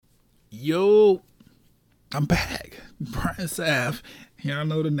Yo, I'm back. Brian Saff. Y'all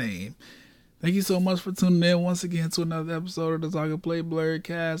know the name. Thank you so much for tuning in once again to another episode of the Talk and Play Blurred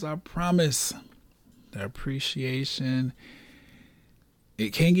Cast. I promise the appreciation,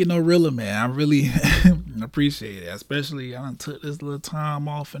 it can't get no realer, man. I really appreciate it. Especially I done took this little time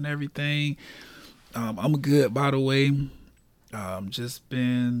off and everything. I'm good, by the way. Just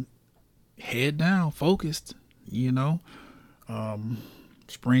been head down, focused, you know.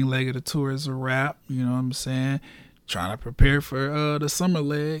 Spring leg of the tour is a wrap, you know what I'm saying? Trying to prepare for the summer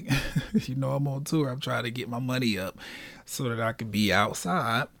leg. You know, I'm on tour. I'm trying to get my money up so that I can be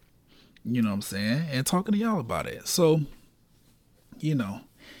outside, you know what I'm saying, and talking to y'all about it. So, you know,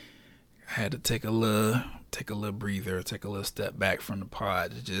 I had to take a little breather, take a little step back from the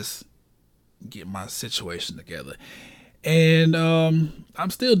pod to just get my situation together. And I'm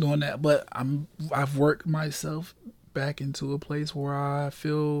still doing that, but I've worked myself back into a place where I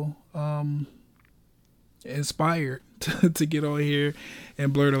feel inspired to get on here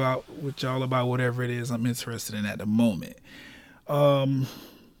and blurt about with y'all about whatever it is I'm interested in at the moment.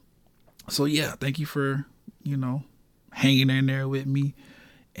 So yeah, thank you for, you know, hanging in there with me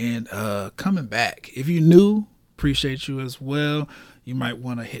and coming back. If you're new, appreciate you as well. You might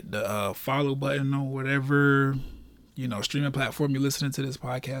want to hit the follow button on whatever, you know, streaming platform you're listening to this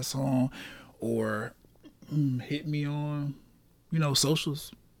podcast on, or hit me on, you know,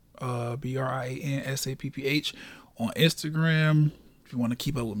 socials, BRIANSAPPH on Instagram. If you want to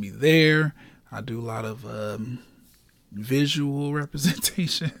keep up with me there, I do a lot of visual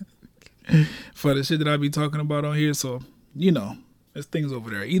representation for the shit that I be talking about on here. So, you know, there's things over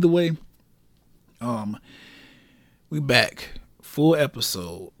there. Either way, we back, full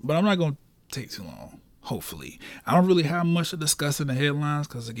episode, but I'm not gonna take too long. Hopefully, I don't really have much to discuss in the headlines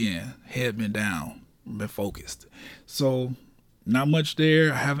because, again, head been down. Been focused, so not much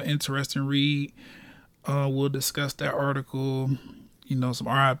there. I have an interesting read. We'll discuss that article, you know, some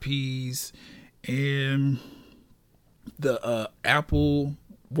RIPs, and the Apple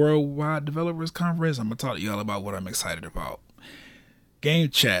Worldwide Developers Conference. I'm gonna talk to y'all about what I'm excited about. Game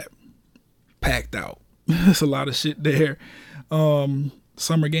chat packed out. There's a lot of shit there.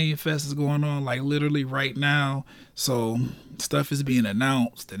 Summer Game Fest is going on like literally right now, so stuff is being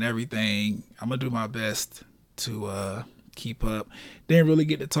announced and everything. I'm gonna do my best to keep up. Didn't really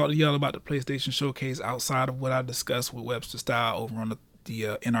get to talk to y'all about the PlayStation Showcase outside of what I discussed with Webster Style over on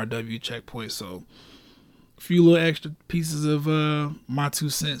the NRW checkpoint, so a few little extra pieces of my 2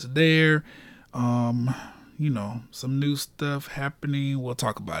 cents there. You know, some new stuff happening. We'll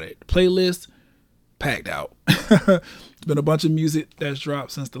talk about it. Playlist packed out. It's been a bunch of music that's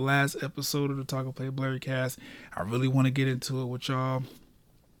dropped since the last episode of the Talk and Play Blurry Cast. I really want to get into it with y'all.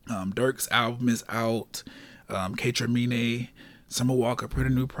 Dirk's album is out. K-Tremine, Summer Walker put a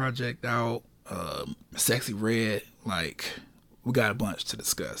new project out. Sexy Red, like, we got a bunch to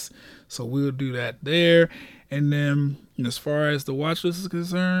discuss. So we'll do that there. And then, as far as the watch list is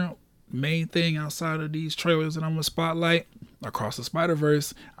concerned, main thing outside of these trailers that I'm gonna spotlight, Across the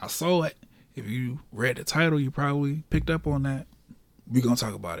Spider-Verse, I saw it. If you read the title, you probably picked up on that. We're going to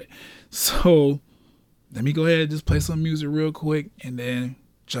talk about it. So let me go ahead and just play some music real quick and then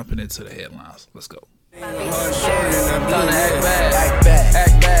jumping into the headlines. Let's go. If you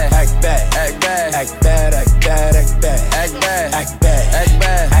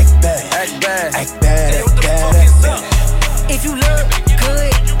look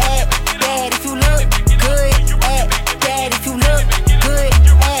good, act bad. If you look good, act bad. If you look good, act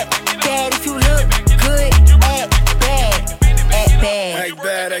bad. If you look good, act bad. Act bad. Act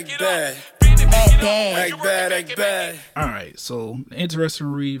bad, act bad. Act bad. Act bad, act bad. All right, so the interesting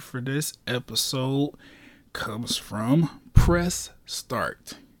read for this episode comes from Press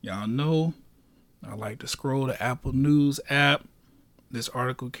Start. Y'all know I like to scroll the Apple News app. This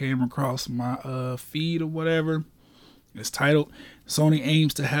article came across my feed or whatever. It's titled, Sony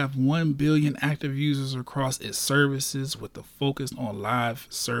aims to have 1 billion active users across its services with a focus on live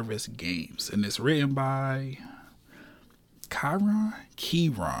service games. And it's written by Kieron.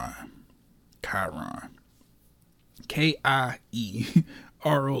 K-I-E-R-O-N.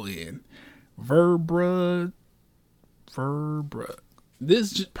 Verbra.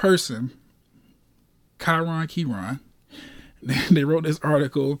 This person, Kieron, they wrote this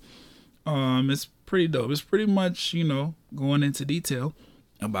article. It's pretty dope. It's pretty much, you know, going into detail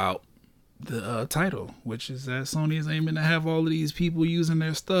about the title, which is that Sony is aiming to have all of these people using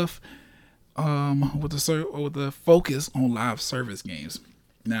their stuff with the focus on live service games.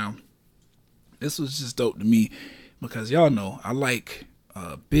 Now, this was just dope to me because y'all know I like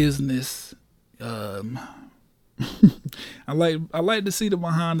business I like to see the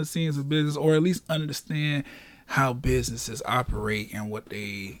behind the scenes of business, or at least understand how businesses operate and what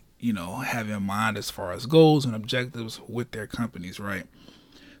they, have in mind as far as goals and objectives with their companies, right?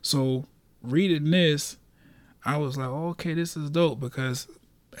 So reading this, I was like, okay, this is dope because,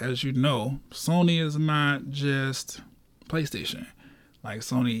 as you know, Sony is not just PlayStation. Like,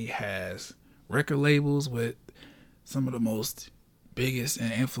 Sony has record labels with some of the most biggest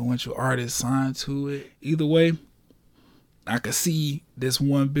and influential artists signed to it. Either way, I could see this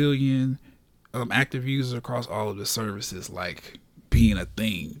 1 billion active users across all of the services like being a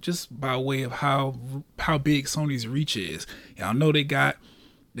thing, just by way of how big Sony's reach is. Y'all know they got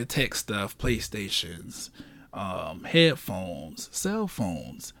the tech stuff, PlayStations, headphones, cell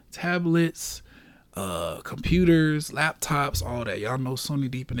phones, tablets, computers, laptops, all that. Y'all know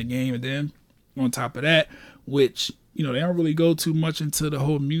Sony deep in the game. And then on top of that, which, they don't really go too much into the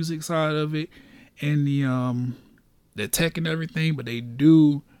whole music side of it and the tech and everything, but they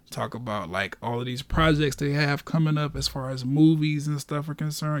do talk about like all of these projects they have coming up as far as movies and stuff are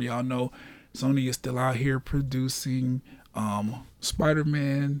concerned. Y'all know Sony is still out here producing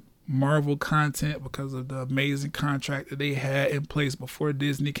Spider-Man, Marvel content because of the amazing contract that they had in place before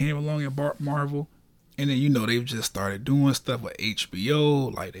Disney came along and bought Marvel. And then, they've just started doing stuff with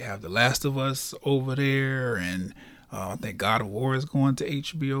HBO, like they have The Last of Us over there, and I think God of War is going to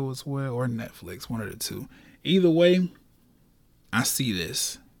HBO as well, or Netflix, one of the two. Either way, I see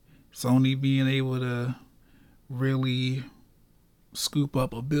this. Sony being able to really scoop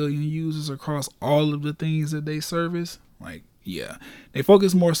up 1 billion users across all of the things that they service. Like, yeah, they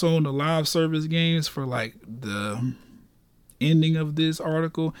focus more so on the live service games for like the ending of this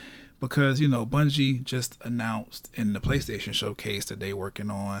article because, Bungie just announced in the PlayStation showcase that they working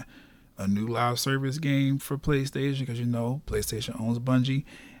on a new live service game for PlayStation because, PlayStation owns Bungie.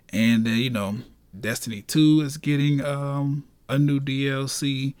 And then, Destiny 2 is getting a new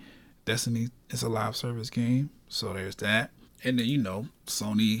DLC. Destiny is a live service game, so there's that. And then,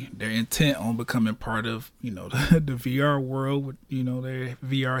 Sony, they're intent on becoming part of, the VR world with, their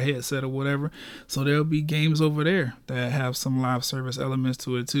VR headset or whatever. So there'll be games over there that have some live service elements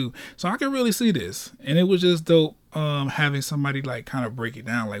to it too. So I can really see this. And it was just dope having somebody like kind of break it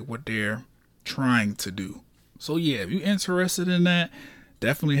down, like what they're trying to do. So yeah, if you're interested in that,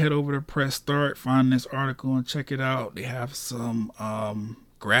 definitely head over to Press Start, find this article and check it out. They have some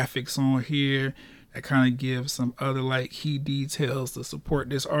graphics on here that kind of give some other like key details to support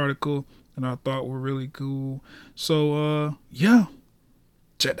this article and I thought were really cool. So yeah,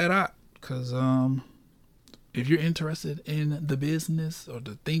 check that out because if you're interested in the business or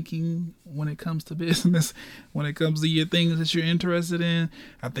the thinking when it comes to business, when it comes to your things that you're interested in,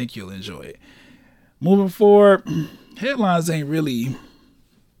 I think you'll enjoy it. Moving forward, headlines ain't really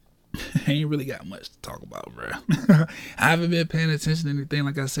got much to talk about, bro. I haven't been paying attention to anything.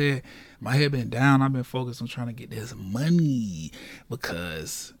 Like I said, my head been down. I've been focused on trying to get this money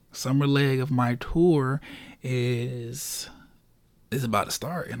because summer leg of my tour is about to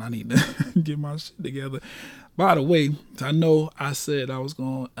start and I need to get my shit together. By the way, I know I said I was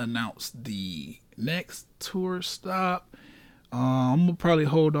going to announce the next tour stop. I'm gonna probably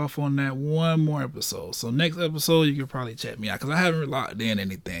hold off on that one more episode. So next episode, you can probably check me out because I haven't locked in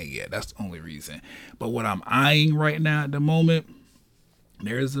anything yet. That's the only reason. But what I'm eyeing right now at the moment,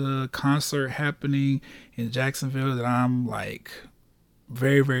 there's a concert happening in Jacksonville that I'm like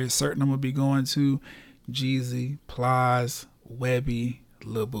very, very certain I'm gonna be going to. Jeezy, Plies, Webby,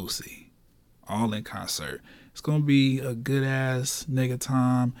 Lil Boosie, all in concert. It's gonna be a good ass nigga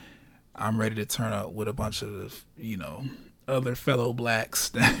time. I'm ready to turn up with a bunch of, other fellow blacks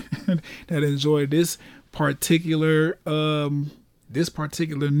that enjoy this particular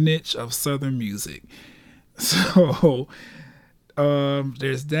niche of Southern music. So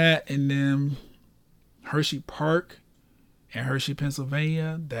there's that, and then Hershey Park in Hershey,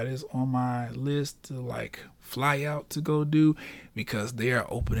 Pennsylvania, that is on my list to like fly out to go do because they are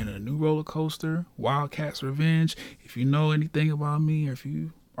opening a new roller coaster, Wildcats Revenge. If you know anything about me, or if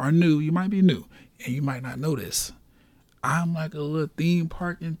you are new, you might be new and you might not know this. I'm like a little theme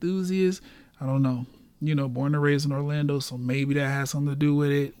park enthusiast. I don't know. Born and raised in Orlando, so maybe that has something to do with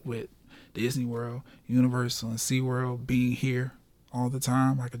it, with Disney World, Universal, and SeaWorld being here all the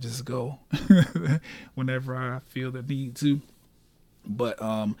time. I could just go whenever I feel the need to. But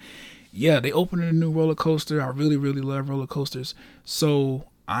yeah, they opened a new roller coaster. I really, really love roller coasters. So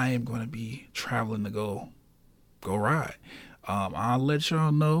I am going to be traveling to go ride. I'll let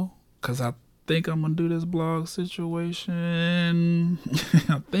y'all know because I think I'm gonna do this blog situation.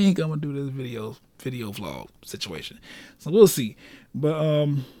 I think I'm gonna do this video vlog situation. So we'll see. But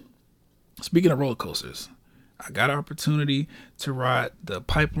speaking of roller coasters, I got an opportunity to ride the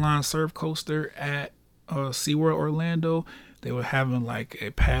Pipeline Surf Coaster at SeaWorld Orlando. They were having like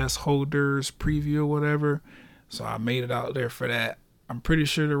a pass holders preview or whatever. So I made it out there for that. I'm pretty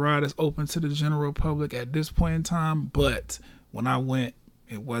sure the ride is open to the general public at this point in time, but when I went,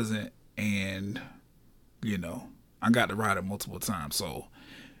 it wasn't. And, you know, I got to ride it multiple times. So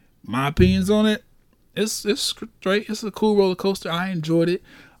my opinions on it, it's straight. It's a cool roller coaster. I enjoyed it.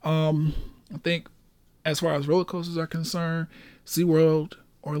 I think as far as roller coasters are concerned, SeaWorld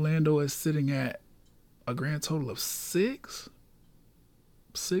Orlando is sitting at a grand total of six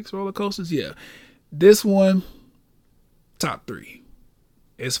roller coasters. Yeah. This one, top 3.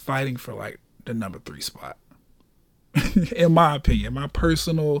 Is fighting for like the number 3 spot. In my opinion, my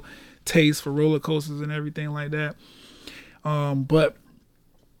personal taste for roller coasters and everything like that. But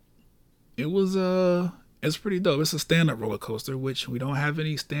it was it's pretty dope. It's a stand-up roller coaster, which we don't have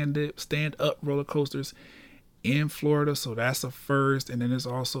any stand-up roller coasters in Florida, so that's the first. And then it's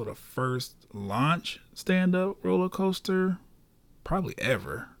also the first launch stand-up roller coaster probably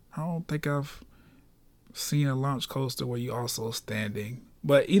ever. I don't think I've seen a launch coaster where you also standing.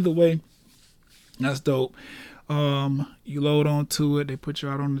 But either way, that's dope. You load onto it, they put you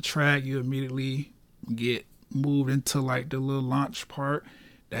out on the track, you immediately get moved into like the little launch part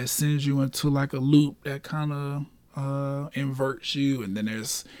that sends you into like a loop that kind of inverts you, and then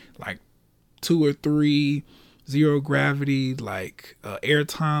there's like 2 or 3 zero gravity like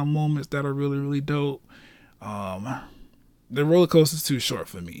airtime moments that are really, really dope. The roller coaster's too short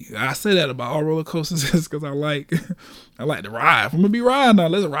for me. I say that about all roller coasters just because I like to ride. If I'm gonna be riding now,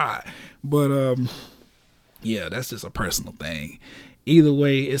 let's ride. But yeah, that's just a personal thing. Either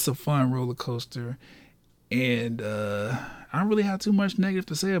way, it's a fun roller coaster, and I don't really have too much negative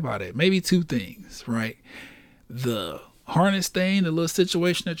to say about it. Maybe 2 things, right? The harness thing, the little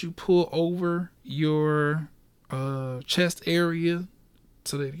situation that you pull over your chest area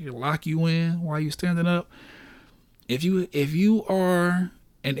so that they can lock you in while you're standing up. If you are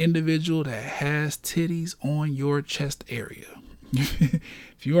an individual that has titties on your chest area,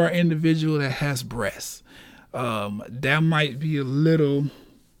 if you are an individual that has breasts, that might be a little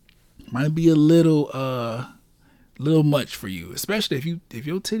much for you, especially if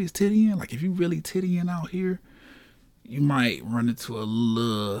your titty's tittying, like if you really tittying out here, you might run into a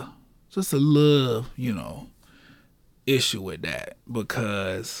little, issue with that,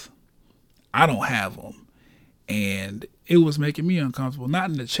 because I don't have them. And it was making me uncomfortable, not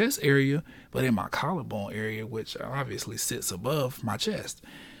in the chest area, but in my collarbone area, which obviously sits above my chest.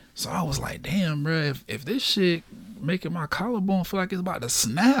 So I was like, damn, bro, if this shit making my collarbone feel like it's about to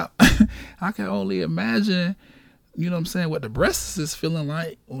snap, I can only imagine, what the breasts is feeling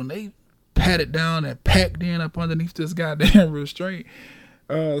like when they pat it down and packed in up underneath this goddamn restraint.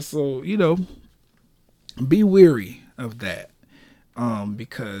 So, be weary of that,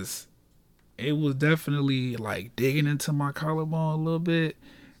 because it was definitely like digging into my collarbone a little bit.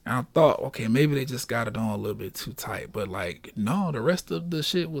 And I thought, okay, maybe they just got it on a little bit too tight. But like, no, the rest of the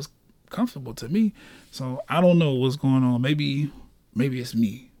shit was comfortable to me. So I don't know what's going on. Maybe it's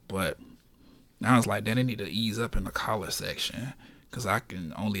me. But I was like, then they need to ease up in the collar section, because I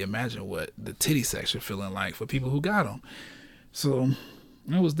can only imagine what the titty section feeling like for people who got them. So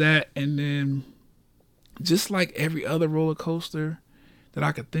it was that. And then just like every other roller coaster that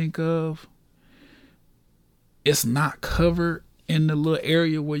I could think of, it's not covered in the little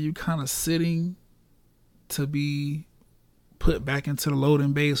area where you kind of sitting to be put back into the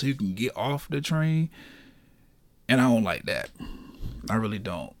loading bay so you can get off the train. And I don't like that. I really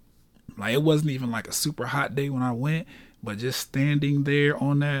don't. Like, it wasn't even like a super hot day when I went, but just standing there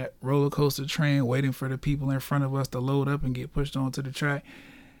on that roller coaster train waiting for the people in front of us to load up and get pushed onto the track,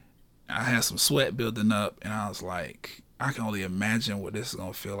 I had some sweat building up, and I was like, I can only imagine what this is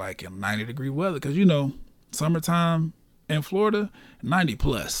going to feel like in 90-degree weather, because summertime in Florida, 90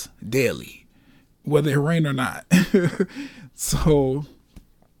 plus daily, whether it rain or not. So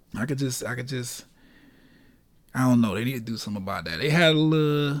I don't know. They need to do something about that. They had a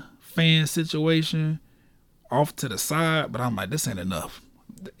little fan situation off to the side, but I'm like, this ain't enough.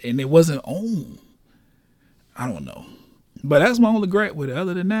 And it wasn't on. I don't know. But that's my only gripe with it.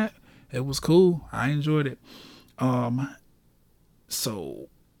 Other than that, it was cool. I enjoyed it. So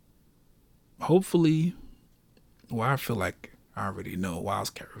hopefully, I feel like I already know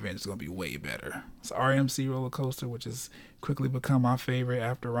Wildcat Revenge is going to be way better. It's RMC roller coaster, which has quickly become my favorite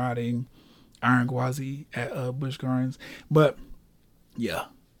after riding Iron Gwazi at Busch Gardens. But yeah,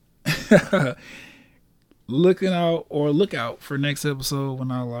 look out for next episode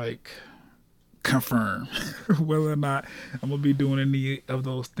when I confirm whether or not I'm going to be doing any of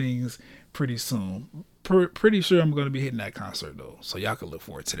those things pretty soon. pretty sure I'm going to be hitting that concert though, so y'all can look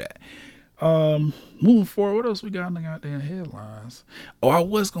forward to that. Moving forward, what else we got in the goddamn headlines? Oh, I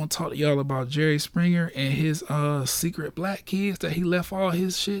was gonna talk to y'all about Jerry Springer and his secret black kids that he left all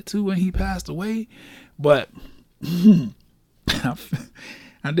his shit to when he passed away, but I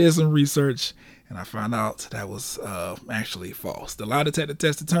did some research and I found out that was actually false. The lie detector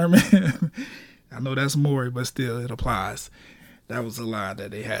test determined. I know that's Maury, but still, it applies. That was a lie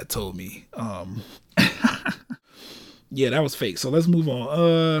that they had told me. Yeah, that was fake. So let's move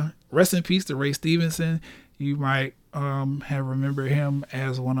on. Rest in peace to Ray Stevenson. You might have remembered him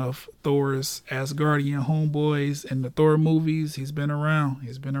as one of Thor's Asgardian homeboys in the Thor movies. He's been around.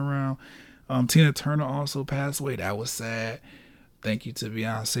 Tina Turner also passed away. That was sad. Thank you to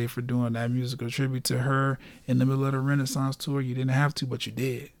Beyonce for doing that musical tribute to her in the middle of the Renaissance tour. You didn't have to, but you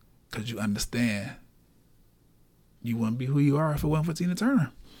did. Because you understand. You wouldn't be who you are if it wasn't for Tina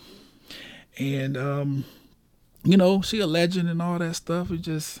Turner. And, you know, she a legend and all that stuff.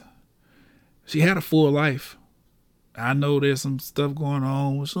 She had a full life. I know there's some stuff going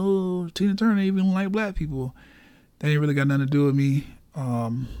on with, Tina Turner even like black people. That ain't really got nothing to do with me. I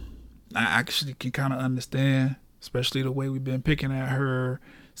actually can kind of understand, especially the way we've been picking at her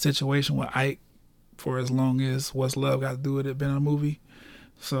situation with Ike for as long as What's Love Got to Do with It been a movie.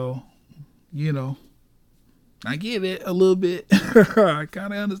 So, you know, I get it a little bit. I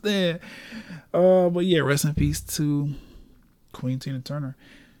kind of understand. But yeah, rest in peace to Queen Tina Turner.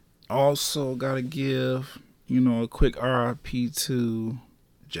 Also got to give, a quick RIP to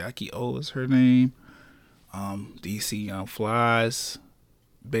Jackie O is her name. DC Young Fly's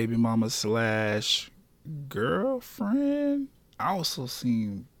baby mama / girlfriend. I also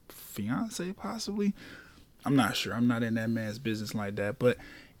seen fiance possibly. I'm not sure. I'm not in that man's business like that. But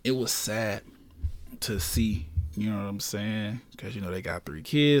it was sad to see, you know what I'm saying? Because, they got 3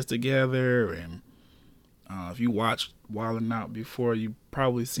 kids together. And if you watched Wildin' Out before, you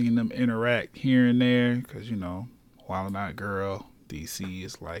probably seen them interact here and there. Because, Wildin' Out girl, DC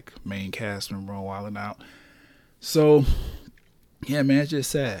is like main cast member on Wildin' Out. So, yeah, man, it's just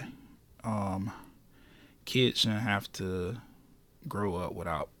sad. Kids shouldn't have to grow up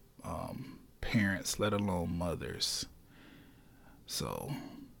without parents, let alone mothers. So,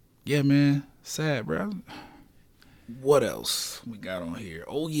 yeah, man, sad, bro. What else we got on here?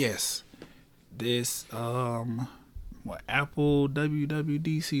 Oh, yes. This, Apple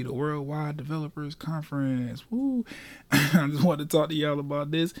WWDC, the Worldwide Developers Conference. Woo. I just wanted to talk to y'all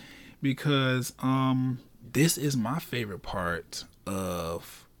about this because, this is my favorite part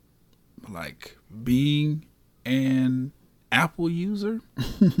of, being an Apple user.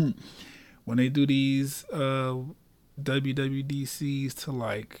 When they do these WWDCs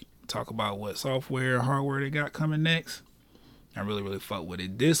to, talk about what software and hardware they got coming next, I really, really fuck with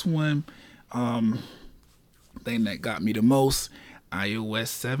it. This one, thing that got me the most, iOS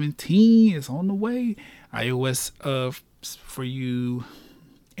 17 is on the way. iOS, for you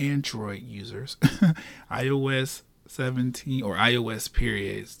Android users, iOS 17 or iOS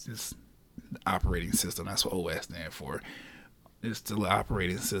period, it's just the operating system. That's what OS stands for. It's still an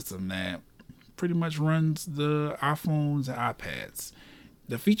operating system that pretty much runs the iPhones and iPads.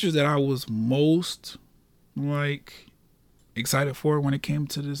 The features that I was most excited for when it came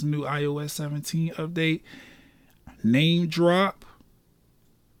to this new iOS 17 update, name drop,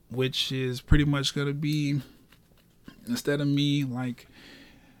 which is pretty much going to be, instead of me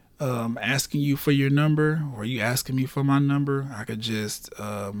asking you for your number or you asking me for my number, I could just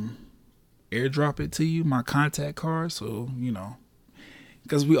airdrop it to you, my contact card. So,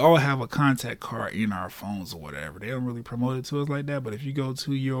 because we all have a contact card in our phones or whatever. They don't really promote it to us like that. But if you go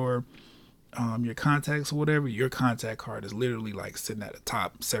to your contacts or whatever, your contact card is literally sitting at the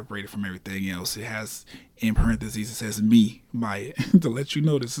top, separated from everything else. It has in parentheses, it says me by it to let you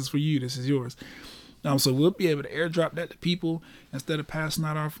know this is for you, this is yours. So we'll be able to airdrop that to people instead of passing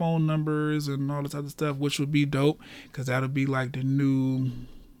out our phone numbers and all this other stuff, which would be dope because that'll be the new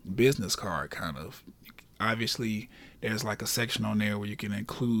business card kind of. Obviously, there's a section on there where you can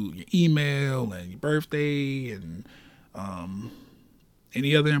include your email and your birthday and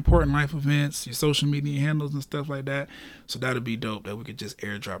any other important life events, your social media handles and stuff like that. So that'll be dope that we could just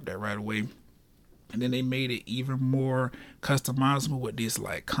airdrop that right away. And then they made it even more customizable with this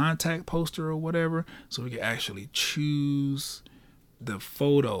contact poster or whatever. So we can actually choose the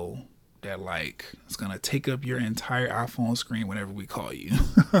photo that it's going to take up your entire iPhone screen whenever we call you.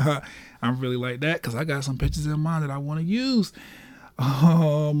 I really like that because I got some pictures in mind that I want to use.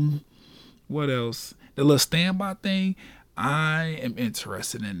 What else? The little standby thing. I am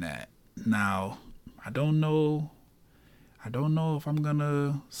interested in that. Now, I don't know. I don't know if I'm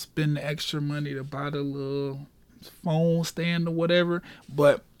gonna spend the extra money to buy the little phone stand or whatever,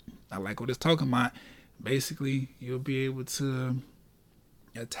 but I like what it's talking about. Basically, you'll be able to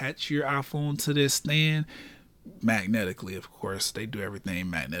attach your iPhone to this stand magnetically. Of course, they do everything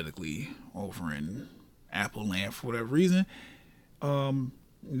magnetically over in Apple land for whatever reason. Then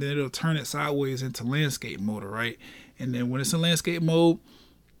it'll turn it sideways into landscape mode, right? And then when it's in landscape mode,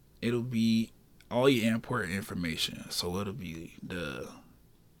 it'll be all your important information. So it'll be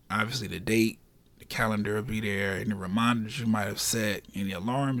obviously the date, the calendar will be there, and the reminders you might have set, any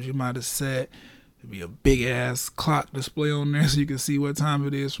alarms you might have set. There'll be a big ass clock display on there so you can see what time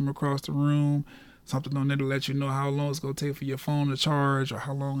it is from across the room. Something on there to let you know how long it's gonna take for your phone to charge or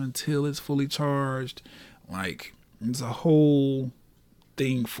how long until it's fully charged. Like, it's a whole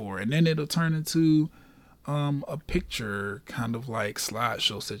thing for it. And then it'll turn into a picture kind of like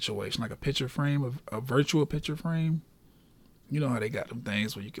slideshow situation, like a picture frame, a virtual picture frame. You know how they got them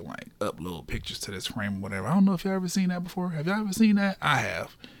things where you can like upload pictures to this frame or whatever. I don't know if y'all ever seen that before. Have y'all ever seen that? I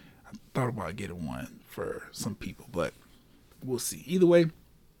have. I thought about getting one for some people, but we'll see. Either way,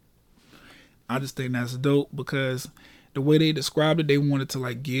 I just think that's dope because the way they described it, they wanted to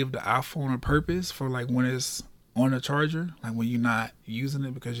like give the iPhone a purpose for like when it's on a charger, like when you're not using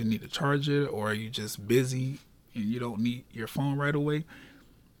it because you need to charge it or you're just busy and you don't need your phone right away.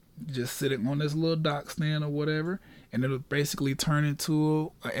 Just sitting on this little dock stand or whatever, and it'll basically turn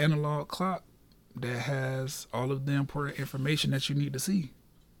into an analog clock that has all of the important information that you need to see.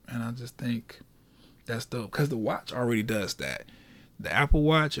 And I just think that's dope because the watch already does that. The Apple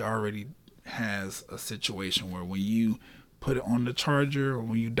Watch already has a situation where when you put it on the charger or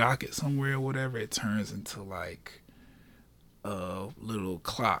when you dock it somewhere or whatever, it turns into like a little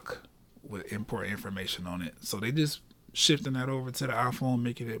clock with important information on it. So they just shifting that over to the iPhone,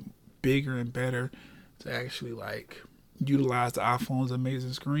 making it bigger and better to actually like utilize the iPhone's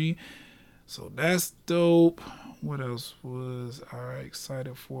amazing screen. So that's dope. What else was I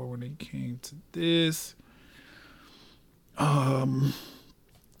excited for when it came to this?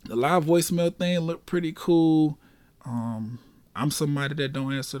 The live voicemail thing looked pretty cool. I'm somebody that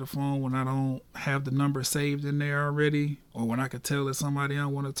don't answer the phone when I don't have the number saved in there already, or when I could tell it's somebody I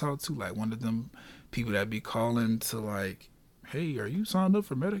want to talk to, like one of them people that be calling to like, hey, are you signed up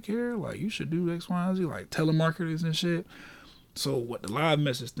for Medicare? Like, you should do X, Y, and Z, like telemarketers and shit. So what the live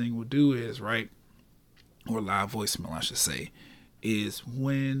message thing will do is, right, or live voicemail, I should say, is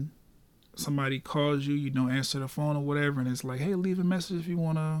when somebody calls you, you don't answer the phone or whatever, and it's like, hey, leave a message if you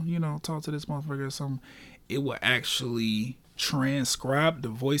want to, talk to this motherfucker or something. It will actually transcribe the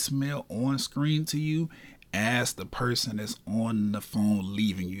voicemail on screen to you as the person that's on the phone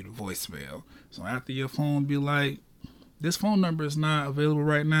leaving you the voicemail. So after your phone be like, this phone number is not available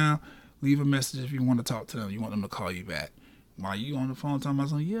right now, leave a message if you want to talk to them. You want them to call you back. While you on the phone talking about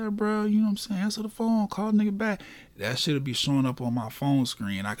something, yeah, bro, you know what I'm saying? Answer the phone, call the nigga back. That shit'll be showing up on my phone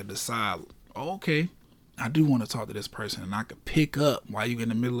screen. I could decide, okay, I do want to talk to this person, and I could pick up while you're in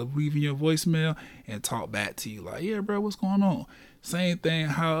the middle of leaving your voicemail and talk back to you like, yeah, bro, what's going on? Same thing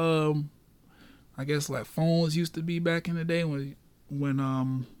how I guess like phones used to be back in the day when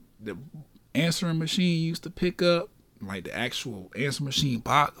the answering machine used to pick up, like the actual answer machine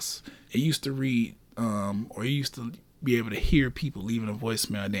box. It used to read or you used to be able to hear people leaving a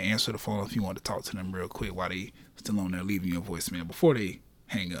voicemail and then answer the phone if you want to talk to them real quick while they still on there leaving you a voicemail before they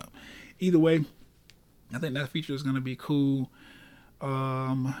hang up. Either way, I think that feature is going to be cool.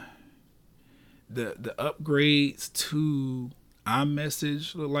 The upgrades to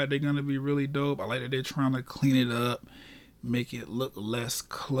iMessage look like they're going to be really dope. I like that they're trying to clean it up, make it look less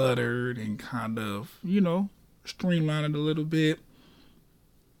cluttered and kind of, streamline it a little bit.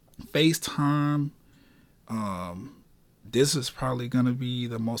 FaceTime. This is probably going to be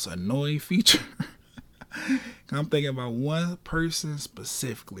the most annoying feature. I'm thinking about one person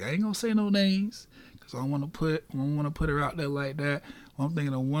specifically. I ain't going to say no names because I don't want to put her out there like that. I'm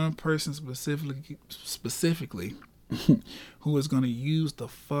thinking of one person specifically who is going to use the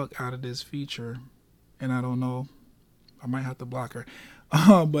fuck out of this feature. And I don't know. I might have to block her.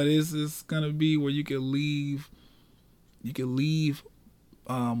 But it's just going to be where you can leave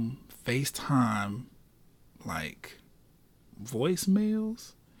FaceTime like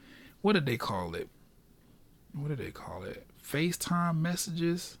voicemails. What did they call it? FaceTime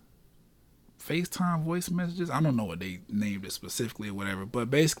messages? FaceTime voice messages? I don't know what they named it specifically or whatever.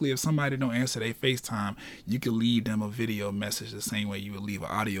 But basically, if somebody don't answer their FaceTime, you can leave them a video message the same way you would leave an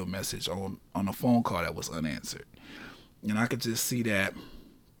audio message on a phone call that was unanswered. And I could just see that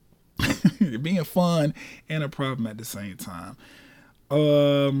being fun and a problem at the same time.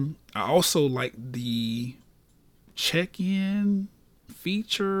 I also like the check-in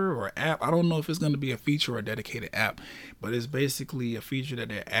feature or app. I don't know if it's going to be a feature or a dedicated app, but it's basically a feature that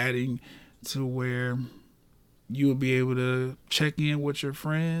they're adding to where you will be able to check in with your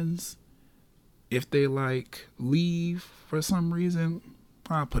friends if they like leave for some reason.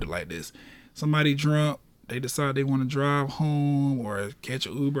 I'll put it like this: somebody drunk, they decide they want to drive home or catch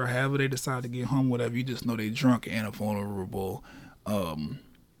an Uber, however they decide to get home, whatever. You just know they drunk and a vulnerable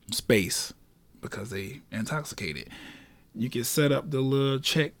space because they intoxicated. You can set up the little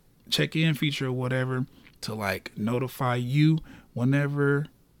check-in feature or whatever to like notify you whenever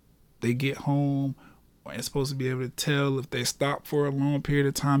they get home. It's supposed to be able to tell if they stop for a long period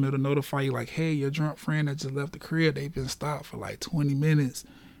of time. It'll notify you like, hey, your drunk friend that just left the crib, they've been stopped for like 20 minutes.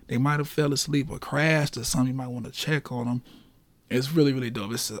 They might have fell asleep or crashed or something. You might want to check on them. It's really, really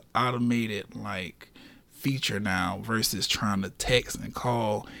dope. It's an automated like feature now versus trying to text and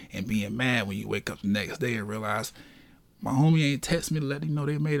call and being mad when you wake up the next day and realize my homie ain't text me to let me know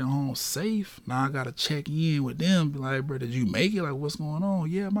they made it home safe. Now I gotta check in with them. Be like, bro, did you make it? Like, what's going on?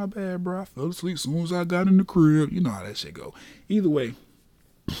 Yeah, my bad, bro. I fell asleep as soon as I got in the crib. You know how that shit go. Either way,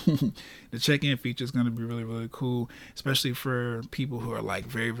 the check-in feature is gonna be really, really cool, especially for people who are like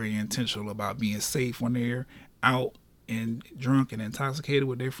very, very intentional about being safe when they're out and drunk and intoxicated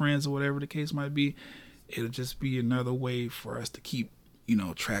with their friends or whatever the case might be. It'll just be another way for us to keep,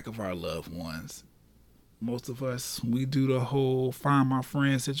 track of our loved ones. Most of us, we do the whole find my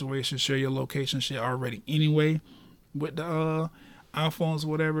friend situation, share your location shit already anyway with the iPhones or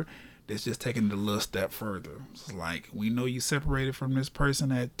whatever. That's just taking it a little step further. It's like, we know you separated from this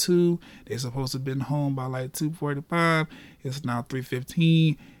person at 2. They're supposed to have been home by like 2:45. It's now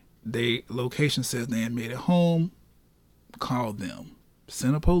 3:15. They location says they ain't made it home. Call them.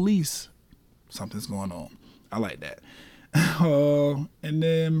 Send a police. Something's going on. I like that. And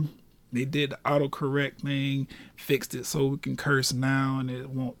then they did the autocorrect thing, fixed it so we can curse now and it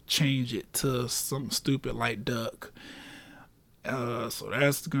won't change it to something stupid like duck. So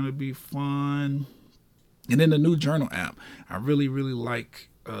that's going to be fun. And then the new journal app. I really, really like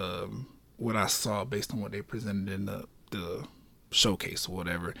what I saw based on what they presented in the showcase or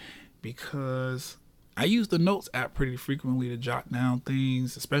whatever, because I use the notes app pretty frequently to jot down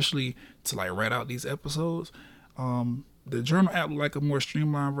things, especially to like write out these episodes. The journal app like a more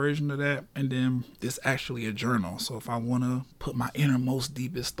streamlined version of that, and then it's actually a journal. So if I want to put my innermost,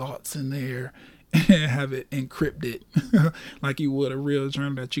 deepest thoughts in there and have it encrypted like you would a real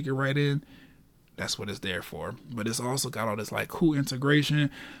journal that you can write in, that's what it's there for. But it's also got all this like cool integration.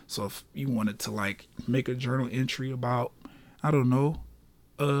 So if you wanted to like make a journal entry about, I don't know,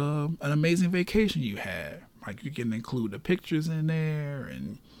 an amazing vacation you had, like you can include the pictures in there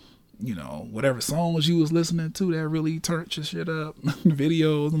and whatever songs you was listening to that really turned your shit up,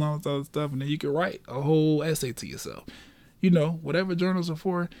 videos and all this other stuff, and then you can write a whole essay to yourself. Whatever journals are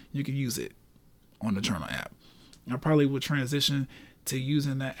for, you can use it on the journal app. I probably would transition to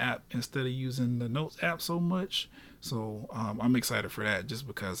using that app instead of using the notes app so much. So I'm excited for that just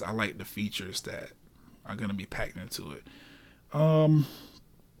because I like the features that are going to be packed into it.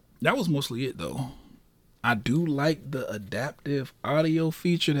 That was mostly it though. I do like the adaptive audio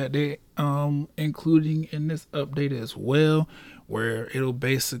feature that they including in this update as well, where it'll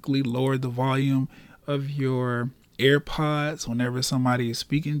basically lower the volume of your AirPods whenever somebody is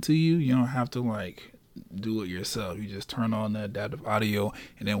speaking to you. You don't have to like do it yourself. You just turn on the adaptive audio,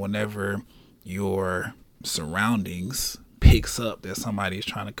 and then whenever your surroundings picks up that somebody is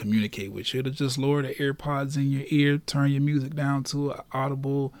trying to communicate with you, it'll just lower the AirPods in your ear, turn your music down to an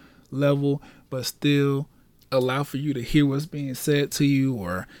audible level, but still allow for you to hear what's being said to you,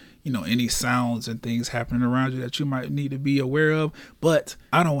 or any sounds and things happening around you that you might need to be aware of. But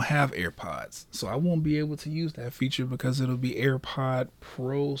I don't have AirPods, so I won't be able to use that feature because it'll be AirPod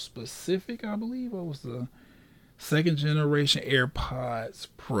Pro specific, I believe. It was the 2nd generation AirPods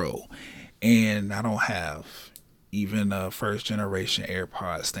Pro, and I don't have even 1st generation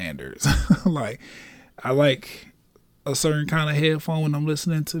AirPod standards. Like, I like a certain kind of headphone when I'm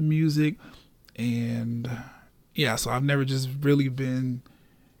listening to music, and yeah, so I've never just really been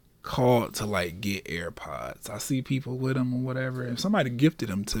called to like get AirPods. I see people with them or whatever. If somebody gifted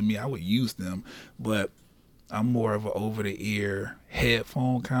them to me, I would use them, but I'm more of an over the ear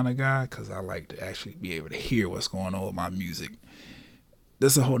headphone kind of guy because I like to actually be able to hear what's going on with my music.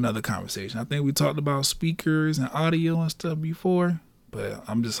 That's a whole nother conversation. I think we talked about speakers and audio and stuff before, but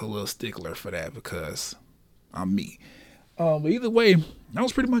I'm just a little stickler for that because I'm me. But either way, that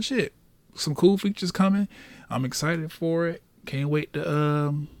was pretty much it. Some cool features coming. I'm excited for it. Can't wait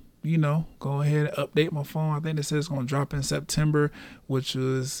to go ahead and update my phone. I think it says it's going to drop in September, which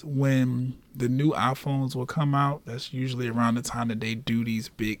is when the new iPhones will come out. That's usually around the time that they do these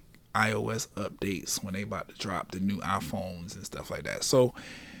big iOS updates, when they about to drop the new iPhones and stuff like that. So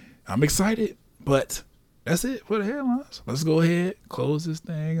I'm excited, but that's it for the headlines. Let's go ahead, close this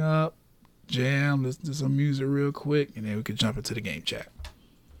thing up, jam, listen to some music real quick, and then we can jump into the game chat.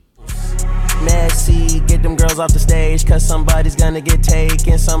 Messy, get them girls off the stage, cause somebody's gonna get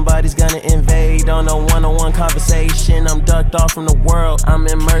taken, somebody's gonna invade on a one-on-one conversation. I'm ducked off from the world, I'm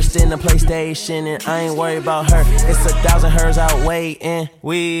immersed in the PlayStation, and I ain't worried about her, it's 1,000 hers out waiting.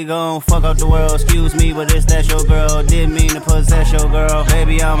 We gon' fuck up the world, excuse me, but it's that your girl. Didn't mean to possess your girl.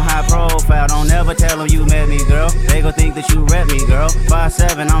 Baby, I'm high profile, don't ever tell them you met me, girl. They gon' think that you rep me, girl.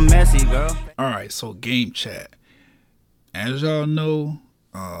 5'7", I'm messy, girl. Alright, so game chat. As y'all know,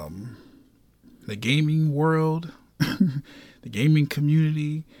 the gaming world, the gaming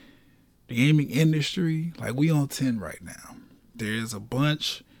community, the gaming industry, like, we on 10 right now. There's a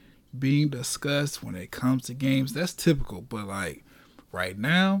bunch being discussed when it comes to games. That's typical, but like right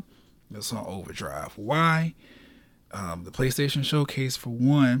now, it's on overdrive. Why? The PlayStation Showcase for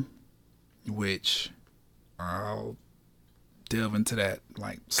one, which I'll delve into that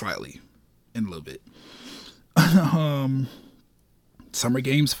like slightly in a little bit. Summer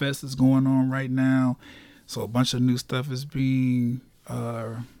Games Fest is going on right now, so a bunch of new stuff is being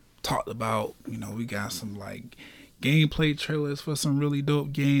talked about. We got some like gameplay trailers for some really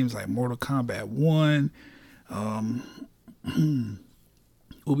dope games like Mortal Kombat 1.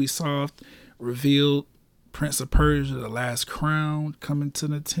 Ubisoft revealed Prince of Persia: The Last Crown coming to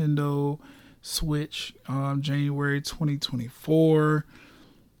Nintendo Switch January 2024.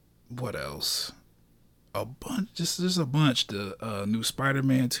 What else? A bunch, just a bunch. The new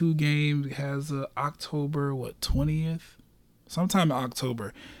Spider-Man 2 game has October 20th, sometime in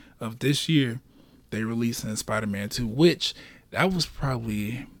October of this year. They releasing Spider-Man 2, which that was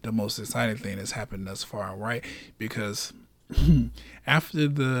probably the most exciting thing that's happened thus far, right? Because after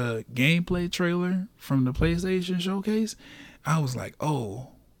the gameplay trailer from the PlayStation Showcase, I was like, oh,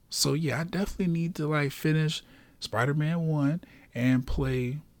 so yeah, I definitely need to like finish Spider-Man 1 and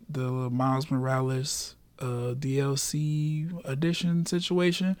play the Miles Morales DLC edition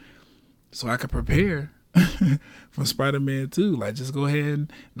situation, so I could prepare for Spider-Man 2. Like, just go ahead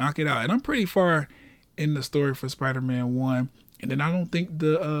and knock it out. And I'm pretty far in the story for Spider-Man 1, and then I don't think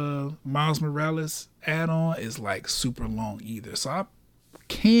the Miles Morales add-on is like super long either, so I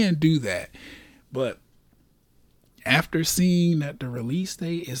can do that. But after seeing that the release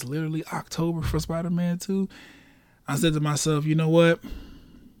date is literally October for Spider-Man 2, I said to myself, you know what?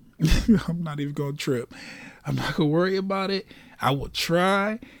 I'm not even going to trip. I'm not going to worry about it. I will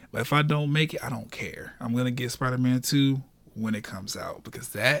try, but if I don't make it, I don't care. I'm going to get Spider-Man 2 when it comes out, because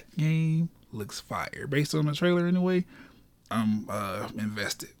that game looks fire. Based on the trailer anyway, I'm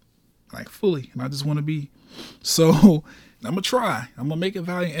invested, like fully, and I just want to be. So I'm going to try. I'm going to make a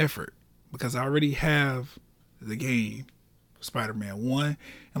valiant effort, because I already have the game, Spider-Man 1,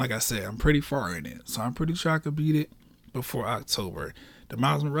 and like I said, I'm pretty far in it, so I'm pretty sure I could beat it before October. The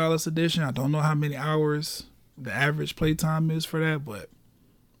Miles Morales edition, I don't know how many hours the average playtime is for that, but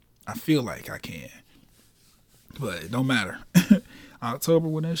I feel like I can. But it don't matter. October,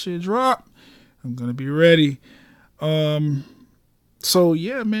 when that shit drop, I'm gonna be ready. So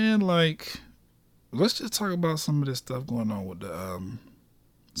yeah, man, like, let's just talk about some of this stuff going on with the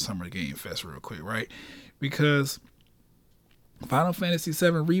Summer Game Fest real quick, right? Because Final Fantasy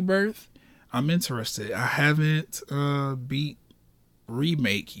VII Rebirth, I'm interested. I haven't beat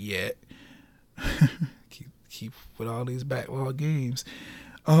Remake yet. keep with all these backlog games,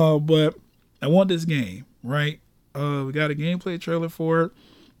 but I want this game, right? We got a gameplay trailer for it,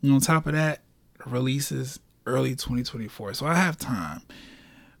 and on top of that, releases early 2024, so I have time.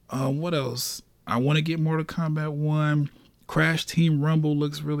 What else? I want to get Mortal Kombat 1. Crash Team Rumble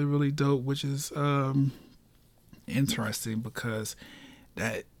looks really, really dope, which is interesting, because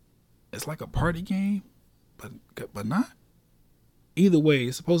that it's like a party game, but not. Either way,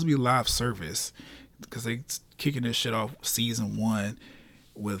 it's supposed to be live service, because they kicking this shit off season 1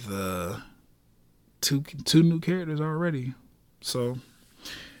 with two new characters already. So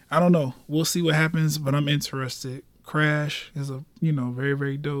I don't know. We'll see what happens, but I'm interested. Crash is a very,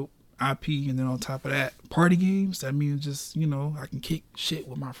 very dope IP, and then on top of that, party games. That means just I can kick shit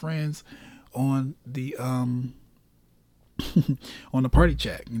with my friends on the on the party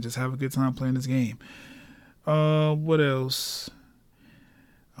chat and just have a good time playing this game. What else?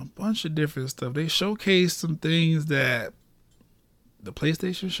 A bunch of different stuff. They showcased some things that the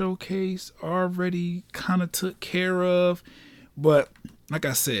PlayStation Showcase already kind of took care of, but like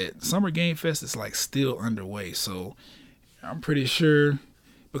I said, Summer Game Fest is like still underway. So I'm pretty sure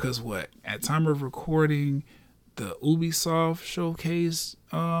because at time of recording, the Ubisoft showcase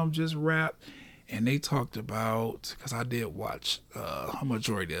just wrapped, and they talked about, because I did watch a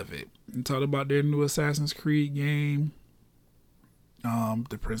majority of it, and talked about their new Assassin's Creed game,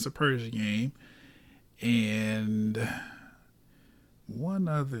 the Prince of Persia game, and one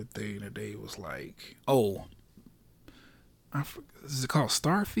other thing that they was like, is it called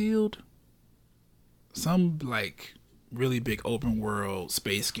Starfield? Some like really big open world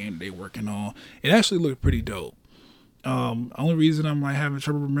space game they working on. It actually looked pretty dope. Only reason I'm like having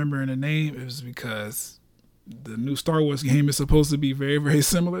trouble remembering the name is because the new Star Wars game is supposed to be very, very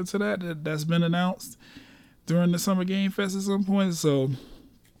similar to that's been announced during the Summer Game Fest at some point. So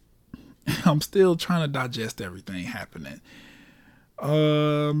I'm still trying to digest everything happening.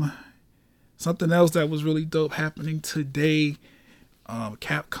 Something else that was really dope happening today.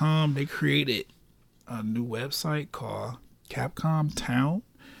 Capcom, they created a new website called Capcom Town.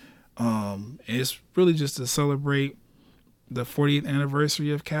 It's really just to celebrate the 40th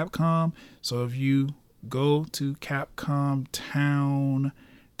anniversary of Capcom. So if you go to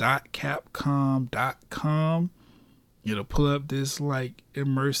capcomtown.capcom.com, it'll pull up this like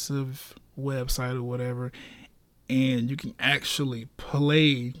immersive website or whatever, and you can actually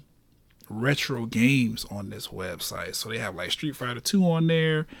play retro games on this website. So they have like Street Fighter 2 on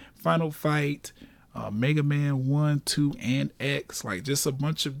there, Final Fight, Mega Man 1, 2, and X, like just a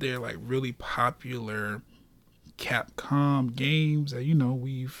bunch of their like really popular Capcom games that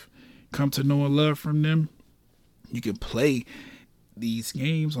we've come to know and love from them. You can play these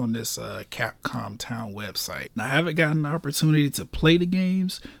games on this Capcom Town website. Now I haven't gotten the opportunity to play the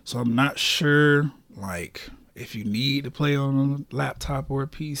games, so I'm not sure like if you need to play on a laptop or a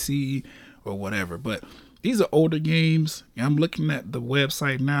PC or whatever, but these are older games. I'm looking at the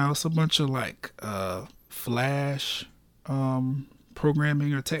website now. It's a bunch of like Flash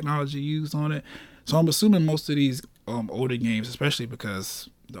programming or technology used on it. So I'm assuming most of these older games, especially because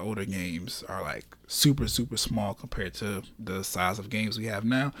the older games are like super, super small compared to the size of games we have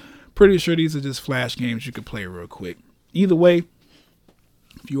now. Pretty sure these are just Flash games you can play real quick. Either way,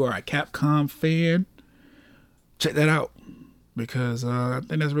 if you are a Capcom fan, check that out, because I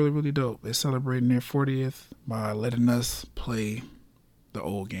think that's really, really dope. They're celebrating their 40th by letting us play the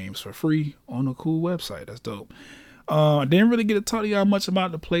old games for free on a cool website. That's dope. I didn't really get to talk to y'all much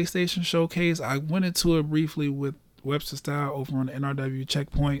about the PlayStation Showcase. I went into it briefly with Webster Style over on the NRW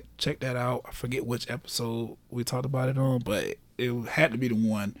Checkpoint. Check that out. I forget which episode we talked about it on, but it had to be the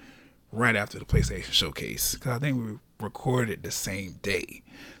one right after the PlayStation Showcase, because I think we recorded the same day.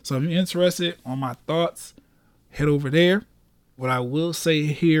 So if you're interested on my thoughts, head over there. What I will say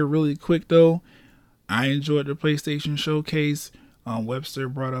here really quick though, I enjoyed the PlayStation Showcase. Webster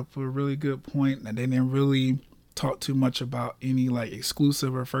brought up a really good point that they didn't really talk too much about any like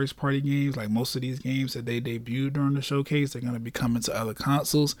exclusive or first party games. Like most of these games that they debuted during the showcase, they're going to be coming to other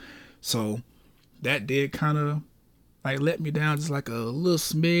consoles. So that did kind of like let me down just like a little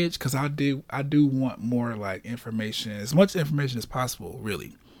smidge, because I do want more like information, as much information as possible,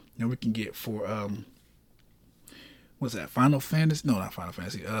 really. We can get for what's that? Final Fantasy? No, not Final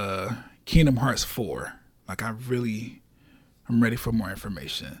Fantasy. Kingdom Hearts 4. Like I'm ready for more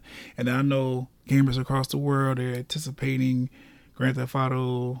information. And I know gamers across the world are anticipating Grand Theft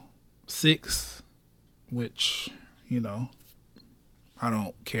Auto 6, which, I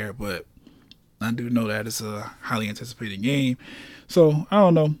don't care, but I do know that it's a highly anticipated game. So, I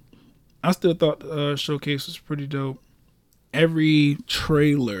don't know. I still thought the showcase was pretty dope. Every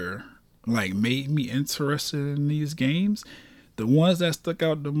trailer like made me interested in these games. The ones that stuck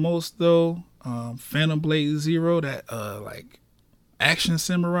out the most though, Phantom Blade Zero, that like action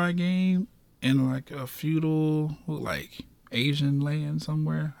samurai game in like a feudal like Asian land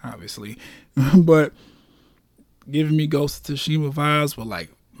somewhere, obviously, but giving me Ghost of Tsushima vibes with like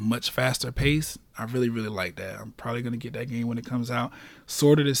much faster pace. I really, really like that. I'm probably gonna get that game when it comes out.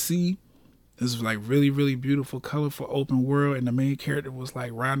 Sword of the Sea. This was like really, really beautiful, colorful open world, and the main character was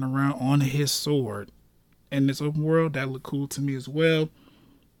like riding around on his sword in this open world. That looked cool to me as well.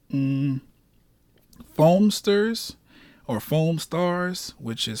 Foamsters or Foam Stars,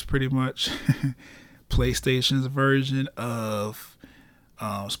 which is pretty much PlayStation's version of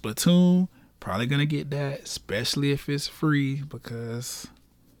Splatoon. Probably gonna get that, especially if it's free, because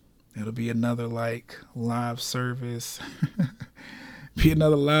it'll be another like live service.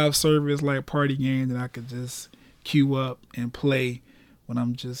 Like party game that I could just queue up and play when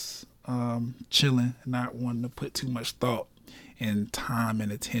I'm just chilling, not wanting to put too much thought and time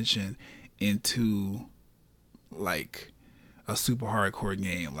and attention into like a super hardcore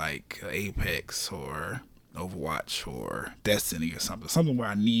game like Apex or Overwatch or Destiny or something where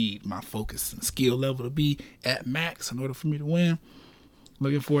I need my focus and skill level to be at max in order for me to win.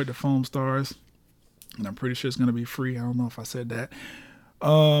 Looking forward to Foam Stars, and I'm pretty sure it's going to be free. I don't know if I said that.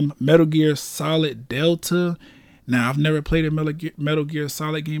 Metal Gear Solid Delta. Now, I've never played a Metal Gear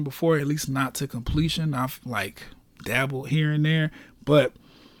Solid game before, at least not to completion. I've like dabbled here and there, but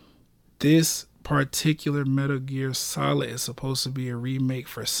this particular Metal Gear Solid is supposed to be a remake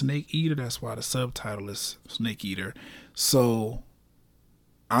for Snake Eater. That's why the subtitle is Snake Eater. So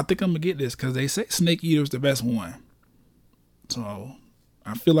I think I'm gonna get this because they say Snake Eater is the best one. So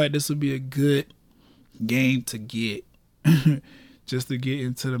I feel like this would be a good game to get just to get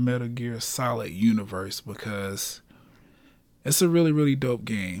into the Metal Gear Solid universe, because it's a really, really dope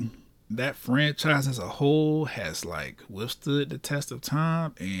game. That franchise as a whole has like withstood the test of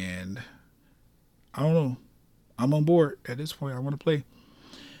time, and I don't know, I'm on board at this point. I want to play.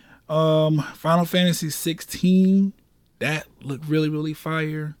 Final Fantasy 16, that looked really, really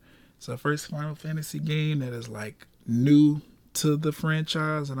fire. It's the first Final Fantasy game that is like new to the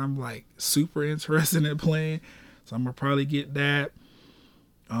franchise, and I'm like super interested in playing, so I'm gonna probably get that.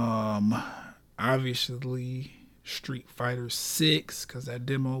 Obviously Street Fighter 6, because that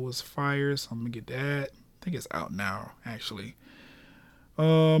demo was fire, so I'm gonna get that. I think it's out now, actually.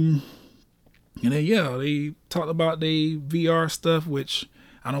 And then they talked about the VR stuff, which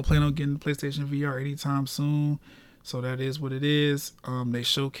I don't plan on getting PlayStation VR anytime soon, so that is what it is. They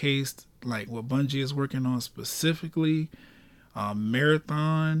showcased like what Bungie is working on specifically.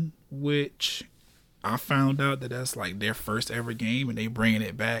 Marathon, which I found out that that's like their first ever game, and they bringing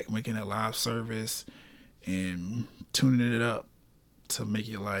it back, making it live service and tuning it up to make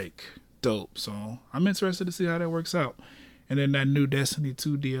it like dope. So I'm interested to see how that works out. And then that new Destiny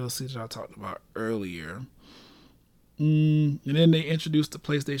 2 DLC that I talked about earlier. And then they introduced the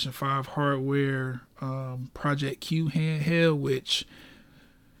PlayStation 5 hardware, Project Q handheld, which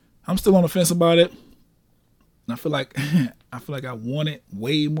I'm still on the fence about it. And I feel like I want it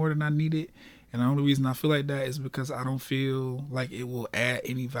way more than I need it. And the only reason I feel like that is because I don't feel like it will add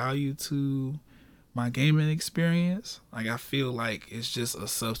any value to my gaming experience. Like, I feel like it's just a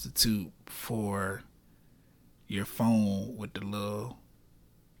substitute for your phone with the little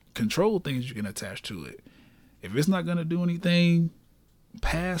control things you can attach to it. If it's not going to do anything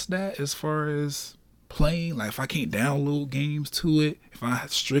past that as far as playing, like if I can't download games to it, if I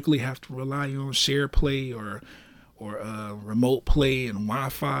strictly have to rely on share play or remote play and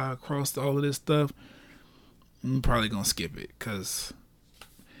Wi-Fi across all of this stuff, I'm probably gonna skip it, because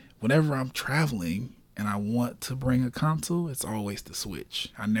whenever I'm traveling and I want to bring a console, it's always the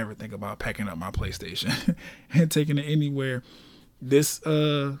Switch. I never think about packing up my PlayStation and taking it anywhere. This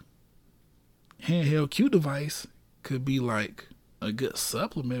handheld Q device could be like a good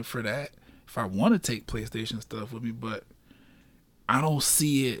supplement for that if I want to take PlayStation stuff with me, but I don't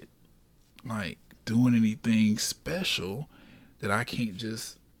see it like doing anything special that I can't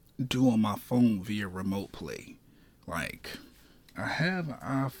just do on my phone via remote play. Like, I have an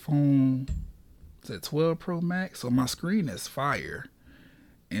iPhone, it's a 12 Pro Max, so my screen is fire.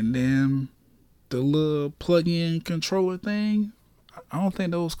 And then the little plug-in controller thing, I don't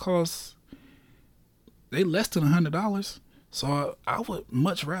think those cost, they less than $100. So I would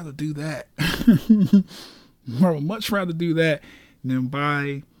much rather do that. I would much rather do that than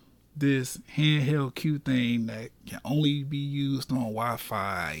buy this handheld Q thing that can only be used on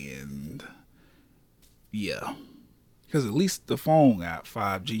Wi-Fi. And yeah, because at least the phone got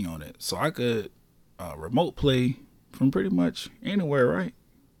 5G on it, so I could remote play from pretty much anywhere, right?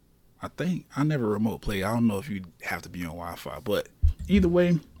 I think I never remote play. I don't know if you have to be on Wi-Fi, but either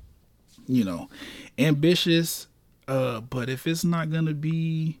way, ambitious. But if it's not gonna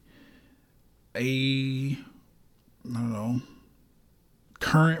be I don't know,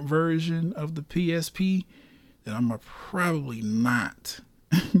 current version of the PSP, then I'm gonna probably not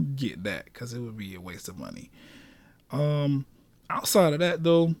get that, because it would be a waste of money. Outside of that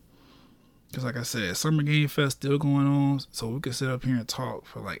though, because like I said, Summer Game Fest still going on, so we could sit up here and talk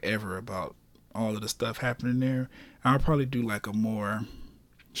for like ever about all of the stuff happening there. I'll probably do like a more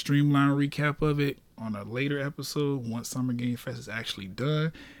streamlined recap of it on a later episode once Summer Game Fest is actually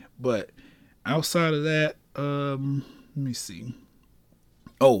done. But outside of that, let me see.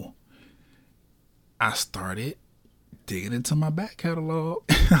 Oh, I started digging into my back catalog.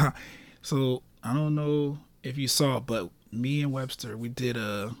 So I don't know if you saw, but me and Webster, we did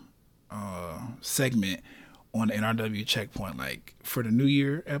a segment on the NRW Checkpoint, like for the New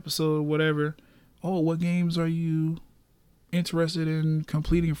Year episode or whatever. Oh, what games are you interested in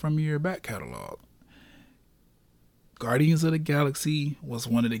completing from your back catalog? Guardians of the Galaxy was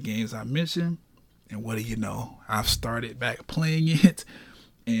one of the games I mentioned. And what do you know? I've started back playing it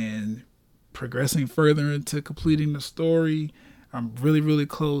and progressing further into completing the story. I'm really, really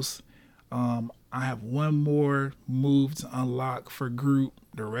close. I have one more move to unlock for Groot.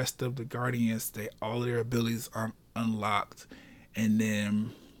 The rest of the Guardians, all their abilities are unlocked. And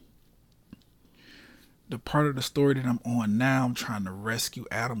then the part of the story that I'm on now, I'm trying to rescue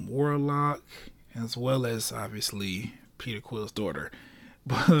Adam Warlock, as well as obviously Peter Quill's daughter.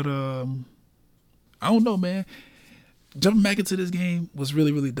 But I don't know, man. Jumping back into this game was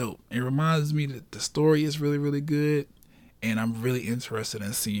really, really dope. It reminds me that the story is really, really good. And I'm really interested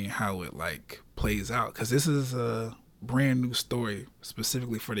in seeing how it like plays out, because this is a brand new story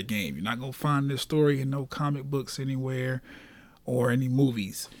specifically for the game. You're not gonna find this story in no comic books anywhere or any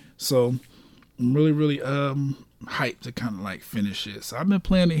movies. So I'm really, really hyped to kind of like finish it. So I've been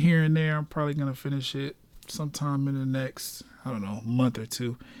playing it here and there. I'm probably gonna finish it sometime in the next, I don't know, month or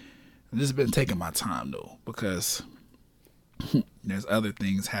two. And this has been taking my time though, because there's other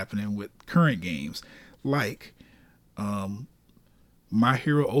things happening with current games, like My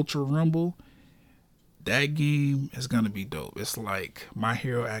Hero Ultra Rumble. That game is gonna be dope. It's like My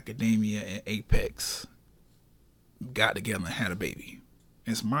Hero Academia and Apex got together and had a baby.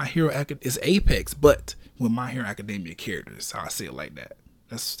 It's it's Apex, but with My Hero Academia characters. I say it like that.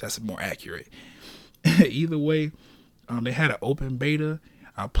 That's more accurate. Either way, they had an open beta.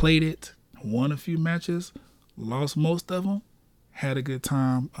 I played it, won a few matches, lost most of them, had a good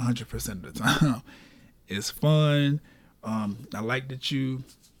time 100% of the time. It's fun. I like that you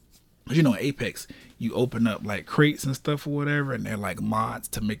know, Apex, you open up like crates and stuff or whatever, and they're like mods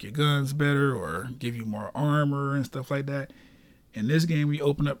to make your guns better or give you more armor and stuff like that. In this game, we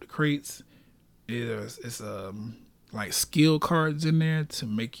open up the crates. It's like skill cards in there to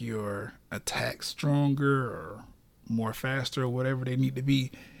make your attack stronger or more faster or whatever they need to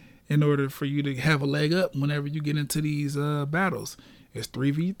be in order for you to have a leg up whenever you get into these battles. It's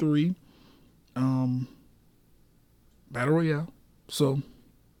 3v3 battle royale. So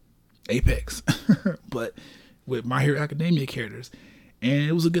Apex, but with My Hero Academia characters, and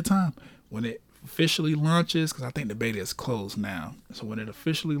it was a good time when it officially launches, because I think the beta is closed now. So when it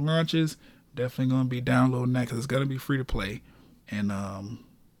officially launches, definitely gonna be downloading that, because it's gonna be free to play, and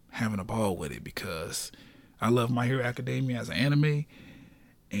having a ball with it, because I love My Hero Academia as an anime,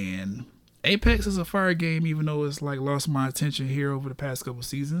 and Apex is a fire game. Even though it's like lost my attention here over the past couple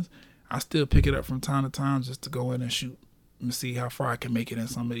seasons, I still pick it up from time to time just to go in and shoot and see how far I can make it in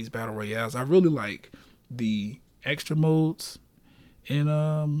some of these battle royales. I really like the extra modes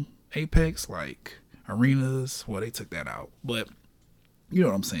in Apex, like arenas. Well, they took that out, but you know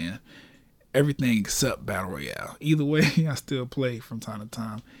what I'm saying. Everything except battle royale. Either way, I still play from time to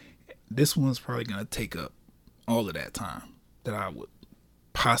time. This one's probably gonna take up all of that time that I would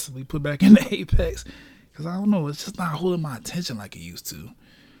possibly put back into Apex, because I don't know, it's just not holding my attention like it used to.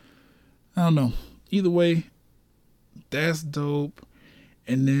 I don't know. Either way, that's dope.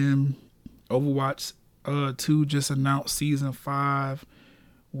 And then Overwatch 2 just announced Season 5,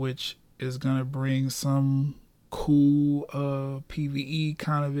 which is going to bring some cool PvE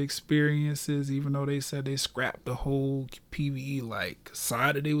kind of experiences, even though they said they scrapped the whole PvE like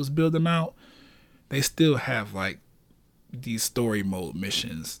side that they was building out. They still have like these story mode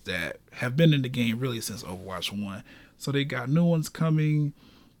missions that have been in the game really since Overwatch 1. So they got new ones coming.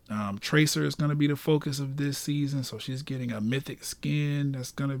 Tracer is going to be the focus of this season, so she's getting a mythic skin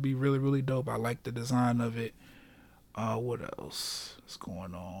that's going to be really, really dope. I like the design of it. What else is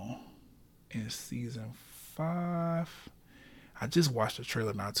going on in Season 5? I just watched the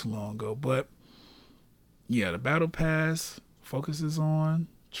trailer not too long ago, but yeah, the Battle Pass focuses on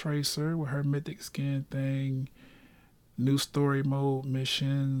Tracer with her mythic skin thing, new story mode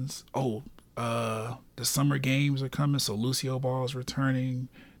missions. The summer games are coming, so Lucio Ball is returning.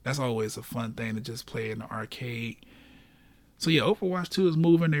 That's always a fun thing to just play in the arcade. So yeah, Overwatch 2 is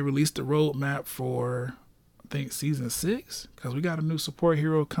moving. They released the roadmap for, I think, Season 6, because we got a new support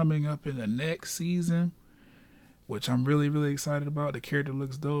hero coming up in the next season, which I'm really, really excited about. The character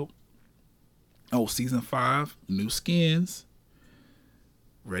looks dope. Season 5, new skins.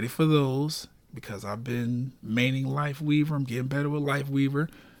 Ready for those, because I've been maining Life Weaver. I'm getting better with Life Weaver,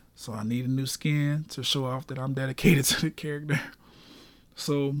 so I need a new skin to show off that I'm dedicated to the character.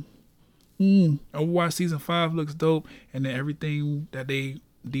 So, Overwatch Season 5 looks dope, and then everything that they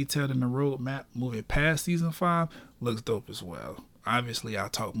detailed in the roadmap moving past Season 5 looks dope as well. Obviously, I'll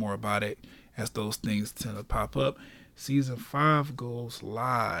talk more about it as those things tend to pop up. Season 5 goes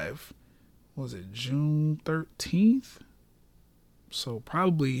live, was it June 13th? So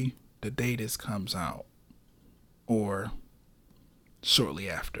probably the day this comes out, or shortly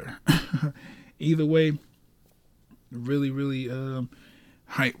after. Either way, really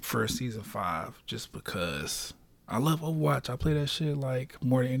hyped for season 5 just because I love Overwatch. I play that shit like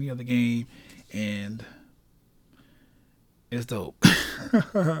more than any other game, and it's dope.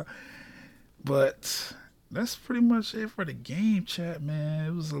 But that's pretty much it for the game chat, man.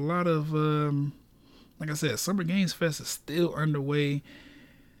 It was a lot of like I said, Summer Games Fest is still underway,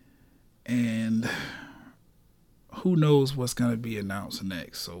 and who knows what's going to be announced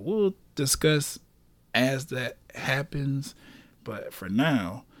next. So we'll discuss as that happens. But for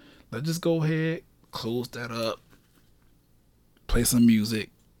now, let's just go ahead, close that up, play some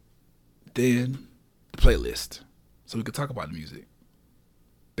music, then the playlist, so we can talk about the music.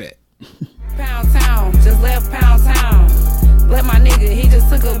 Bet. Pound Town, just left Pound Town. Let my nigga, he just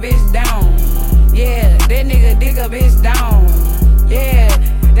took a bitch down. Yeah, that nigga dig a bitch down. Yeah,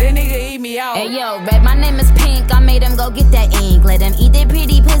 that nigga eat me out. Hey yo, Red, my name is Pink. I made him go get that ink. Let him eat that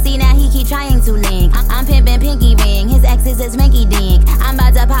pretty pussy, now he keep trying to link. I'm pimpin' pinky ring, his ex is his rinky dink. I'm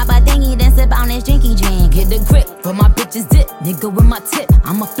about to pop a thingy, then sip on this drinky drink. Get the grip for my bitches dip, nigga with my tip.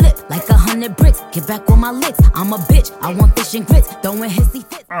 I'ma flip like 100 bricks, get back with my licks. I'm a bitch, I want fish and grits, throwing hissy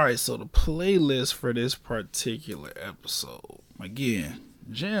fits. Alright, so the playlist for this particular episode, again,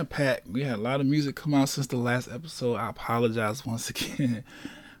 jam-packed. We had a lot of music come out since the last episode. I apologize once again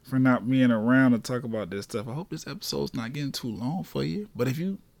for not being around to talk about this stuff. I hope this episode's not getting too long for you. But if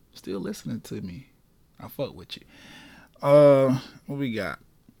you still listening to me, I fuck with you. What we got?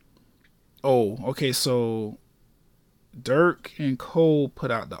 Oh, okay, so Dirk and Cole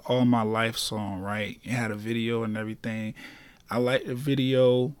put out the All My Life song, right? It had a video and everything. I like the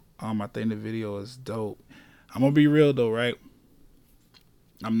video. I think the video is dope. I'm gonna be real though, right?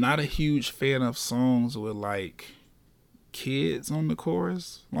 I'm not a huge fan of songs with like kids on the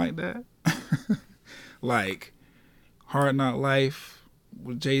chorus like that. Like Hard Knock Life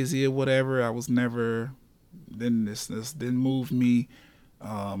with Jay-Z or whatever. I was never, then this didn't move me.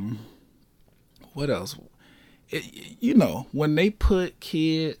 What else? You know, when they put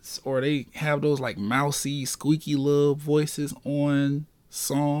kids or they have those like mousy, squeaky little voices on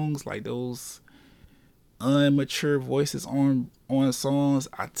songs, like those immature voices on songs,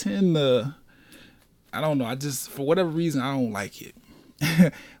 I tend to, I don't know, I just, for whatever reason, I don't like it.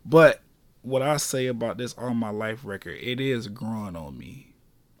 But what I say about this All My Life record, it is growing on me.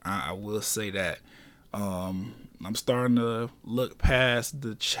 I will say that. I'm starting to look past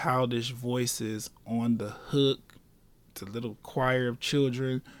the childish voices on the hook, the little choir of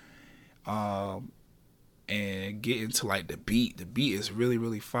children, and get into like the beat. The beat is really,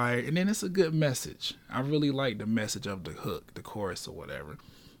 really fire. And then it's a good message. I really like the message of the hook, the chorus or whatever.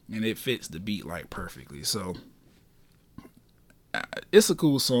 And it fits the beat like perfectly. So it's a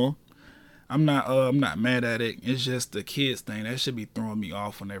cool song. I'm not mad at it. It's just the kids thing that should be throwing me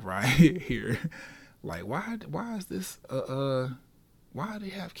off whenever I hear like why is this why do they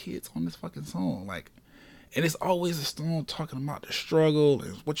have kids on this fucking song? Like, and it's always a song talking about the struggle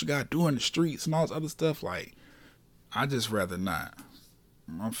and what you gotta do in the streets and all this other stuff. Like, I just rather not.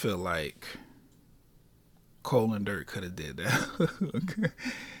 I feel like Cole and Dirk could have did that.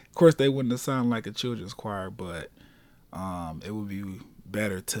 Of course, they wouldn't have sounded like a children's choir, but it would be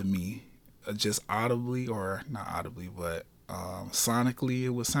better to me, just audibly, or not audibly, but sonically, it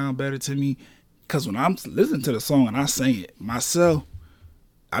would sound better to me. Because when I'm listening to the song and I sing it myself,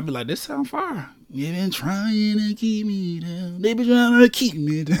 I be like, this sound fire. They been trying to keep me down. They been trying to keep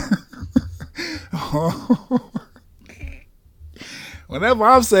me down. Whenever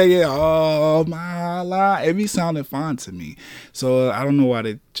I'm saying, oh my life, it be sounding fine to me. So I don't know why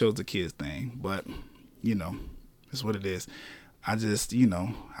they chose the kids thing. But, you know, it's what it is. I just, you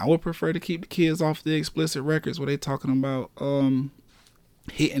know, I would prefer to keep the kids off the explicit records where they talking about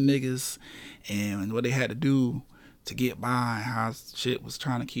hitting niggas and what they had to do to get by, how shit was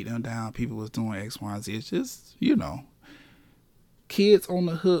trying to keep them down, people was doing X, Y, and Z. It's just, you know, kids on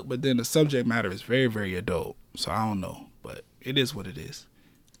the hook, but then the subject matter is very, very adult. So I don't know, but it is what it is.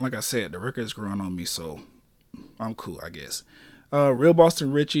 Like I said, the record's growing on me, so I'm cool, I guess. Real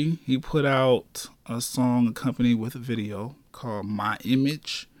Boston Richie, he put out a song accompanied with a video called My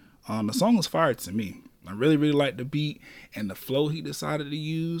Image. The song was fire to me. I really, really like the beat and the flow he decided to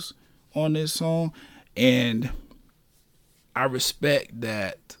use on this song. And I respect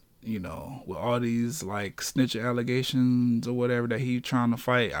that, you know, with all these like snitching allegations or whatever that he trying to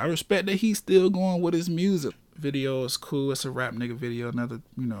fight, I respect that he's still going with his music. Video is cool. It's a rap nigga video. Another,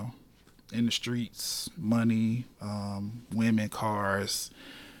 you know, in the streets, money, women, cars,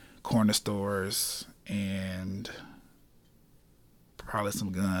 corner stores, and probably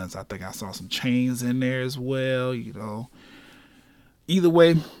some guns. I think I saw some chains in there as well, you know. Either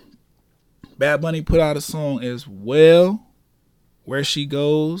way, Bad Bunny put out a song as well, Where She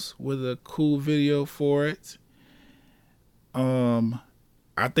Goes, with a cool video for it.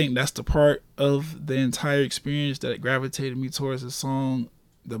 I think that's the part of the entire experience that gravitated me towards the song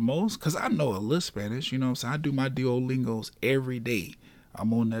the most, because I know a little Spanish, you know what I'm saying? I do my Duolingos every day.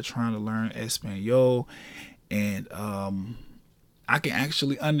 I'm on there trying to learn Espanol, and I can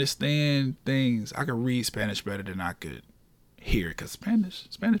actually understand things. I can read Spanish better than I could hear it, because Spanish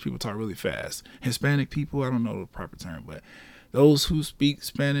people talk really fast. Hispanic people, I don't know the proper term, but those who speak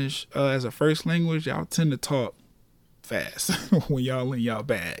Spanish as a first language, y'all tend to talk fast when y'all in y'all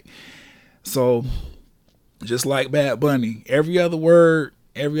bag. So just like Bad Bunny, every other word,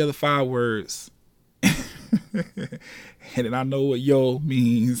 every other 5 words, and then I know what yo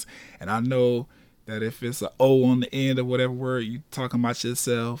means, and I know that if it's an O on the end of whatever word you talking about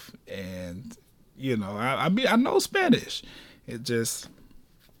yourself, and you know, I know Spanish. It just,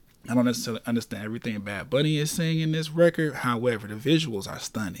 I don't necessarily understand everything Bad Bunny is saying in this record. However, the visuals are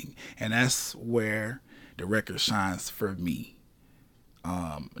stunning, and that's where the record shines for me.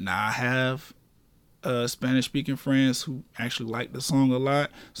 Now I have Spanish speaking friends who actually like the song a lot,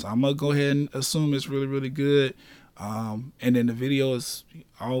 so I'm gonna go ahead and assume it's really, really good. And then the videos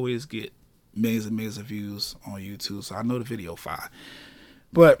always get millions and millions of views on YouTube, so I know the video fire.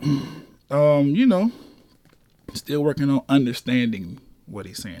 But you know, still working on understanding what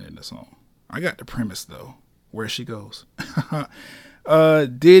he's saying in the song. I got the premise though. Where She Goes.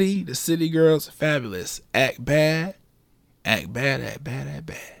 Diddy, the City Girls, fabulous. Act bad, act bad, act bad, act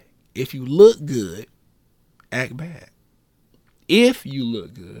bad. If you look good, act bad. If you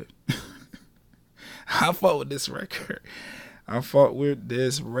look good. I fought with this record.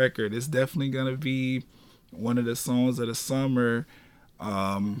 It's definitely gonna be one of the songs of the summer.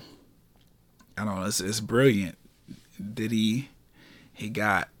 I don't know, it's brilliant. Diddy, he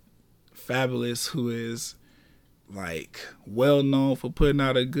got Fabulous, who is like well known for putting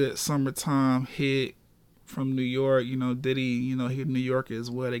out a good summertime hit from New York. You know, Diddy, you know, he New York as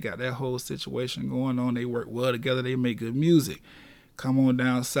well. They got that whole situation going on. They work well together. They make good music. Come on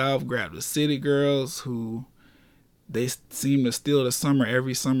down south, grab the City Girls, who they seem to steal the summer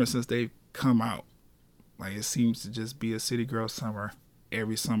every summer since they've come out. Like, it seems to just be a City Girl summer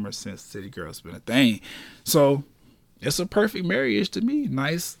every summer since City Girls been a thing. So it's a perfect marriage to me.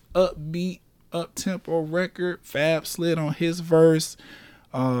 Nice upbeat, up-tempo record. Fab slid on his verse.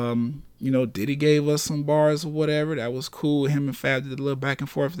 You know, Diddy gave us some bars or whatever. That was cool. Him and Fab did a little back and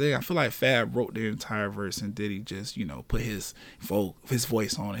forth thing. I feel like Fab wrote the entire verse and Diddy just, you know, put his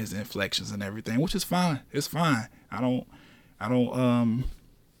voice on, his inflections and everything, which is fine. It's fine. I don't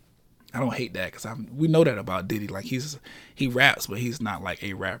hate that, because we know that about Diddy. Like, he raps, but he's not like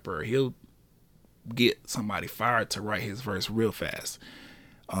a rapper. He'll get somebody fired to write his verse real fast.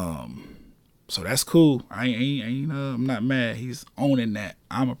 So that's cool. I'm not mad. He's owning that.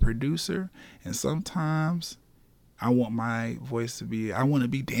 I'm a producer, and sometimes I want my voice to be, I want to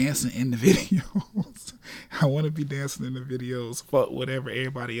be dancing in the videos. I want to be dancing in the videos. Fuck whatever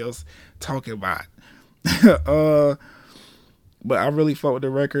everybody else talking about. But I really fought with the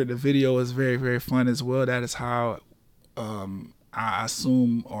record. The video is very, very fun as well. That is how I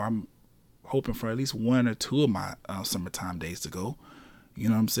assume, or I'm hoping for at least 1 or 2 of my summertime days to go. You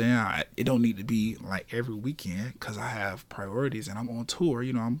know what I'm saying? It don't need to be like every weekend, because I have priorities and I'm on tour.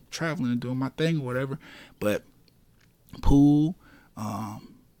 You know, I'm traveling and doing my thing or whatever. But pool,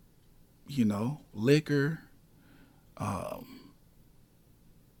 you know, liquor,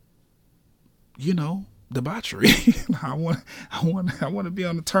 you know, debauchery. I want to be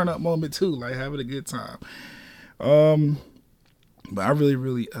on the turn up moment too, like having a good time. But I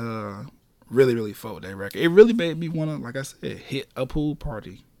really fought with that record. It really made me want to, like I said, hit a pool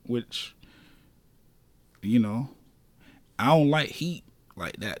party, which, you know, I don't like heat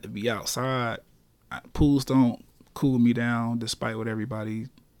like that, to be outside. Pools don't cool me down, despite what everybody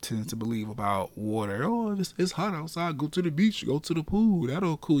tends to believe about water. Oh, if it's hot outside, go to the beach, go to the pool.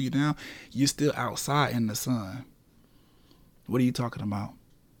 That'll cool you down. You're still outside in the sun. What are you talking about?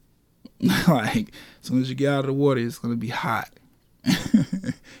 Like, as soon as you get out of the water, it's going to be hot.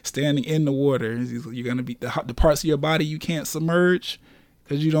 Standing in the water, you're going to be the parts of your body you can't submerge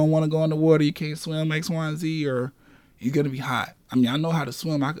because you don't want to go in the water. You can't swim X, Y, and Z, or you're going to be hot. I mean, I know how to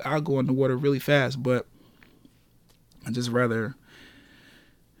swim. I'll go in the water really fast, but I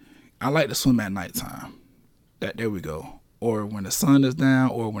like to swim at nighttime. There we go. Or when the sun is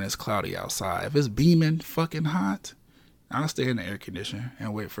down, or when it's cloudy outside. If it's beaming fucking hot, I'll stay in the air conditioner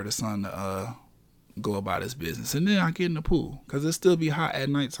and wait for the sun to go about his business. And then I get in the pool because it still be hot at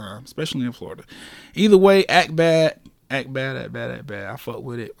nighttime, especially in Florida. Either way, act bad. Act bad, act bad, act bad. I fuck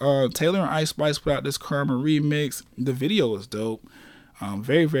with it. Taylor and Ice Spice put out this Karma remix. The video is dope.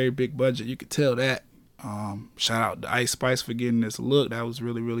 Very, very big budget. You could tell that. Shout out to Ice Spice for getting this look. That was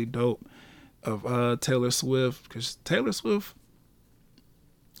really, really dope of Taylor Swift. Because Taylor Swift,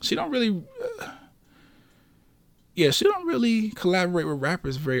 she don't really... she don't really collaborate with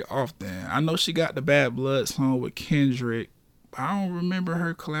rappers very often. I know she got the Bad Blood song with Kendrick, but I don't remember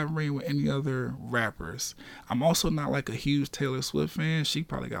her collaborating with any other rappers. I'm also not like a huge Taylor Swift fan. She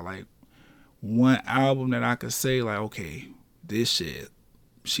probably got like one album that I could say like, okay, this shit,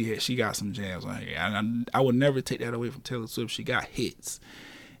 she got some jams on here. I would never take that away from Taylor Swift. She got hits.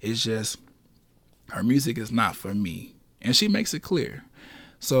 It's just her music is not for me, and she makes it clear.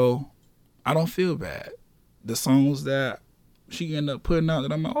 So I don't feel bad. The songs that she ended up putting out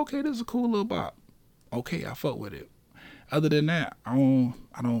that I'm like, okay, this is a cool little bop. Okay, I fuck with it. Other than that, I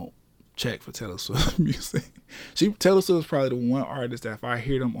don't check for Taylor Swift music. Taylor Swift is probably the one artist that if I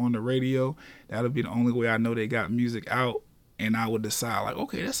hear them on the radio, that'll be the only way I know they got music out, and I would decide like,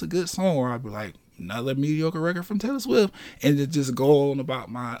 okay, that's a good song, or I'd be like, another mediocre record from Taylor Swift, and just go on about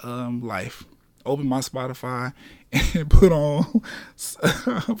my life. Open my Spotify and put on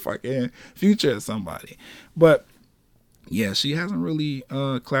fucking Future or somebody. But yeah, she hasn't really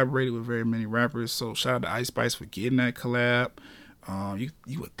collaborated with very many rappers. So shout out to Ice Spice for getting that collab.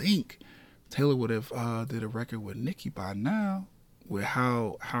 You would think Taylor would have did a record with Nicki by now, with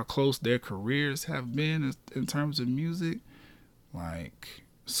how close their careers have been in terms of music. Like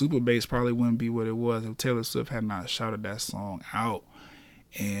Super Bass probably wouldn't be what it was if Taylor Swift had not shouted that song out.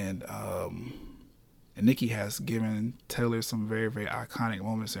 And Nicki has given Taylor some very, very iconic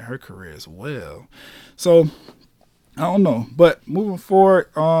moments in her career as well. So, I don't know. But moving forward,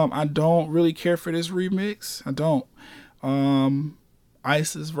 I don't really care for this remix. I don't.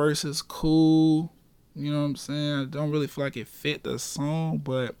 Ice's verse is cool. You know what I'm saying? I don't really feel like it fit the song,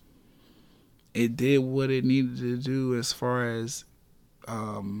 but it did what it needed to do as far as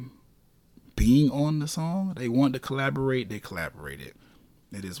being on the song. They wanted to collaborate. They collaborated.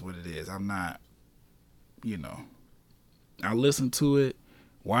 It is what it is. I'm not, I listened to it,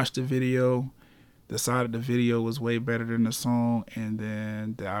 watched the video, decided the video was way better than the song, and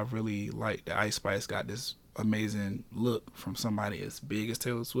then I really liked that Ice Spice got this amazing look from somebody as big as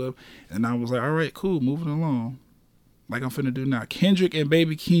Taylor Swift, and I was like, all right, cool, moving along. Like I'm finna do now. Kendrick and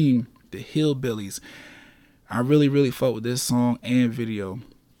Baby Keem, the Hillbillies. I really, really fuck with this song and video.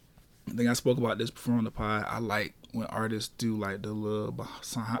 I think I spoke about this before on the pod. I like when artists do like the little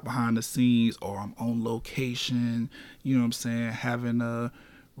behind the scenes, or I'm on location, you know what I'm saying, having a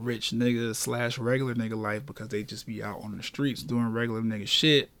rich nigga / regular nigga life, because they just be out on the streets doing regular nigga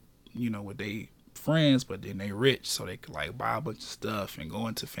shit, with they friends, but then they rich, so they could like buy a bunch of stuff and go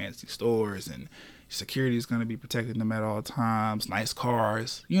into fancy stores, and security is going to be protecting them at all times, nice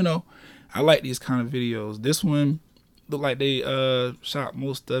cars, I like these kind of videos. This one looked like they shot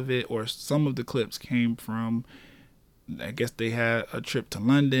most of it, or some of the clips came from, I guess they had a trip to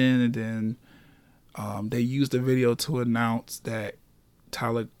London, and then they used the video to announce that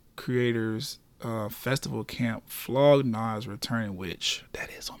Tyler Creator's festival camp Flog Gnaw is returning, which that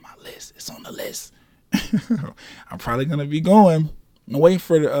is on my list. It's on the list. I'm probably gonna be going. I'm waiting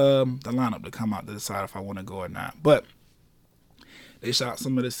for the lineup to come out to decide if I want to go or not. But they shot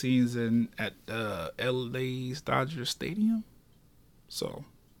some of the scenes at LA's Dodger Stadium. So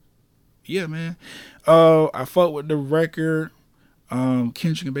yeah, man. I fuck with the record.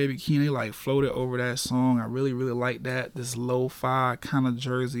 Kendrick and Baby Keem, they like floated over that song. I really, really like that. This lo-fi kind of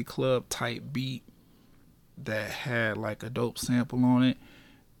Jersey club type beat that had like a dope sample on it.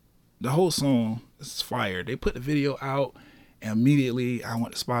 The whole song is fire. They put the video out, and immediately I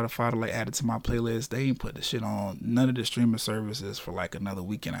went to Spotify to like add it to my playlist. They ain't put the shit on none of the streaming services for like another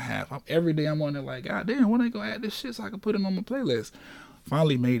week and a half. Every day I'm on there like, God damn, when they gonna add this shit so I can put it on my playlist?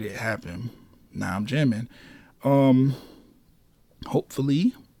 Finally made it happen. Now I'm jamming.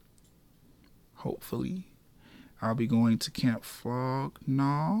 Hopefully, I'll be going to Camp Flog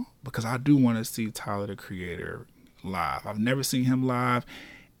Gnaw, because I do want to see Tyler the Creator live. I've never seen him live,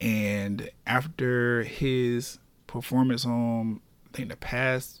 and after his performance on, I think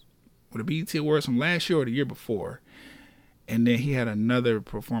the BET Awards from last year or the year before, and then he had another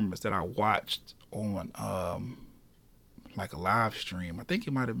performance that I watched on like a live stream. I think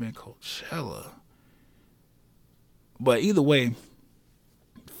it might have been Coachella. But either way,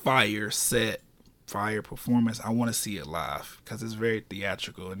 fire set, fire performance. I want to see it live because it's very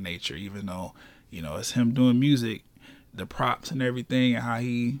theatrical in nature, even though, it's him doing music, the props and everything, and how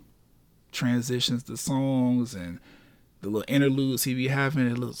he transitions to songs and the little interludes he be having,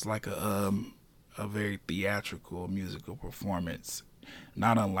 it looks like a very theatrical musical performance,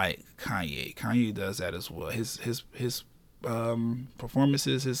 not unlike Kanye. Kanye does that as well. His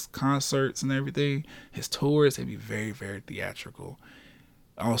performances, his concerts and everything, his tours, they be very, very theatrical.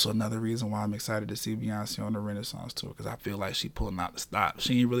 Also, another reason why I'm excited to see Beyonce on the Renaissance tour, because I feel like she pulling out the stop.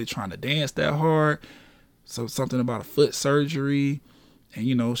 She ain't really trying to dance that hard. So something about a foot surgery, and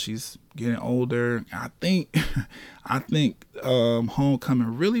you know she's getting older. I think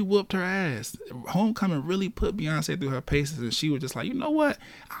Homecoming really whooped her ass. Homecoming really put Beyonce through her paces, and she was just like, you know what?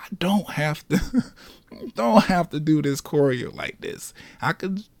 I don't have to do this choreo like this. I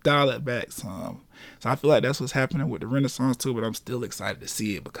could dial it back some. So I feel like that's what's happening with the Renaissance too. But I'm still excited to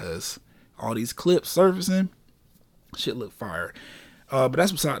see it because all these clips surfacing, shit look fire. But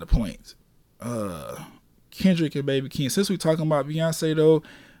that's beside the point. Kendrick and Baby King. Since we talking about Beyonce though,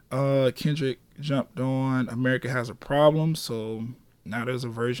 Kendrick jumped on America Has a Problem. So now there's a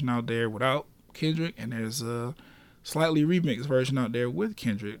version out there without Kendrick, and there's a slightly remixed version out there with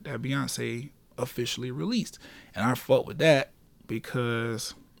Kendrick that Beyonce officially released. And I fought with that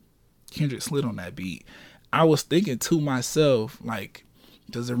because Kendrick slid on that beat. I was thinking to myself, like,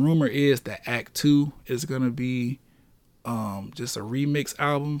 because the rumor is that Act 2 is going to be just a remix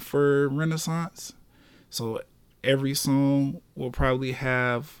album for Renaissance. So every song will probably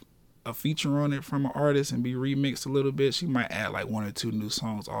have a feature on it from an artist and be remixed a little bit. She might add like 1 or 2 new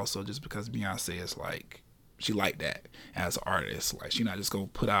songs also, just because Beyonce is like, she like that as an artist. Like, she not just gonna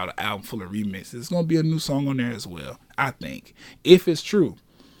put out an album full of remixes. There's gonna be a new song on there as well, I think, if it's true.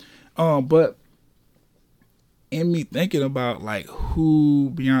 But in me thinking about like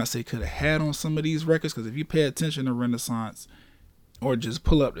who Beyonce could have had on some of these records, because if you pay attention to Renaissance or just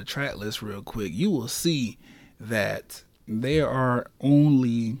pull up the track list real quick, you will see that there are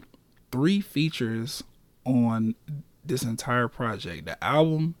only 3 features on this entire project. The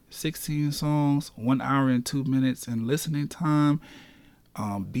album, 16 songs, 1 hour and 2 minutes in listening time.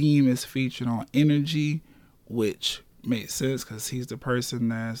 Beam is featured on Energy, which makes sense because he's the person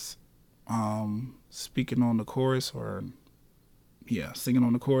that's speaking on the chorus, or singing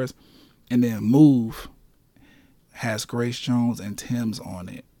on the chorus. And then Move has Grace Jones and Tim's on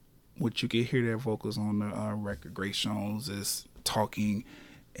it, which you can hear their vocals on the record. Grace Jones is talking,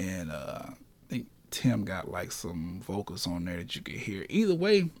 and I think Tim got like some vocals on there that you can hear. Either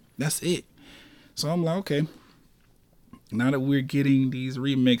way, that's it. So I'm like, okay, now that we're getting these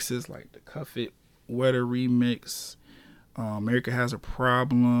remixes like the Cuff It Weather remix, America Has a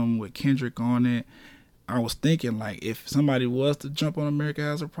Problem with Kendrick on it, I was thinking like if somebody was to jump on America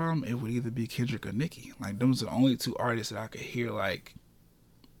Has a Problem, it would either be Kendrick or Nicki. Like, those are the only 2 artists that I could hear like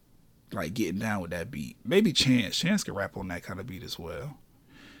getting down with that beat. Maybe Chance. Chance could rap on that kind of beat as well.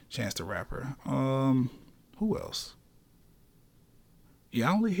 Chance the Rapper. Who else? Yeah,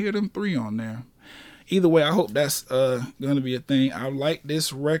 I only hear them 3 on there. Either way, I hope that's gonna be a thing. I like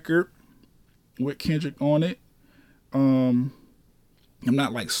this record with Kendrick on it. I'm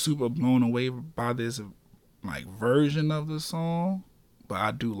not like super blown away by this like version of the song, but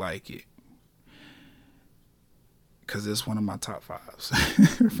I do like it because it's one of my top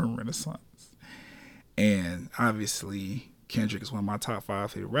 5s from Renaissance. And obviously Kendrick is one of my top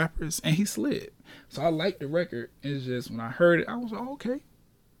 5 favorite rappers, and he slid. So I like the record. It's just when I heard it, I was like, okay,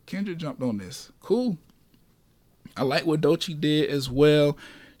 Kendrick jumped on this. Cool. I like what Doechii did as well.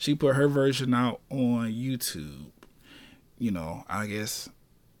 She put her version out on YouTube. You know, I guess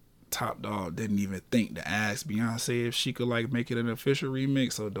Top Dog didn't even think to ask Beyonce if she could like make it an official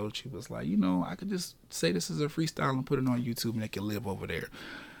remix. So Doechii was like, you know, I could just say this is a freestyle and put it on YouTube and it can live over there.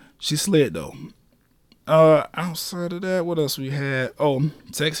 She slid though. Outside of that, what else we had? Oh,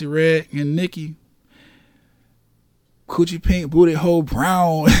 Sexy Red and Nicki. Coochie Pink Booty Hole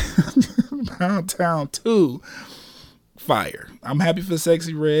Brown. Brown Town 2. Fire. I'm happy for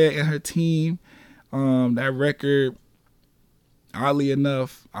Sexy Red and her team. That record, oddly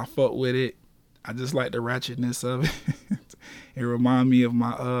enough, I fuck with it. I just like the ratchetness of it. It remind me of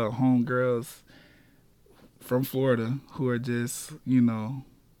my homegirls from Florida who are just, you know,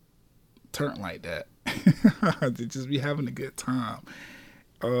 turnt like that. They just be having a good time.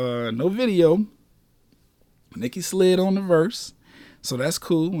 No video. Nicki slid on the verse, so that's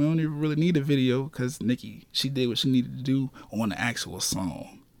cool. We don't even really need a video because Nicki, she did what she needed to do on the actual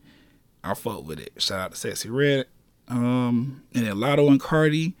song. I fuck with it. Shout out to Sexy Red. And then Lotto and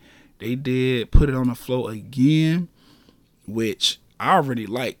Cardi, they did Put It on the Floor Again, which I already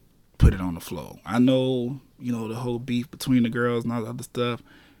like. Put It on the Floor. I know, you know, the whole beef between the girls and all the other stuff,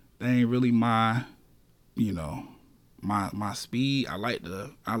 they ain't really my my speed. I like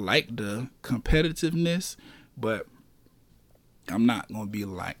the competitiveness, but I'm not gonna be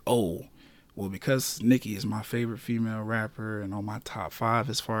like, oh, well, because Nicki is my favorite female rapper and on my top 5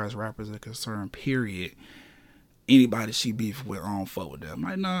 as far as rappers are concerned, period. Anybody she beef with, I don't fuck with them.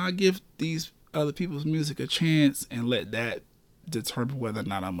 Like, no, I give these other people's music a chance and let that determine whether or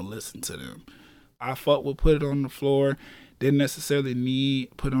not I'm gonna listen to them. I fuck with Put It On The Floor. Didn't necessarily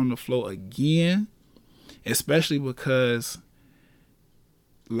need Put It On The Floor again, especially because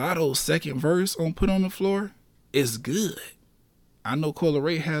Lotto's second verse on Put It On The Floor is good. I know Cola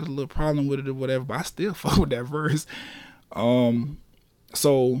Ray had a little problem with it or whatever, but I still fuck with that verse.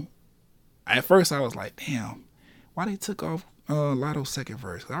 So at first I was like, damn, why they took off Lotto's second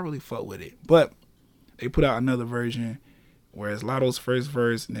verse? I really fuck with it. But they put out another version, whereas Lotto's first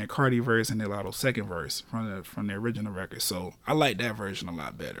verse and then Cardi verse and then Lotto's second verse from the original record. So I like that version a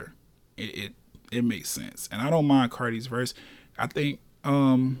lot better. It makes sense. And I don't mind Cardi's verse. I think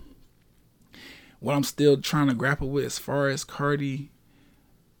what I'm still trying to grapple with as far as Cardi,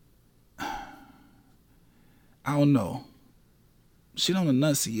 I don't know. She don't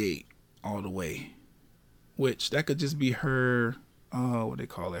enunciate all the way, which that could just be her, what they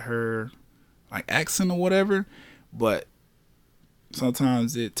call it, her like accent or whatever. But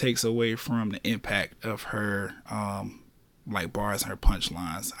sometimes it takes away from the impact of her like bars and her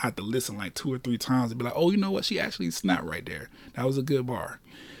punchlines. I have to listen like 2 or 3 times and be like, oh, you know what? She actually snapped right there. That was a good bar.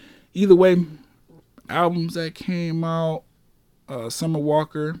 Either way, albums that came out, Summer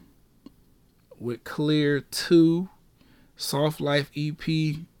Walker with Clear 2, Soft Life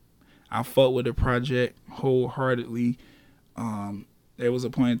EP. I fuck with the project wholeheartedly. There was a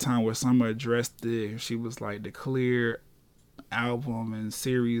point in time where Summer addressed it. She was like, the Clear album and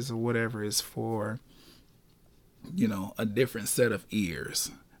series or whatever is for, you know, a different set of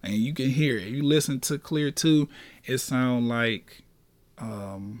ears. And you can hear it. You listen to Clear 2, it sounds like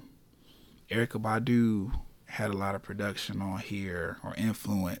Erykah Badu had a lot of production on here or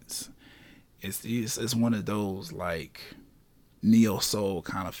influence. It's one of those like neo soul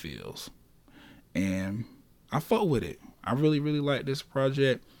kind of feels, and I fuck with it. I really like this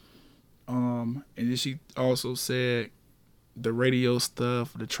project. And then she also said the radio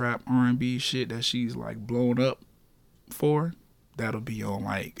stuff, the trap R&B shit that she's like blown up for, that'll be on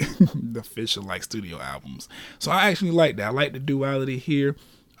like the official like studio albums. So I actually like that. I like the duality here.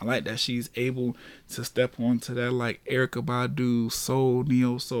 I like that she's able to step onto that like Erykah Badu soul,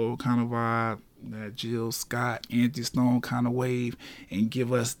 neo soul kind of vibe, that Jill Scott, Angie Stone kind of wave, and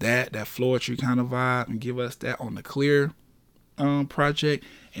give us that Floetry kind of vibe, and give us that on the Clear project,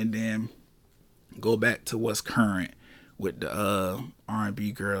 and then go back to what's current with the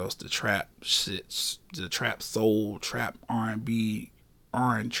R&B girls, the trap shit, the trap soul, trap R&B,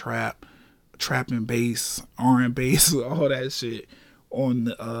 trap and bass, R&B bass, all that shit on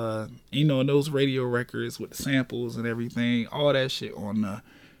the those radio records with the samples and everything, all that shit on the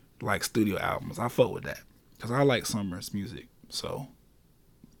like studio albums. I fuck with that because I like Summer's music. So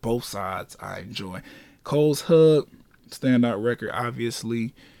both sides I enjoy. Cole's Hug, standout record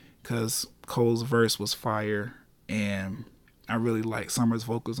obviously, because Cole's verse was fire, and I really like Summer's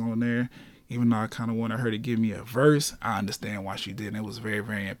vocals on there. Even though I kind of wanted her to give me a verse, I understand why she didn't. It was very,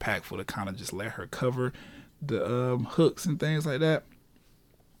 very impactful to kind of just let her cover the hooks and things like that.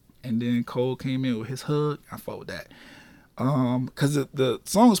 And then Cole came in with his hug. I fought with that. Because the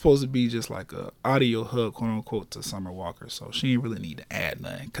song was supposed to be just like a audio hug, quote unquote, to Summer Walker. So she didn't really need to add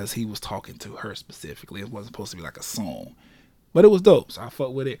nothing because he was talking to her specifically. It wasn't supposed to be like a song. But it was dope. So I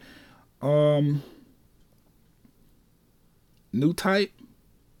fucked with it. New Type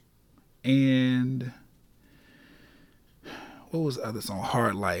and what was the other song?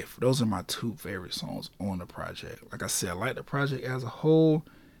 Hard Life. Those are my 2 favorite songs on the project. Like I said, I like the project as a whole,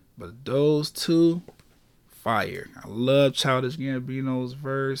 but those 2, fire. I love Childish Gambino's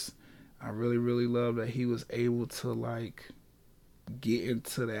verse. I really love that he was able to like get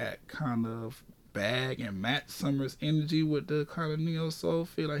into that kind of bag and match Summer's energy with the kind of neo soul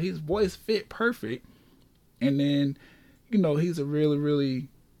feel. Like his voice fit perfect, and then he's a really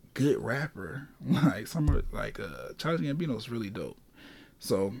good rapper. Like Summer, like Childish Gambino's really dope.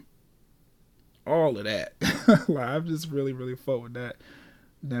 So all of that, like I've just really fucked with that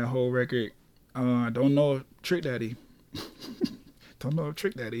whole record. I don't know if Trick Daddy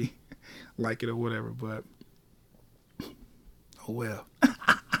like it or whatever, but oh well.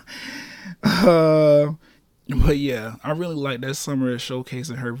 But yeah, I really like that Summer is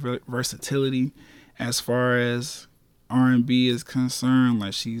showcasing her versatility as far as R&B is concerned.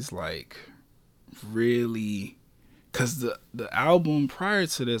 Like she's like really Cause the album prior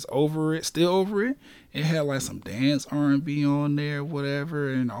to this, Over It, Still Over It, it had like some dance R&B on there,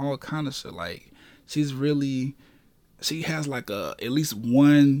 whatever, and all kind of shit. Like she has like at least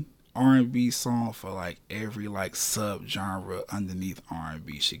one R&B song for like every like sub genre underneath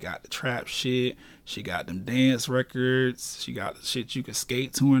R&B. She got the trap shit, she got them dance records, she got the shit you could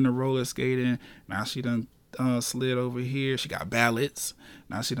skate to in the roller skating. Now she done slid over here. She got ballads.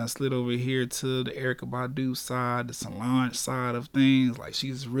 Now she done slid over here to the Erykah Badu side, the Solange side of things. Like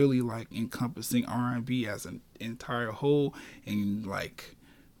she's really like encompassing R&B as an entire whole, and like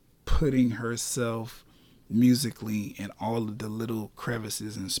putting herself musically in all of the little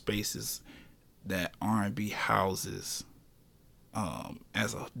crevices and spaces that R&B houses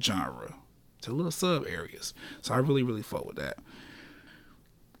as a genre, to little sub areas. So I really, really fuck with that.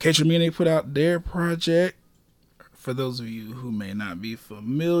 K-Tremine put out their project. For those of you who may not be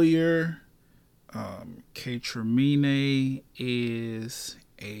familiar, K-Tremine is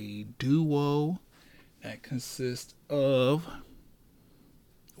a duo that consists of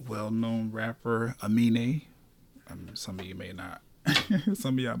well-known rapper Amine. Some of you may not.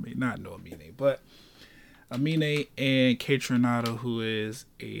 Some of y'all may not know Amine, but Amine and K-Tronado, who is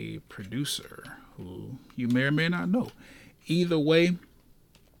a producer who you may or may not know. Either way,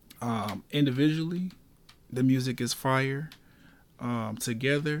 individually, the music is fire.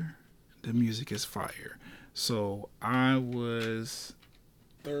 Together, the music is fire. So I was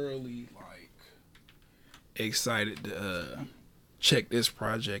thoroughly like excited to check this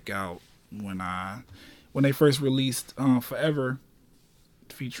project out when they first released Forever,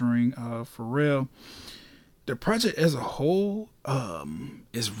 featuring Pharrell. The project as a whole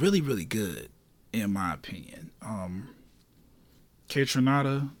is really, really good in my opinion.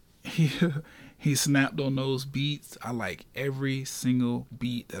 K-Tronada, he snapped on those beats. I like every single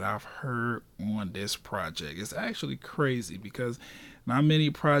beat that I've heard on this project. It's actually crazy because not many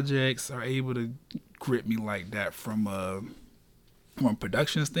projects are able to grip me like that from a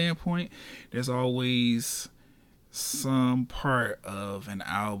production standpoint. There's always some part of an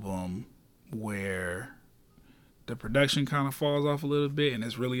album where the production kind of falls off a little bit, and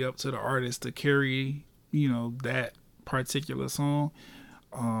it's really up to the artist to carry, that particular song.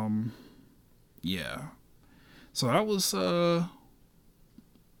 Yeah. So I was I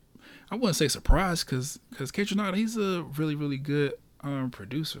wouldn't say surprised because K-Tronada, he's a really, really good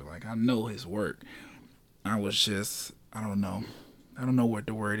producer. Like, I know his work. I was just, I don't know what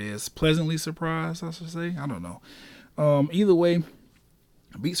the word is. Pleasantly surprised, I should say. I don't know. Either way,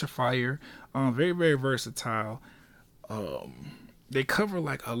 beats are fire. Very, very versatile. They cover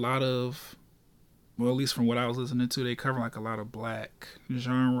like a lot of, well, at least from what I was listening to, they cover like a lot of black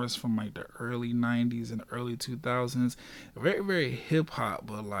genres from like the early 90s and early 2000s. Very, very hip hop,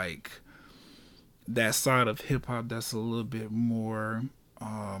 but like that side of hip hop that's a little bit more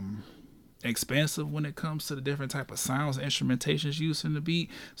expansive when it comes to the different type of sounds and instrumentations used in the beat.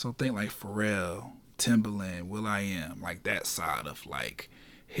 So think like Pharrell, Timbaland, will.i.am, like that side of like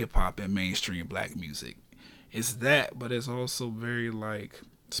hip hop and mainstream black music. It's that, but it's also very like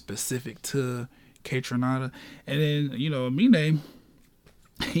specific to K-Tronada. And then, Amine,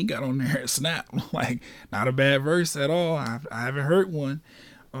 he got on there and snapped. Like, not a bad verse at all. I haven't heard one.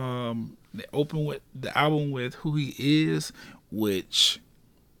 They open with the album with Who He Is, which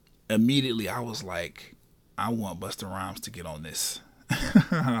immediately I was like, I want Busta Rhymes to get on this.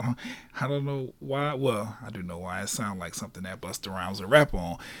 I don't know why. Well, I do know why. It sounds like something that Busta Rhymes would rap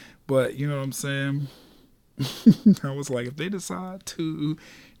on. But you know what I'm saying? I was like, if they decide to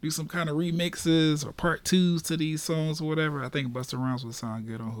do some kind of remixes or part twos to these songs or whatever, I think Busta Rhymes would sound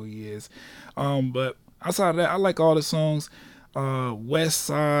good on Who He Is. But outside of that, I like all the songs. West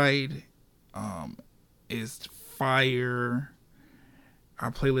Side is fire. I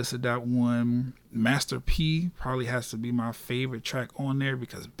playlisted that one. Master P probably has to be my favorite track on there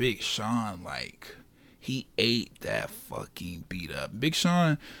because Big Sean, like, he ate that fucking beat up. Big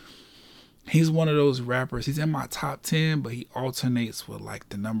Sean, he's one of those rappers. He's in my top 10, but he alternates with like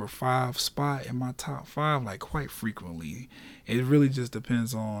the number 5 spot in my top 5 like quite frequently. It really just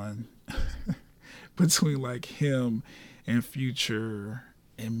depends on between like him and Future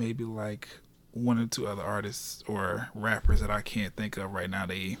and maybe like one or two other artists or rappers that I can't think of right now.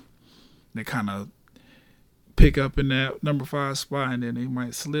 They kind of pick up in that number 5 spot and then they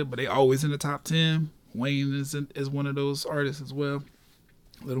might slip, but they always in the top 10. Wayne is one of those artists as well.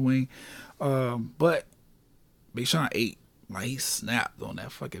 Lil Wayne. But Big Sean ate. Like, he snapped on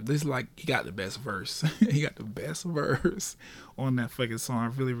that fucking, this like, he got the best verse. He got the best verse on that fucking song. I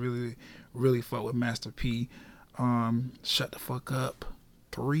really, really, really fuck with Master P. Shut the Fuck Up.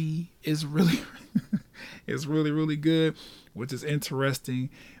 3 is really is really good, which is interesting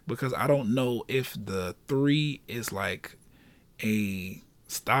because I don't know if the 3 is like a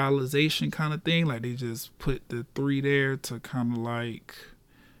stylization kind of thing, like they just put the 3 there to kind of like,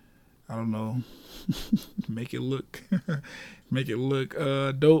 I don't know, make it look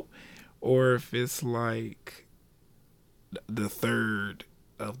dope, or if it's like the third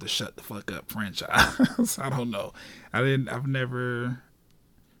of the Shut the Fuck Up franchise. I don't know. I'm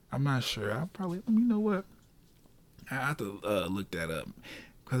not sure. I'll probably, you know what? I have to look that up.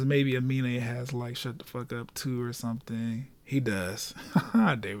 Because maybe Amine has like Shut the Fuck Up 2 or something. He does.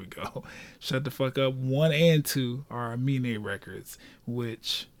 There we go. Shut the Fuck Up 1 and 2 are Amine records,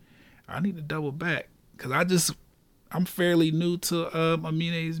 which I need to double back. Because I'm fairly new to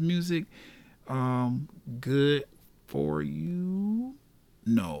Amine's music. Good For You?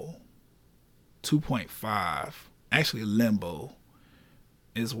 No. 2.5. Actually, Limbo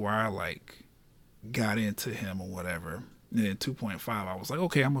is where I like got into him or whatever. And then 2.5, I was like,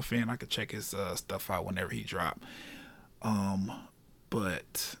 okay, I'm a fan. I could check his stuff out whenever he dropped.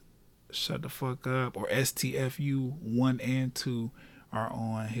 But Shut the Fuck Up or STFU 1 and 2 are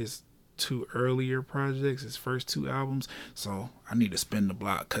on his 2 earlier projects, his first 2 albums. So I need to spin the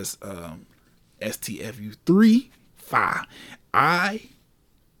block because STFU 3, 5,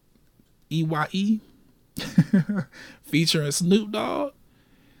 EYE featuring Snoop Dogg.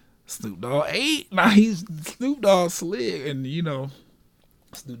 Snoop Dogg 8. Now he's Snoop Dogg slick, and you know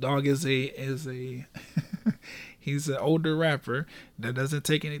Snoop Dogg is a he's an older rapper that doesn't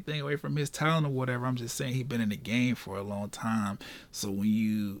take anything away from his talent or whatever. I'm just saying he's been in the game for a long time. So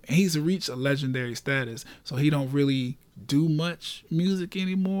and he's reached a legendary status, so he don't really do much music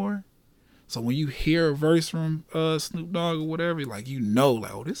anymore. So when you hear a verse from Snoop Dogg or whatever, like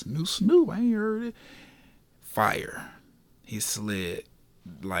like, oh, this new Snoop, I ain't heard it. Fire. He slid.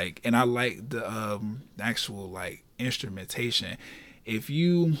 Like, and I like the actual like instrumentation. If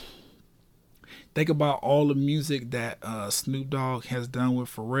you think about all the music that Snoop Dogg has done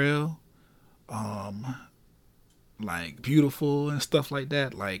with Pharrell, like Beautiful and stuff like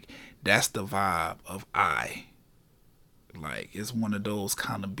that, like that's the vibe of like it's one of those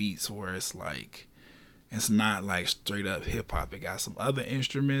kind of beats where it's like it's not like straight up hip hop. It got some other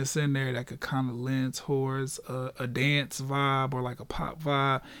instruments in there that could kind of lend towards a dance vibe or like a pop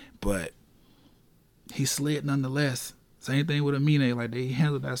vibe, but he slid nonetheless. Same thing with Amine, like they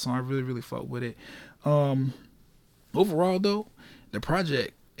handled that song. I really fuck with it. Overall though, the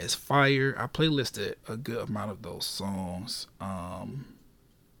project is fire. I playlisted a good amount of those songs.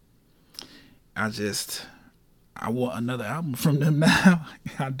 I want another album from them now.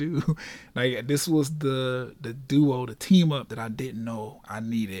 I do. Like this was the duo, the team up that I didn't know I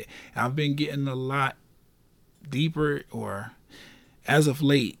needed. I've been getting a lot deeper, or as of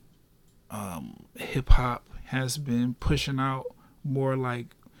late, hip hop has been pushing out more like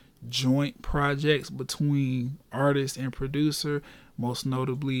joint projects between artist and producer. Most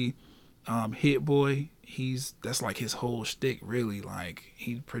notably, Hit Boy. That's like his whole shtick, really. Like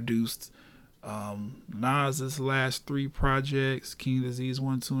he produced Nas's last 3 projects, King Disease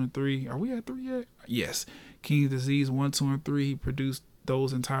 1, 2, and 3. Are we at 3 yet? Yes. King Disease 1, 2, and 3. He produced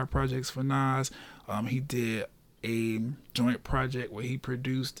those entire projects for Nas. He did a joint project where he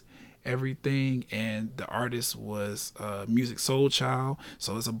produced everything, and the artist was Music Soul Child.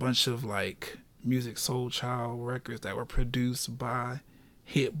 So it's a bunch of like Music Soul Child records that were produced by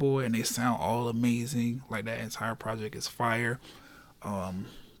Hit Boy, and they sound all amazing. Like that entire project is fire.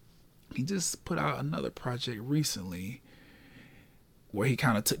 He just put out another project recently where he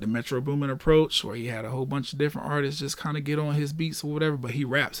kind of took the Metro Boomin approach, where he had a whole bunch of different artists just kind of get on his beats or whatever, but he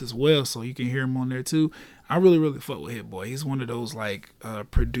raps as well, so you can hear him on there too. I really fuck with Hit Boy. He's one of those like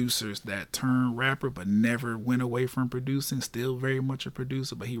producers that turned rapper but never went away from producing, still very much a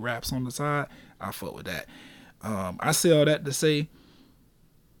producer, but he raps on the side. I fuck with that. I say all that to say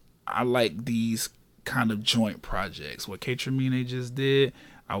I like these kind of joint projects. What K-Tremine just did,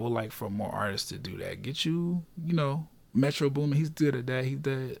 I would like for more artists to do that. Get you know, Metro Boomin, he's good at that. He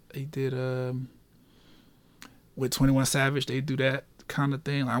did with 21 Savage, they do that kind of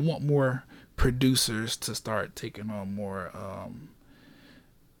thing. I want more producers to start taking on more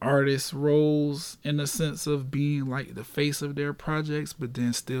artist roles in the sense of being like the face of their projects, but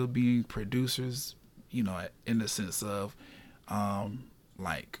then still being producers, you know, in the sense of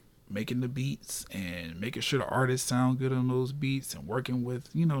like making the beats and making sure the artists sound good on those beats and working with,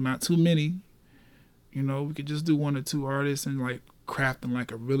 you know, not too many. You know, we could just do 1 or 2 artists and like crafting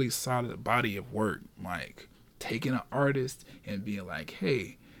like a really solid body of work. Like taking an artist and being like,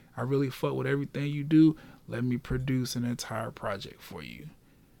 hey, I really fuck with everything you do. Let me produce an entire project for you.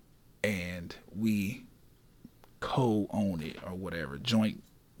 and we co-own it or whatever, joint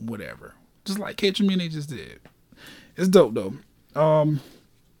whatever, just like K Community just did. It's dope though. I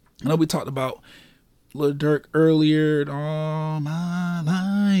know we talked about Lil Durk earlier. All my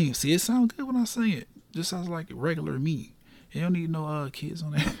life. See, it sounds good when I sing it. Just sounds like regular me. You don't need no kids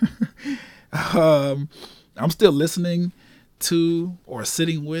on there. I'm still listening to or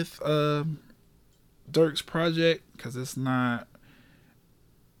sitting with Durk's project because it's not.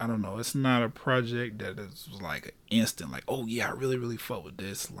 I don't know. It's not a project that is like an instant. Like, oh yeah, I really really fuck with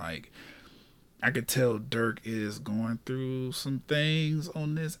this. Like, I could tell Durk is going through some things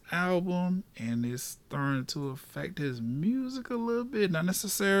on this album, and it's starting to affect his music a little bit. Not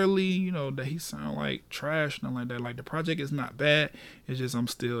necessarily, you know, that he sound like trash, nothing like that. Like, the project is not bad. It's just I'm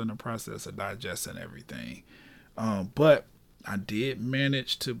still in the process of digesting everything. But I did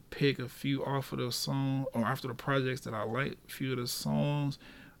manage to pick a few off of the song or after the projects that I like. A few of the songs,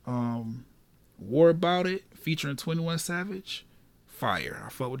 War About It featuring 21 Savage, fire. I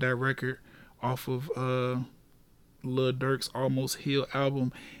fuck with that record off of Lil Durk's Almost Healed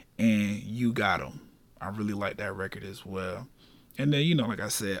album, and You Got 'Em. I really like that record as well. And then, you know, like I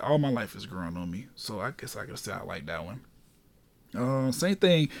said, All My Life Is Growing on Me, so I guess I can say I like that one. Same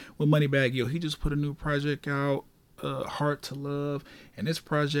thing with Moneybagg Yo. He just put a new project out, Heart to Love, and this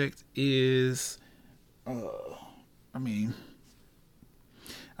project is, I mean,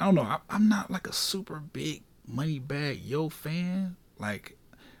 I don't know. I'm not like a super big Moneybagg Yo fan. Like,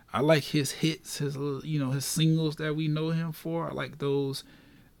 I like his hits, his, you know, his singles that we know him for. I like those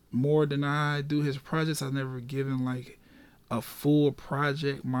more than I do his projects. I've never given like a full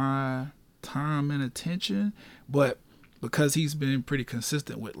project my time and attention, but because he's been pretty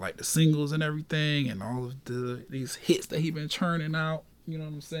consistent with like the singles and everything and all of these hits that he's been churning out, you know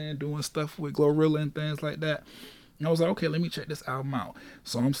what I'm saying, doing stuff with Glorilla and things like that. And I was like, okay, let me check this album out.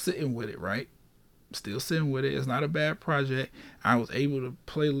 So I'm sitting with it, right? Still sitting with it. It's not a bad project. I was able to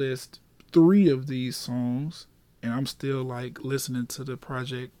playlist 3 of these songs, and I'm still like listening to the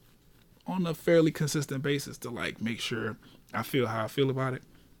project on a fairly consistent basis to like make sure I feel how I feel about it.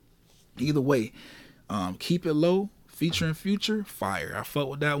 Either way, Keep It Low featuring Future, fire. I fuck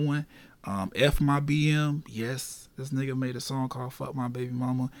with that one. F My BM, yes, this nigga made a song called Fuck My Baby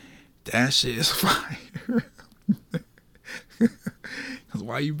Mama. That shit is fire. Cause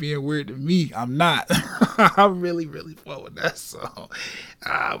why you being weird to me? I'm not. I really, really fuck with that song.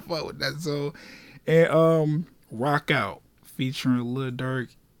 I fuck with that song. And Rock Out featuring Lil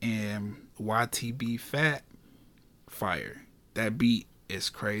Durk and YTB Fat, fire. That beat is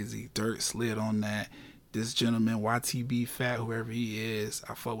crazy. Durk slid on that. This gentleman, YTB Fat, whoever he is,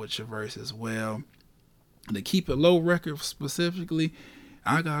 I fuck with your verse as well. The Keep It Low record specifically,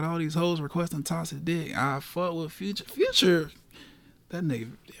 I got all these hoes requesting toxic dick. I fuck with Future. Future, that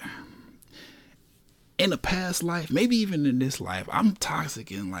nigga, in a past life, maybe even in this life, I'm toxic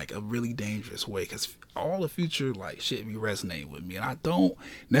in like a really dangerous way because all the Future like shit be resonating with me, and I don't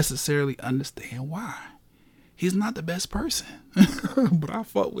necessarily understand why. He's not the best person, but I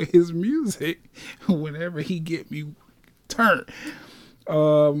fuck with his music whenever he get me turned.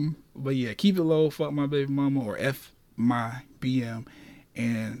 But yeah, Keep It Low, Fuck My Baby Mama, or F My BM,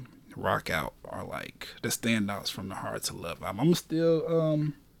 and Rock Out are like the standouts from the Hard to Love album. I'm still,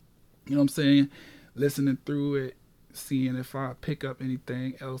 you know what I'm saying, listening through it, seeing if I pick up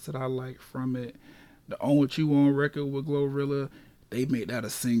anything else that I like from it. The On What You Want record with Glorilla, they made that a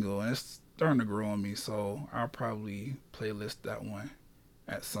single, and it's starting to grow on me, so I'll probably playlist that one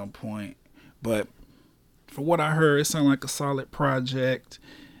at some point. But for what I heard, it sounded like a solid project.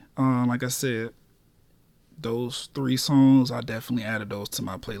 Like I said, those 3 songs, I definitely added those to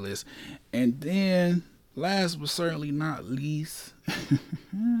my playlist. And then, last but certainly not least,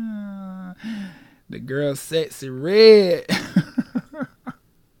 the girl Sexy Red.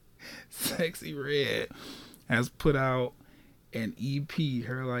 Sexy Red has put out an EP,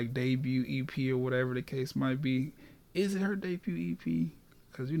 her like debut EP or whatever the case might be. Is it her debut EP?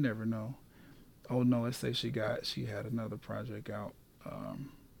 Because you never know. Oh no, let's say she had another project out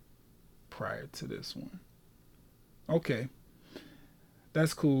prior to this one. Okay,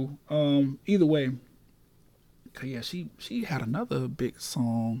 that's cool. Either way, yeah, she had another big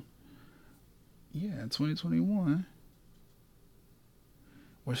song, in 2021,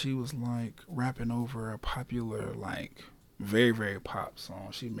 where she was like rapping over a popular like very, very pop song.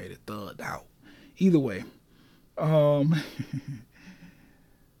 She made it thugged out. Either way,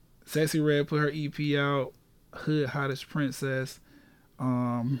 Sexy Red put her EP out, Hood Hottest Princess.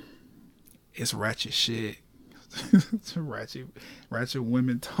 It's ratchet shit. It's ratchet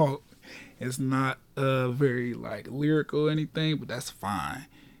women talk. It's not very like lyrical or anything, but that's fine.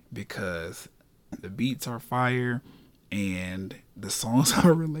 because the beats are fire and the songs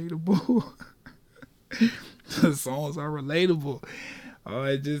are relatable. The songs are relatable. Oh,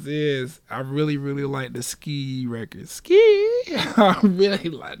 it just is. I really, really like the Ski record. Ski! I really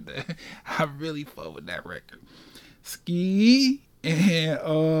like that. I really fuck with that record. Ski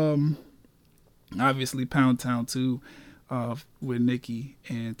and obviously Pound Town 2 with Nicki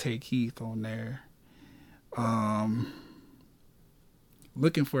and Tay Keith on there.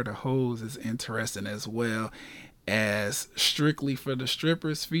 Looking for the Hoes is interesting as well as Strictly for the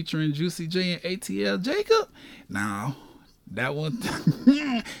Strippers featuring Juicy J and ATL Jacob. Now, that one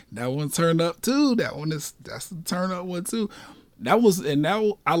that one turned up too. That's a turn up one too. I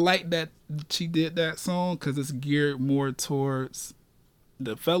like that she did that song because it's geared more towards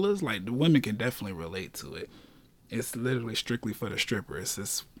the fellas. Like the women can definitely relate to it. It's literally strictly for the strippers.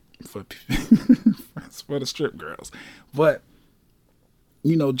 It's for it's for the strip girls. But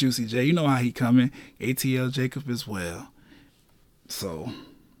you know Juicy J, you know how he coming. ATL Jacob as well. So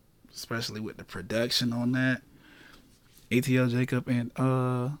especially with the production on that, ATL Jacob and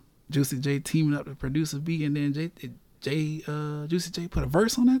Juicy J teaming up to produce a beat, and then Juicy J put a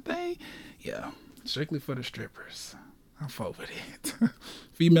verse on that thing. Yeah, strictly for the strippers. I fuck with it.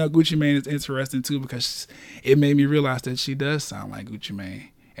 Female Gucci Mane is interesting too because it made me realize that she does sound like Gucci Mane,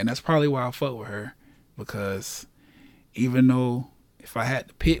 and that's probably why I fuck with her, because even though if I had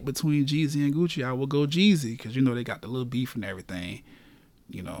to pick between Jeezy and Gucci, I would go Jeezy because you know they got the little beef and everything.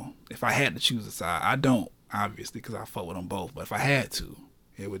 You know, if I had to choose a side, I don't, obviously, because I fuck with them both. But if I had to,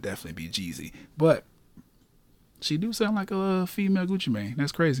 it would definitely be Jeezy. But she do sound like a female Gucci Mane.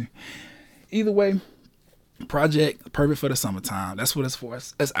 That's crazy. Either way, project perfect for the summertime. That's what it's for.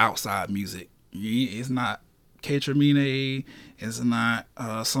 It's outside music. It's not K-Tramine. It's not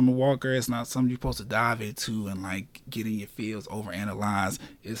Summer Walker. It's not something you're supposed to dive into and like getting your feels overanalyzed.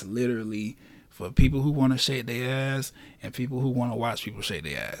 It's literally for people who want to shake their ass and people who want to watch people shake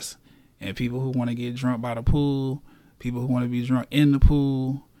their ass. And people who want to get drunk by the pool, people who want to be drunk in the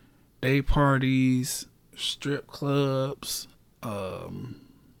pool, day parties, strip clubs,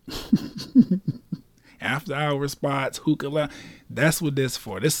 after hour spots, hookah lounge. That's what this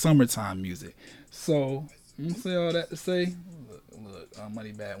for. This summertime music. So I'm say all that to say, look,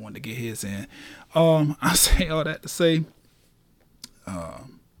 Money Bag wanted to get his in. I say all that to say,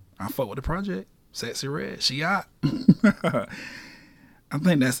 I fuck with the project. Sexy Red, she out. I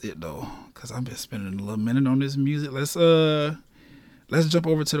think that's it though, cause I've been spending a little minute on this music. Let's jump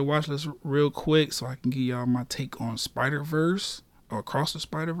over to the watch list real quick so I can give y'all my take on Spider-Verse or Across the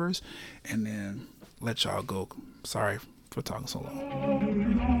Spider-Verse, and then let y'all go. Sorry for talking so long.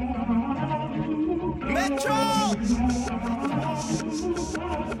 Metro!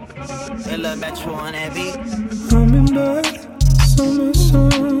 Hey, love Metro on that beat. I'm in bed, summer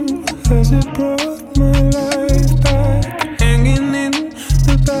sun, has it brought my life back? Hanging in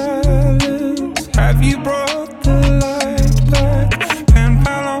the balance, have you brought the light back? Pen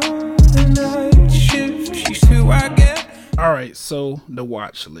pal on the night shift, she's who I get. Alright, so the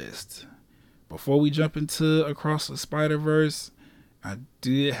watch list. Before we jump into Across the Spider-Verse, I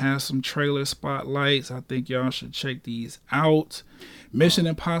did have some trailer spotlights. I think y'all should check these out. Mission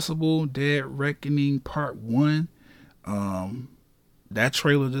Impossible Dead Reckoning Part 1. That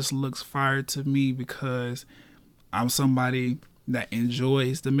trailer just looks fire to me because I'm somebody that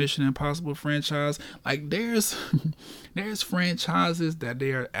enjoys the Mission Impossible franchise. Like there's franchises that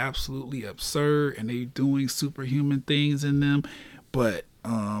they are absolutely absurd and they doing superhuman things in them, but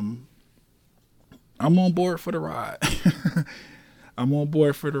I'm on board for the ride. I'm on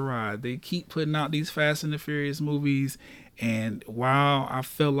board for the ride. They keep putting out these Fast and the Furious movies, and while I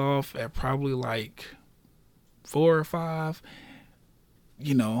fell off at probably like 4 or 5,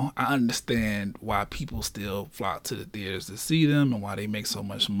 you know, I understand why people still flock to the theaters to see them and why they make so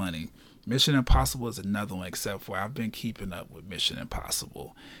much money. Mission Impossible is another one, except for I've been keeping up with Mission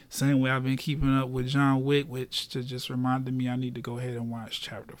Impossible. Same way I've been keeping up with John Wick, which just reminded me I need to go ahead and watch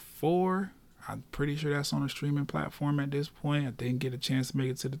Chapter 4. I'm pretty sure that's on a streaming platform at this point. I didn't get a chance to make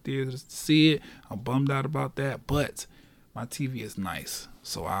it to the theaters to see it. I'm bummed out about that, but my TV is nice,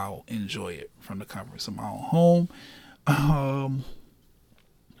 so I'll enjoy it from the comfort of my own home.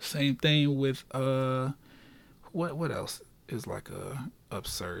 Same thing with what else is like a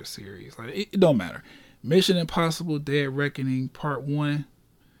absurd series? Like it don't matter. Mission Impossible Dead Reckoning Part 1.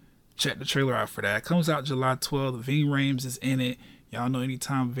 Check the trailer out for that. It comes out July 12th. Ving Rhames is in it. Y'all know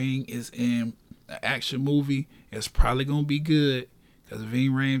anytime Ving is in an action movie, it's probably gonna be good because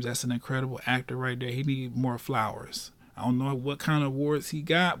Ving Rhames, that's an incredible actor right there. He need more flowers. I don't know what kind of awards he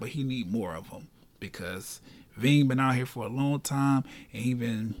got, but he need more of them because Ving been out here for a long time,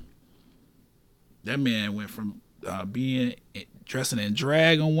 and that man went from being dressing in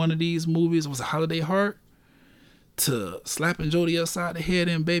drag on one of these movies, was a Holiday Heart, to slapping Jodie upside the head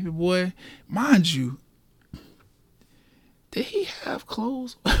in Baby Boy. Mind you, did he have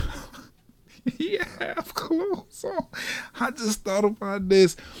clothes? He have clothes on. I just thought about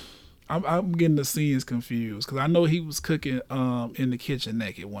this. I'm getting the scenes confused because I know he was cooking in the kitchen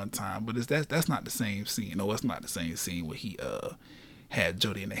naked one time, but that's not the same scene. No, it's not the same scene where he had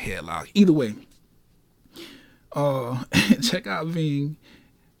Jodie in the headlock. Either way, check out Ving,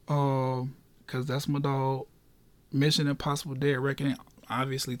 because that's my dog. Mission Impossible: Dead Reckoning.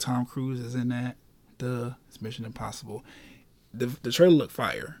 Obviously, Tom Cruise is in that. It's Mission Impossible. The trailer looked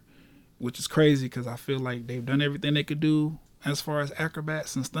fire, which is crazy because I feel like they've done everything they could do as far as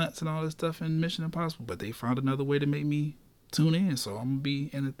acrobats and stunts and all this stuff in Mission Impossible, but they found another way to make me tune in. So I'm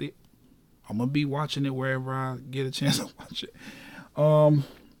gonna be watching it wherever I get a chance to watch it.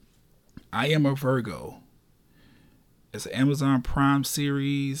 I Am a Virgo. It's an Amazon Prime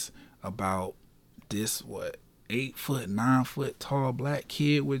series about this 8 foot, 9 foot tall black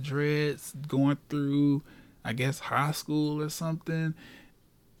kid with dreads going through, I guess, high school or something.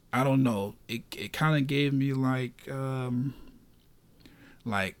 I don't know. It kind of gave me like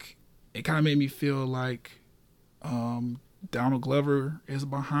it kind of made me feel like Donald Glover is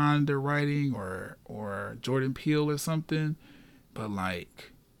behind the writing, or Jordan Peele or something, but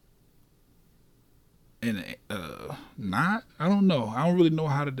like, and not, I don't know. I don't really know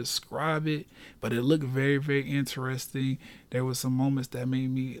how to describe it, but it looked very, very interesting. There was some moments that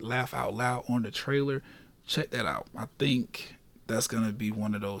made me laugh out loud on the trailer. Check that out. I think that's gonna be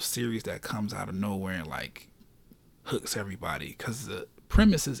one of those series that comes out of nowhere and like hooks everybody because the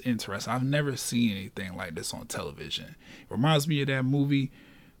premise is interesting. I've never seen anything like this on television. It reminds me of that movie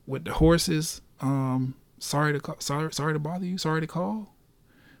with the horses. Sorry to bother you. Sorry to call.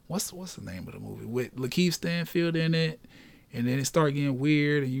 What's the name of the movie with Lakeith Stanfield in it? And then it started getting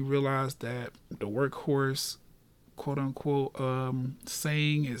weird, and you realize that the workhorse, quote unquote,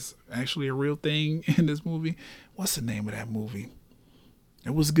 saying is actually a real thing in this movie. What's the name of that movie?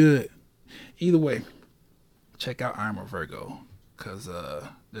 It was good. Either way, check out I'm a Virgo, because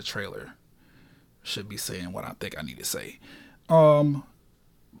the trailer should be saying what I think I need to say.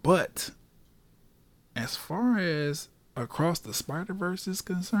 But as far as Across the Spider-Verse is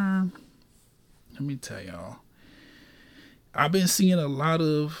concerned, let me tell y'all, I've been seeing a lot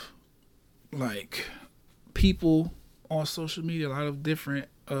of like people on social media, a lot of different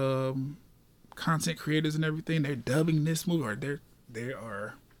content creators and everything. They're dubbing this movie,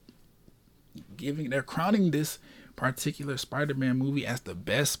 or they're crowning this particular Spider-Man movie as the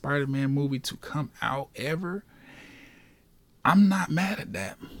best Spider-Man movie to come out ever. I'm not mad at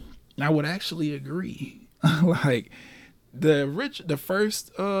that. I would actually agree. Like the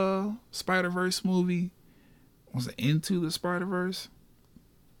first Spider-Verse movie was Into the Spider-Verse.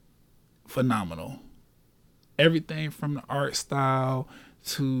 Phenomenal. Everything from the art style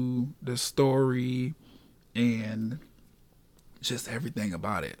to the story and just everything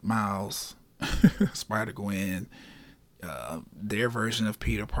about it. Miles, Spider-Gwen, their version of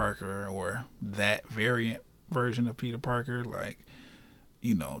Peter Parker, or that variant version of Peter Parker, like,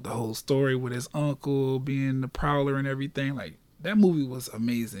 you know, the whole story with his uncle being the Prowler and everything. Like, that movie was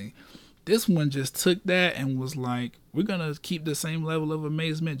amazing. This one just took that and was like, we're gonna keep the same level of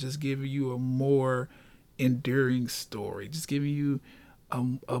amazement, just giving you a more enduring story, just giving you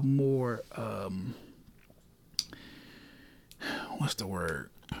a more what's the word?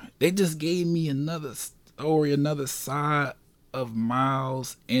 They just gave me another story, another side of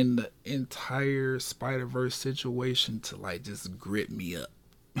Miles and the entire Spider-Verse situation to like just grip me up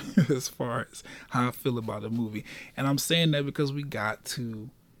as far as how I feel about the movie. And I'm saying that because we got to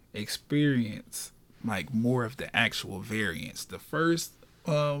experience like more of the actual variants. The first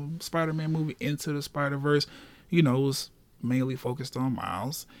Spider-Man movie, Into the Spider-Verse, you know, was mainly focused on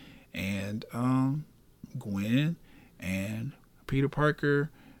Miles and Gwen and Peter Parker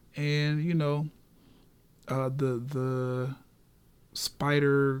and, you know, the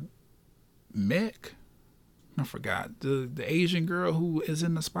Spider Mech. I forgot the Asian girl who is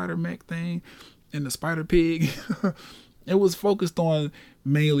in the Spider Mech thing and the Spider Pig. It was focused on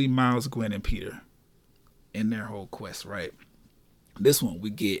mainly Miles, Gwen, and Peter in their whole quest, right? This one we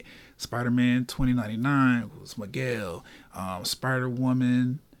get Spider-Man 2099, who's Miguel,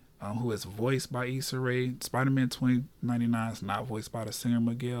 Spider-Woman, who is voiced by Issa Rae. Spider-Man 2099 is not voiced by the singer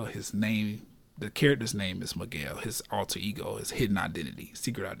Miguel. His name, the character's name is Miguel. His alter ego, his hidden identity,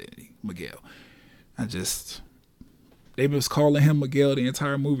 secret identity, Miguel. they was calling him Miguel the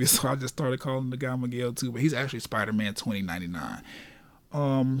entire movie, so I just started calling the guy Miguel too. But he's actually Spider-Man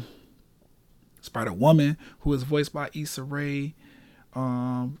 2099. Spider-Woman, who is voiced by Issa Rae.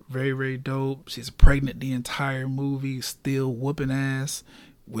 Very, very dope. She's pregnant the entire movie, still whooping ass,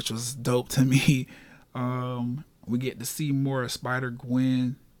 which was dope to me. We get to see more of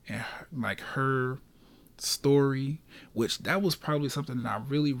Spider-Gwen and like her story, which that was probably something that I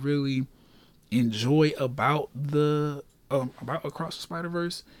really, really enjoy about about Across the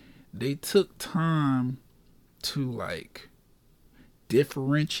Spider-Verse. They took time to like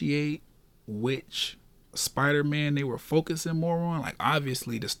differentiate which Spider-Man they were focusing more on. Like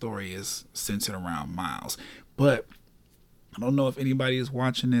obviously the story is centered around Miles, but I don't know if anybody is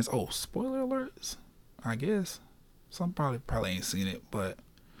watching this. Oh, spoiler alerts, I guess. Some probably ain't seen it, but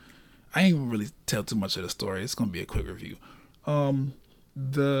I ain't even really tell too much of the story. It's gonna be a quick review. When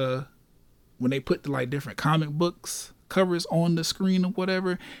they put the like different comic books covers on the screen or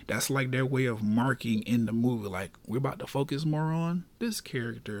whatever, that's like their way of marking in the movie, like we're about to focus more on this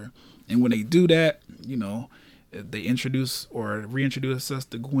character. And when they do that, you know, they introduce or reintroduce us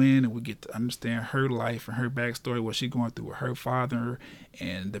to Gwen, and we get to understand her life and her backstory, what she's going through with her father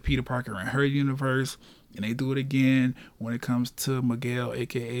and the Peter Parker in her universe. And they do it again when it comes to Miguel,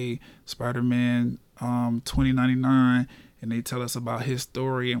 aka Spider-Man 2099, and they tell us about his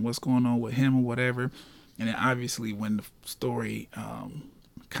story and what's going on with him or whatever. And then obviously when the story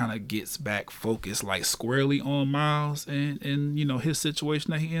kind of gets back focused like squarely on Miles and you know his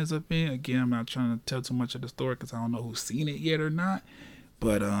situation that he ends up in. Again, I'm not trying to tell too much of the story because I don't know who's seen it yet or not.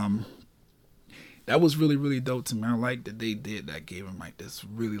 But that was really, really dope to me. I like that they did that, gave him like this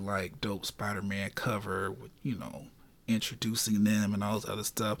really like dope Spider-Man cover with, you know, introducing them and all this other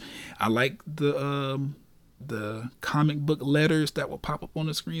stuff. I like the comic book letters that will pop up on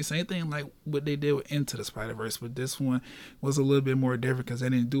the screen. Same thing like what they did with Into the Spider-Verse, but this one was a little bit more different because they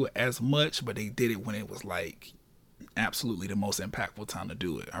didn't do it as much, but they did it when it was like absolutely the most impactful time to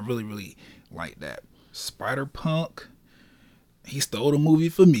do it. I really, really like that. Spider-Punk, he stole the movie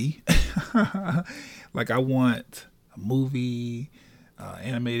for me. Like I want a movie,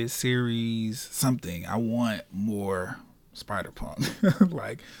 animated series, something. I want more Spider-Punk.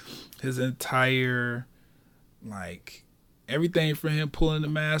 Like his entire, like everything from him pulling the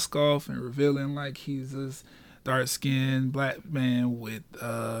mask off and revealing like he's this dark-skinned black man with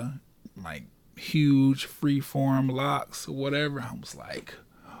like huge freeform locks or whatever. I was like,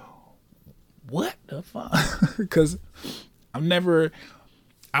 what the fuck? Because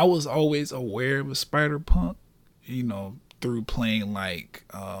I was always aware of a Spider-Punk, you know, through playing like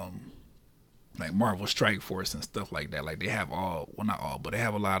Marvel Strike Force and stuff like that. Like they have not all, but they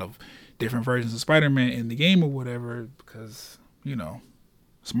have a lot of different versions of Spider-Man in the game or whatever because, you know,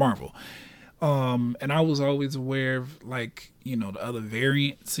 it's Marvel. And I was always aware of like, you know, the other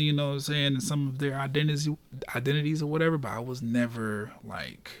variants, you know what I'm saying, and some of their identities or whatever, but I was never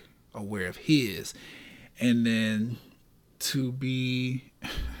like aware of his. And then to be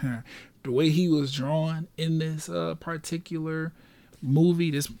the way he was drawn in this particular movie,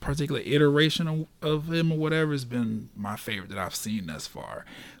 this particular iteration of him or whatever, has been my favorite that I've seen thus far.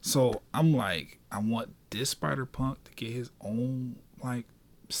 So I'm like, I want this Spider-Punk to get his own like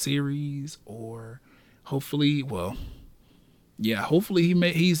series, or hopefully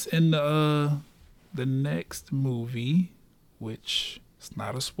he's in the next movie, which it's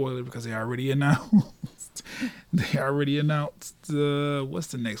not a spoiler because they already announced what's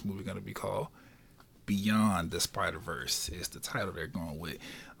the next movie gonna be called? Beyond the Spider-Verse is the title they're going with.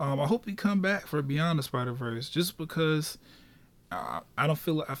 I hope he come back for Beyond the Spider-Verse, just because I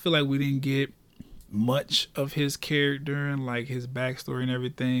feel like we didn't get much of his character and like his backstory and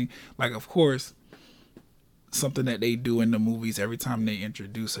everything. Like, of course, something that they do in the movies every time they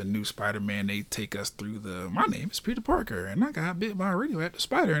introduce a new Spider-Man, they take us through my name is Peter Parker and I got bit by a radioactive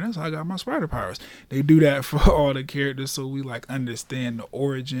spider and that's how I got my spider powers. They do that for all the characters so we like understand the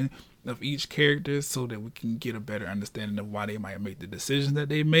origin of each character so that we can get a better understanding of why they might make the decisions that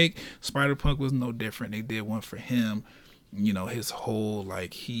they make. Spider-Punk was no different. They did one for him, you know, his whole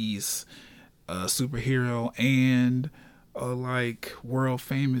like he's a superhero and a like world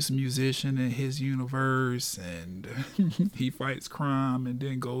famous musician in his universe, and he fights crime and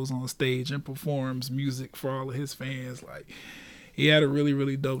then goes on stage and performs music for all of his fans. Like he had a really,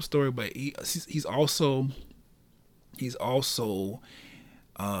 really dope story, but he's also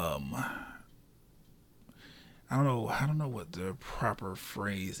I don't know what the proper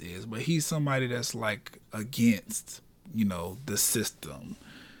phrase is, but he's somebody that's like against, you know, the system.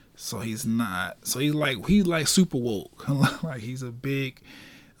 So he's like super woke. Like he's a big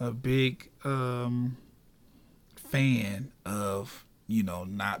fan of,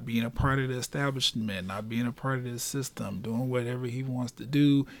 not being a part of the establishment, not being a part of the system, doing whatever he wants to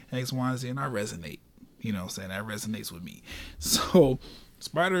do, X, Y, and Z, and I resonate. You know what I'm saying? That resonates with me. So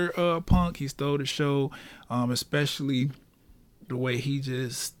Spider Punk, he stole the show, especially the way he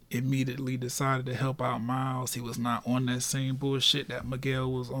just immediately decided to help out Miles. He was not on that same bullshit that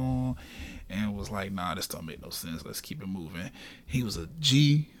Miguel was on, and was like, nah, this don't make no sense. Let's keep it moving. He was a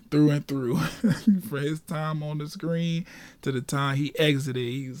G through and through for his time on the screen to the time he exited.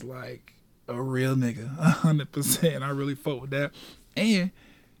 He was like a real nigga, 100%. I really fuck with that. And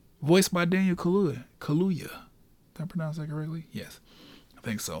voiced by Daniel Kaluuya. Did I pronounce that correctly? Yes, I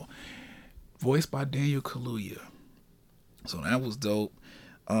think so. Voiced by Daniel Kaluuya. So that was dope.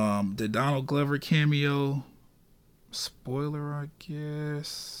 The Donald Glover cameo, spoiler, I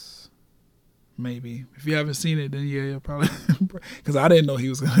guess, maybe. If you haven't seen it, then yeah, you'll probably, because I didn't know he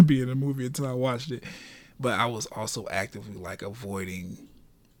was going to be in the movie until I watched it. But I was also actively like avoiding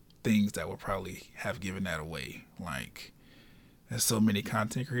things that would probably have given that away. Like, there's so many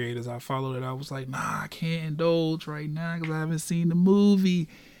content creators I follow that I was like, nah, I can't indulge right now because I haven't seen the movie.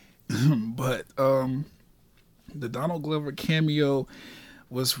 But the Donald Glover cameo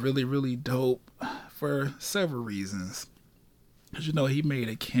was really, really dope for several reasons. Because, he made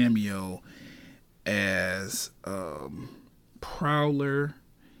a cameo as Prowler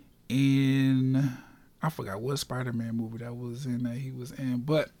in, I forgot what Spider-Man movie that was in that he was in.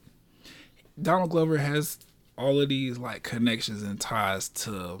 But Donald Glover has all of these like connections and ties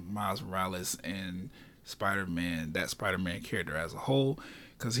to Miles Morales and Spider-Man, that Spider-Man character as a whole.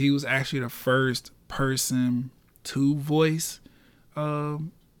 Because he was actually the first person to voice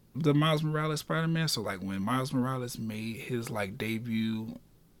the Miles Morales Spider-Man. So like when Miles Morales made his like debut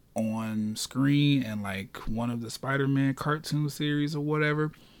on screen and like one of the Spider-Man cartoon series or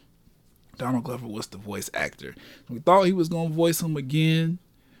whatever, Donald Glover was the voice actor. We thought he was gonna voice him again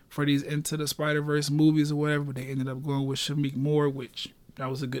for these Into the Spider-Verse movies or whatever, but they ended up going with Shameik Moore, which that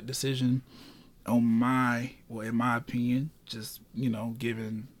was a good decision in my opinion, just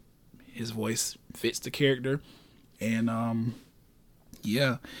given his voice fits the character. And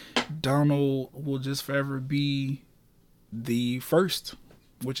yeah, Donald will just forever be the first,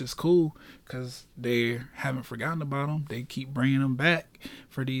 which is cool because they haven't forgotten about him. They keep bringing him back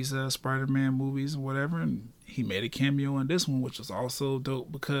for these Spider-Man movies or whatever. And he made a cameo in this one, which was also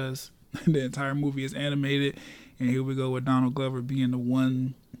dope because the entire movie is animated. And here we go with Donald Glover being the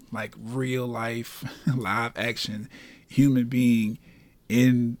one like real life live action human being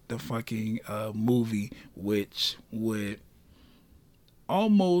in the fucking movie, which would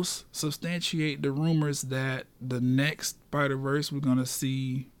almost substantiate the rumors that the next Spider-Verse we're going to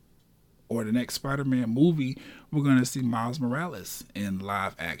see, or the next Spider-Man movie, we're going to see Miles Morales in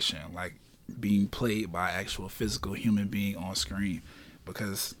live action, like being played by actual physical human being on screen.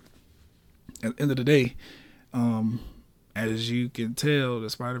 Because at the end of the day, as you can tell, the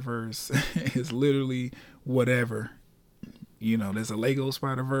Spider-Verse is literally whatever. There's a Lego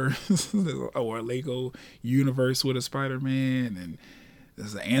Spider-Verse or a Lego universe with a Spider-Man, and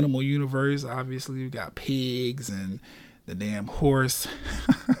there's an animal universe. Obviously, we got pigs and the damn horse,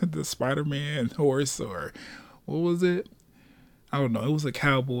 the Spider-Man horse, or what was it? I don't know. It was a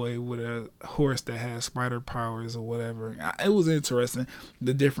cowboy with a horse that has spider powers or whatever. It was interesting,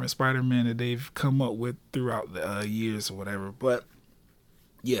 the different Spider-Man that they've come up with throughout the years or whatever. But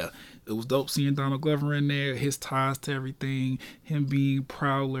yeah, it was dope seeing Donald Glover in there, his ties to everything, him being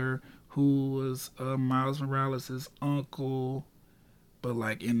Prowler, who was Miles Morales' uncle. But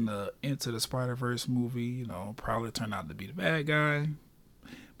like in the Into the Spider-Verse movie, Prowler turned out to be the bad guy.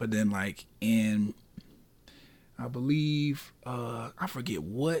 But then like in, I believe, I forget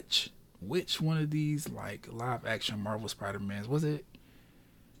which one of these like live action Marvel Spider-Mans was it?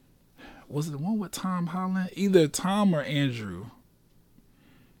 Was it the one with Tom Holland? Either Tom or Andrew.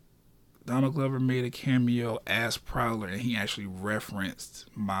 Donald Glover made a cameo as Prowler, and he actually referenced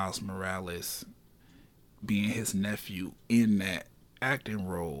Miles Morales being his nephew in that acting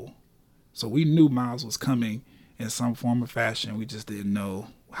role. So we knew Miles was coming in some form or fashion. We just didn't know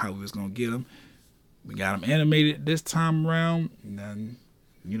how we was going to get him. We got him animated this time around, and then,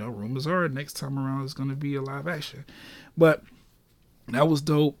 rumors are next time around is going to be a live action. But that was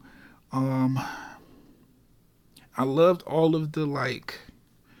dope. I loved all of the like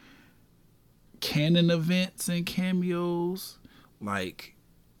canon events and cameos, like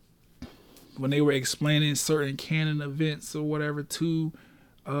when they were explaining certain canon events or whatever to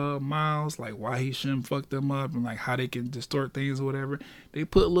Miles, like why he shouldn't fuck them up and like how they can distort things or whatever. They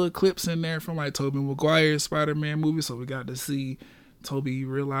put little clips in there from like Tobey Maguire's Spider-Man movie, so we got to see Toby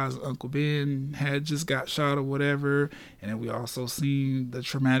realized Uncle Ben had just got shot or whatever. And then we also seen the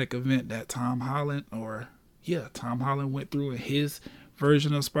traumatic event that Tom Holland went through in his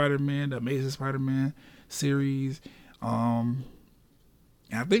version of Spider-Man, the Amazing Spider-Man series. And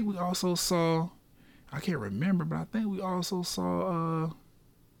I think we also saw, I can't remember, but I think we also saw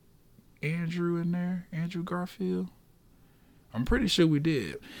Andrew in there, Andrew Garfield. I'm pretty sure we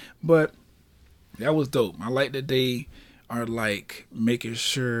did. But that was dope. I like that they are like making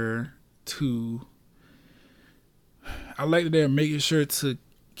sure to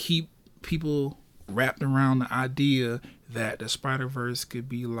keep people wrapped around the idea that the Spider-Verse could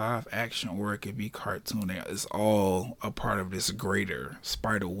be live action or it could be cartoon. It's all a part of this greater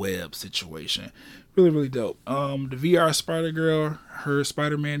spider web situation. Really, really dope. The VR Spider-Girl, her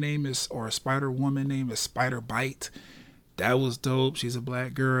Spider-Man name is, or Spider-Woman name is Spider-Bite. That was dope. She's a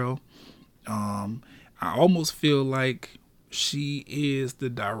black girl. I almost feel like she is the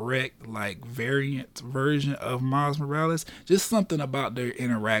direct like variant version of Miles Morales. Just something about their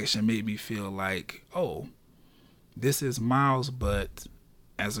interaction made me feel like, oh, this is Miles, but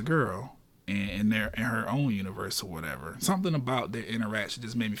as a girl in her own universe or whatever. Something about their interaction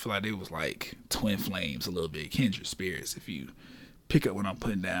just made me feel like they was like twin flames a little bit, kindred spirits, if you pick up what I'm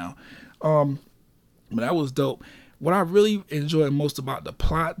putting down. But that was dope. What I really enjoyed most about the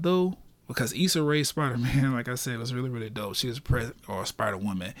plot though, because Issa Rae's Spider-Man, like I said, was really, really dope. She was or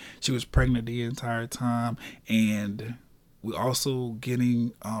Spider-Woman. She was pregnant the entire time, and we also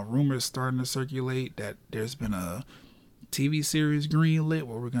getting rumors starting to circulate that there's been a TV series greenlit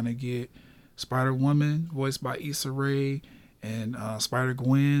where we're gonna get Spider-Woman voiced by Issa Rae, and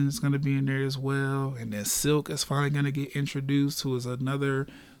Spider-Gwen is gonna be in there as well, and then Silk is finally gonna get introduced, who is another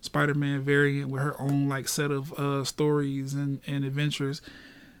Spider-Man variant with her own like set of stories and adventures.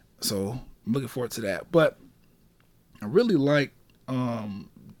 So I'm looking forward to that. But I really like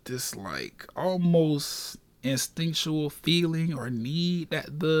this like almost instinctual feeling or need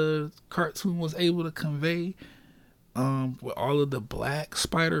that the cartoon was able to convey, with all of the black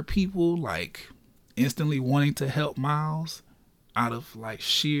spider people like instantly wanting to help Miles out of like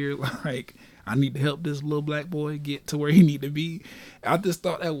sheer like, I need to help this little black boy get to where he need to be. I just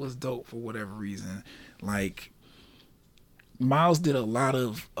thought that was dope for whatever reason. Like Miles did a lot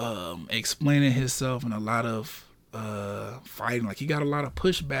of explaining himself and a lot of fighting. Like he got a lot of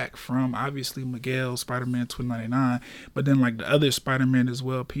pushback from obviously Miguel, Spider-Man 2099, but then like the other Spider-Man as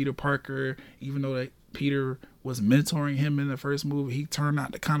well, Peter Parker, even though that Peter was mentoring him in the first movie, he turned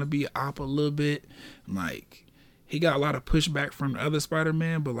out to kind of be an op a little bit. Like he got a lot of pushback from the other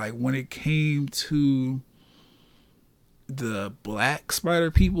Spider-Man, but like when it came to the black spider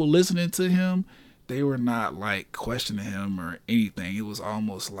people listening to him, they were not like questioning him or anything. It was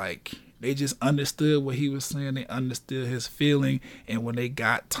almost like they just understood what he was saying. They understood his feeling. And when they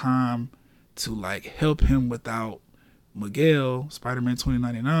got time to like help him without Miguel, Spider-Man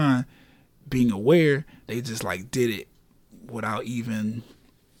 2099, being aware, they just like did it without even,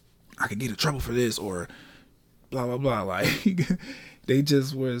 I could get in trouble for this or blah, blah, blah. Like they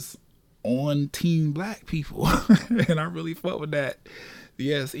just was on team black people. And I really fuck with that.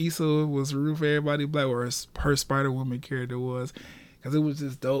 Yes, Issa was rooting for everybody black, or her Spider-Woman character was, because it was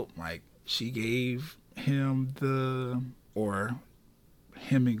just dope. Like she gave him him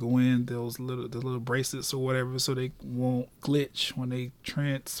and Gwen the little bracelets or whatever, so they won't glitch when they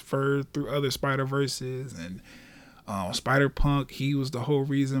transfer through other Spider-Verses. And Spider-Punk, he was the whole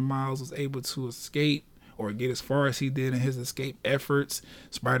reason Miles was able to escape or get as far as he did in his escape efforts.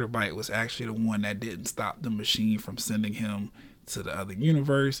 Spider-Bite was actually the one that didn't stop the machine from sending him to the other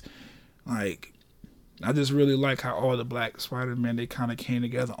universe. Like I just really like how all the black Spider-Man, they kind of came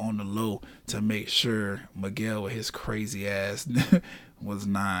together on the low to make sure Miguel with his crazy ass was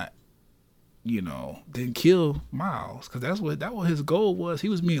not, didn't kill Miles, because that was his goal. Was he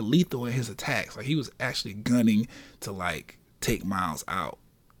was being lethal in his attacks. Like he was actually gunning to like take Miles out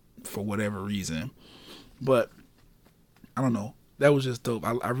for whatever reason. But I don't know. That was just dope.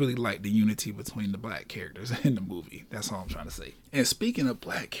 I really like the unity between the black characters in the movie. That's all I'm trying to say. And speaking of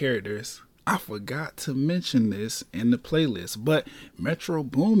black characters, I forgot to mention this in the playlist, but Metro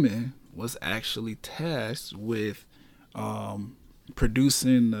Boomin was actually tasked with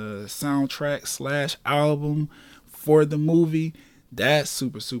producing the soundtrack / album for the movie. That's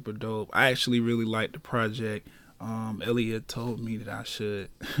super, super dope. I actually really like the project. Elliot told me that I should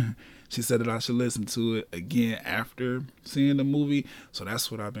she said that I should listen to it again after seeing the movie. So that's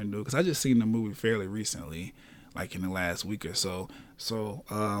what I've been doing, because I just seen the movie fairly recently, like in the last week or so. So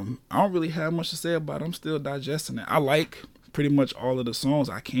I don't really have much to say about it. I'm still digesting it. I like pretty much all of the songs.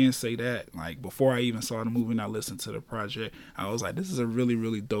 I can say that. Like, before I even saw the movie and I listened to the project, I was like, this is a really,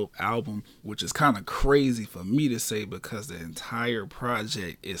 really dope album, which is kind of crazy for me to say because the entire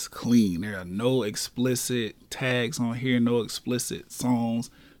project is clean. There are no explicit tags on here, no explicit songs.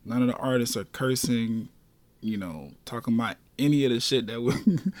 None of the artists are cursing, talking about any of the shit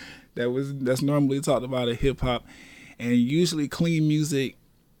that's normally talked about in hip hop. And usually clean music,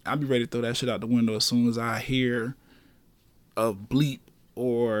 I'll be ready to throw that shit out the window as soon as I hear a bleep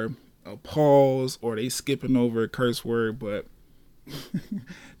or a pause or they skipping over a curse word. But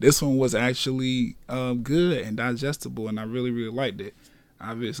this one was actually good and digestible, and I really, really liked it.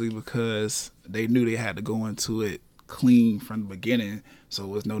 Obviously, because they knew they had to go into it clean from the beginning, so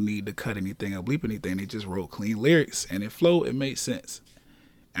there was no need to cut anything or bleep anything. They just wrote clean lyrics and it flowed. It made sense.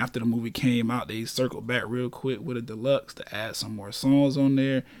 After the movie came out, they circled back real quick with a deluxe to add some more songs on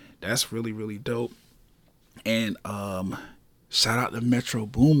there. That's really, really dope. And shout out to Metro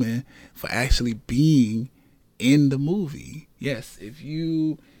Boomin for actually being in the movie. Yes, if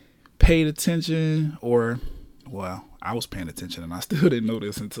you paid attention, or, well, I was paying attention and I still didn't know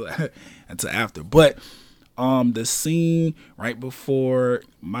this until after. But the scene right before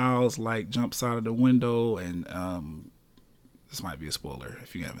Miles like jumps out of the window, and this might be a spoiler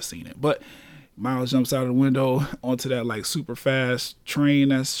if you haven't seen it, but Miles jumps out of the window onto that like super fast train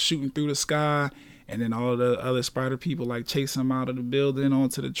that's shooting through the sky, and then all the other spider people like chase him out of the building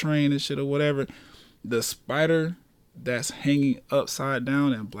onto the train and shit or whatever. The spider that's hanging upside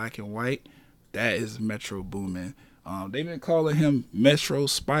down in black and white, that is Metro Boomin. They've been calling him Metro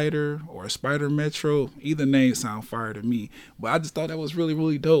Spider or Spider Metro. Either name sound fire to me, but I just thought that was really,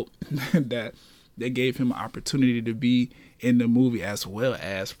 really dope that they gave him an opportunity to be in the movie as well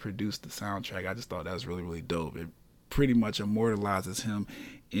as produce the soundtrack. I just thought that was really, really dope. It pretty much immortalizes him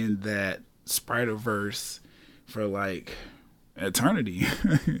in that Spider-Verse for like eternity.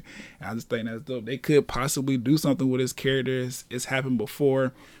 I just think that's dope. They could possibly do something with his characters. It's happened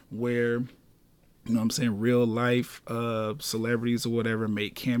before where, real life celebrities or whatever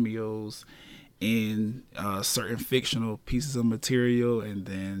make cameos in certain fictional pieces of material, and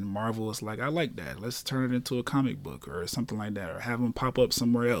then Marvel is like, I like that, let's turn it into a comic book or something like that, or have them pop up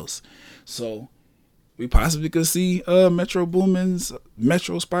somewhere else. So we possibly could see Metro Boomin's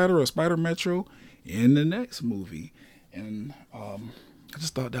Metro Spider or Spider Metro in the next movie. And I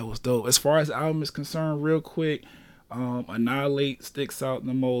just thought that was dope. As far as the album is concerned, real quick, Annihilate sticks out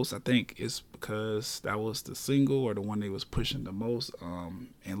the most. I think it's because that was the single or the one they was pushing the most,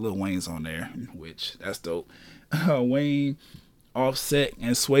 and Lil Wayne's on there, which that's dope. Wayne, Offset,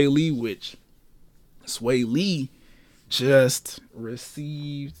 and Sway Lee, which Sway Lee just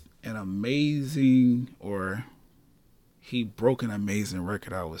received an amazing, or he broke an amazing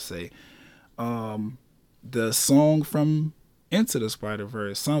record, I would say. The song from Into the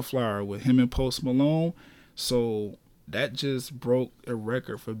Spider-Verse, Sunflower, with him and Post Malone. So that just broke a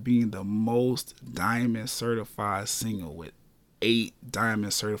record for being the most diamond certified single with 8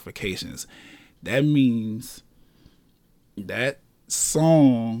 diamond certifications. That means that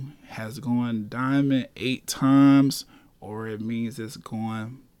song has gone diamond 8 times, or it means it's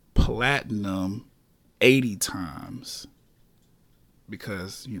going platinum 80 times.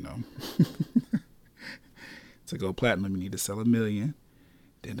 Because, to go platinum, you need to sell 1 million.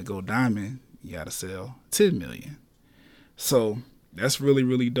 Then to go diamond, you got to sell 10 million. So that's really,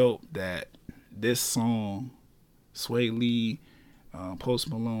 really dope that this song, Sway Lee, Post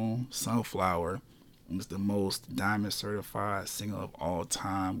Malone, Sunflower, was the most diamond certified single of all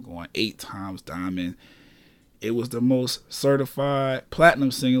time, going 8 times diamond. It was the most certified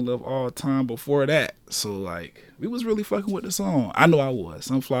platinum single of all time before that. So like, we was really fucking with the song. I know I was.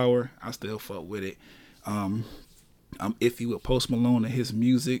 Sunflower, I still fuck with it. I'm iffy with Post Malone and his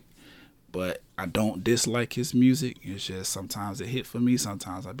music, but I don't dislike his music. It's just sometimes it hit for me.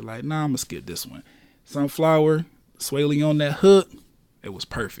 Sometimes I'd be like, nah, I'm gonna skip this one. Sunflower, Sway Lee on that hook, it was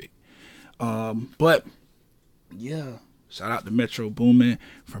perfect. But yeah, shout out to Metro Boomin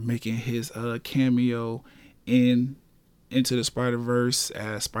for making his cameo in Into the Spider-Verse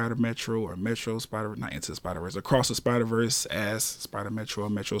as Spider Metro, or Metro Spider, not Into the Spider-Verse, Across the Spider-Verse as Spider Metro or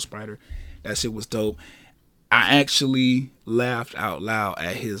Metro Spider. That shit was dope. I actually laughed out loud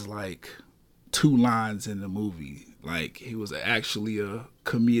at his like 2 lines in the movie. Like, he was actually a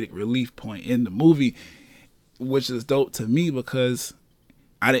comedic relief point in the movie, which is dope to me because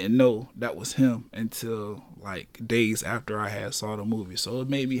I didn't know that was him until like days after I had saw the movie. So it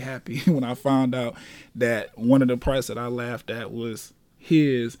made me happy when I found out that one of the parts that I laughed at was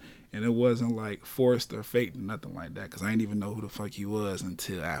his, and it wasn't like forced or fake or nothing like that, because I didn't even know who the fuck he was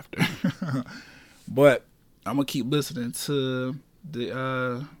until after. But I'm gonna keep listening to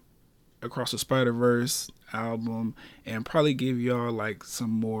the Across the Spider-Verse album and probably give y'all like some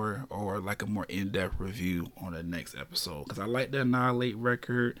more or like a more in-depth review on the next episode, because I like the Annihilate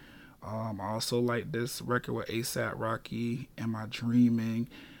record. I also like this record with ASAP Rocky, Am I Dreaming?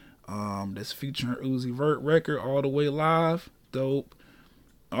 This featuring Uzi Vert record, All the Way Live, dope.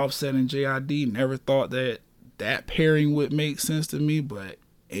 Offset and JID, never thought that pairing would make sense to me, but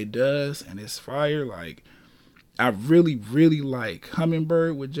it does, and it's fire. Like, I really, really like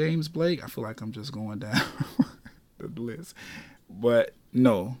Hummingbird with James Blake. I feel like I'm just going down the list. But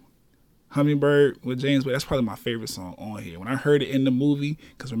no, Hummingbird with James Blake, that's probably my favorite song on here. When I heard it in the movie,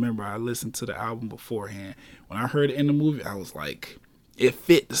 because remember, I listened to the album beforehand. When I heard it in the movie, I was like, it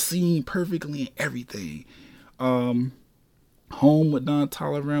fit the scene perfectly and everything. Home with Don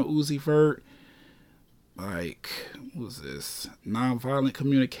Toliver, Uzi Vert. Like, what was this? Nonviolent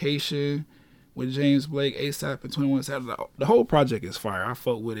Communication with James Blake, ASAP, and 21 Savage. The whole project is fire. I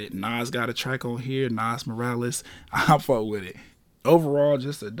fuck with it. Nas got a track on here, Nas Morales. I fuck with it. Overall,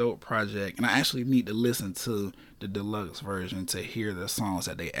 just a dope project. And I actually need to listen to the deluxe version to hear the songs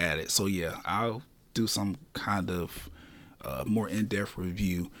that they added. So yeah, I'll do some kind of more in-depth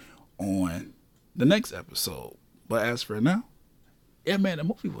review on the next episode. But as for now, yeah, man, the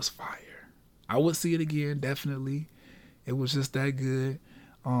movie was fire. I would see it again, definitely. It was just that good.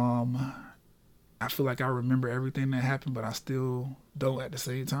 I feel like I remember everything that happened, but I still don't at the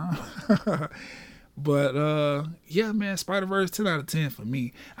same time. But yeah, man, Spider-Verse, 10 out of 10 for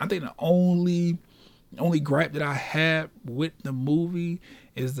me. I think the only gripe that I had with the movie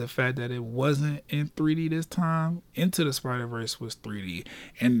is the fact that it wasn't in 3D this time. Into the Spider-Verse was 3D.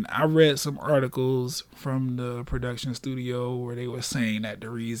 And I read some articles from the production studio where they were saying that the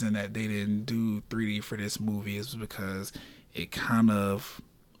reason that they didn't do 3D for this movie is because it kind of,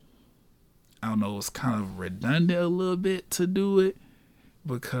 I don't know, it's kind of redundant a little bit to do it,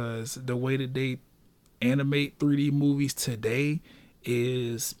 because the way that they animate 3D movies today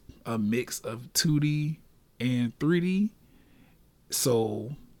is a mix of 2D and 3D.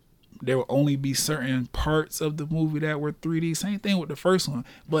 So there will only be certain parts of the movie that were 3D. Same thing with the first one.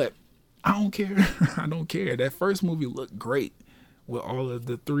 But I don't care. I don't care. That first movie looked great with all of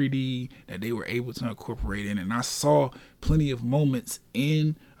the 3D that they were able to incorporate in. And I saw plenty of moments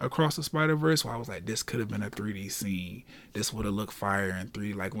in Across the Spider-Verse where I was like, this could have been a 3D scene. This would have looked fire in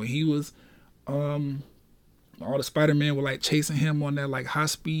 3D. Like when he was all the Spider-Man were like chasing him on that like high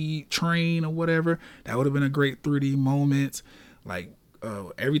speed train or whatever. That would have been a great 3D moment. Like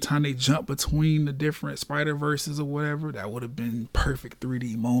every time they jump between the different Spider-Verses or whatever, that would have been perfect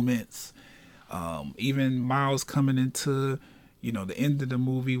 3D moments. Even Miles coming into, the end of the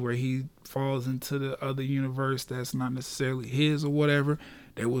movie where he falls into the other universe that's not necessarily his or whatever.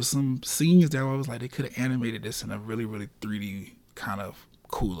 There was some scenes that I was like, they could have animated this in a really, really 3D kind of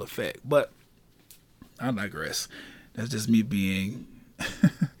cool effect. But I digress. That's just me being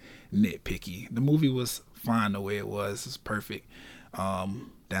nitpicky. The movie was fine the way it was. It's perfect.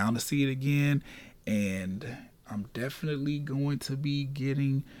 Down to see it again. And I'm definitely going to be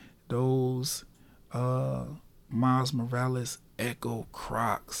getting those Miles Morales Echo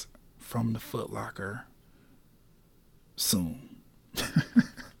Crocs from the Foot Locker soon.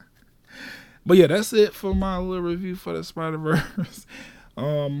 But yeah, that's it for my little review for the Spider-Verse.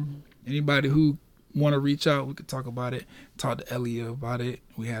 Anybody who want to reach out, we could talk about it. Talk to Elliot about it.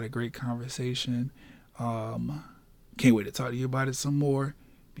 We had a great conversation. Can't wait to talk to you about it some more,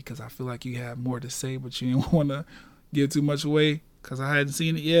 because I feel like you have more to say, but you didn't want to give too much away because I hadn't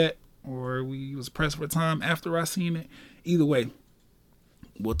seen it yet, or we was pressed for time after I seen it. Either way,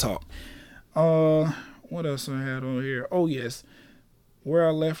 we'll talk. What else I had on here? Oh yes, where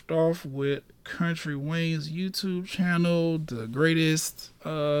I left off with Country Wayne's YouTube channel, the greatest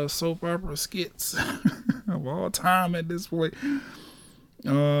soap opera skits of all time at this point.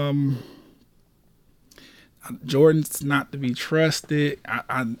 Jordan's not to be trusted.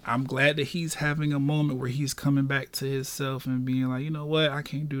 I'm glad that he's having a moment where he's coming back to himself and being like, you know what, I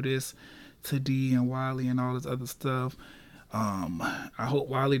can't do this to Dee and Wiley and all this other stuff. I hope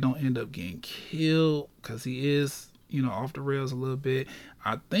Wiley don't end up getting killed, because he is, off the rails a little bit.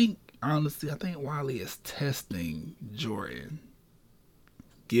 I think Wiley is testing Jordan,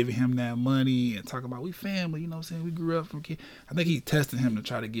 giving him that money and talking about we family, we grew up from kids. I think he's testing him to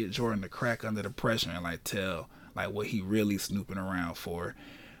try to get Jordan to crack under the pressure and like tell like what he really snooping around for.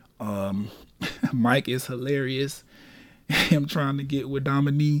 Mike is hilarious. Him trying to get with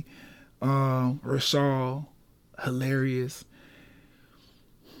Dominique, Rashal, hilarious.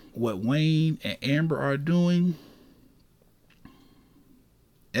 What Wayne and Amber are doing,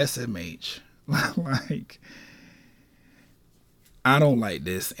 SMH. Like, I don't like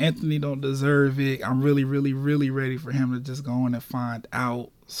this. Anthony don't deserve it. I'm really, really, really ready for him to just go in and find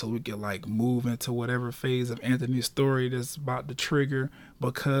out so we can like move into whatever phase of Anthony's story that's about to trigger,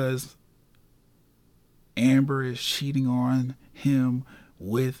 because Amber is cheating on him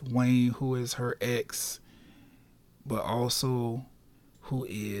with Wayne, who is her ex, but also who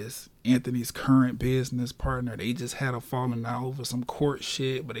is Anthony's current business partner. They just had a falling out over some court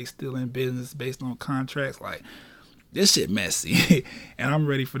shit, but they still in business based on contracts. Like, this shit messy. And I'm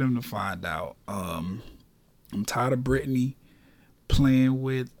ready for them to find out. I'm tired of Brittany playing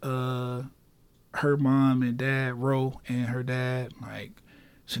with her mom and dad, Ro, and her dad. Like,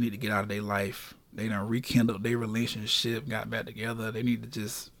 she need to get out of their life. They done rekindled their relationship, got back together. They need to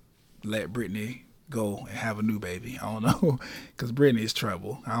just let Brittany go and have a new baby. I don't know, because Brittany is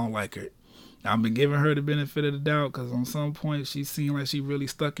trouble. I don't like her. I've been giving her the benefit of the doubt, because on some point she seemed like she really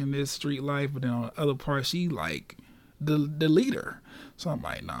stuck in this street life, but then on the other part she like the leader. So I'm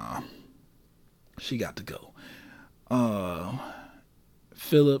like, nah, she got to go.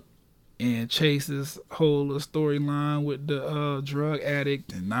 Philip and Chase's whole storyline with the drug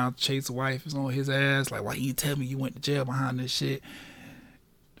addict, and now Chase's wife is on his ass. Like, why you didn't tell me you went to jail behind this shit?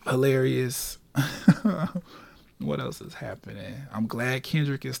 Hilarious. What else is happening? I'm glad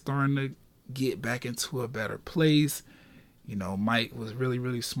Kendrick is starting to get back into a better place. You know, Mike was really,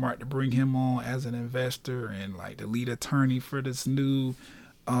 really smart to bring him on as an investor and like the lead attorney for this new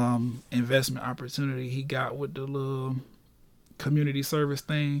investment opportunity he got with the little community service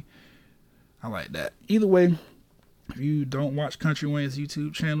thing. I like that. Either way, if you don't watch Country Wayne's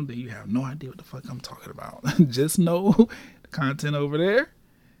YouTube channel, then you have no idea what the fuck I'm talking about. Just know the content over there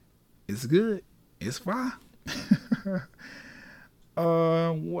is good. It's fine.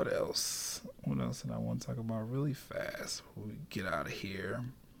 What else? What else did I want to talk about really fast before we get out of here?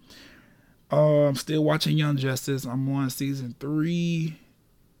 I'm still watching Young Justice. I'm on season 3.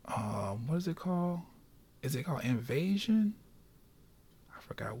 What is it called? Is it called Invasion? I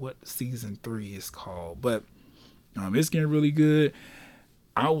forgot what season 3 is called, but it's getting really good.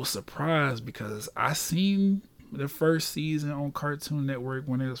 I was surprised because I seen the first season on Cartoon Network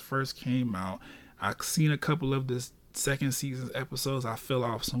when it first came out. I seen a couple of this second season's episodes. I fell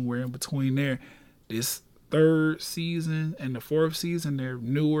off somewhere in between there. This third season and the fourth season, they're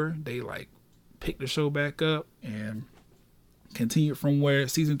newer. They like picked the show back up and continued from where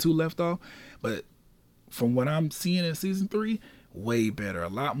season 2 left off. But from what I'm seeing in season 3, way better, a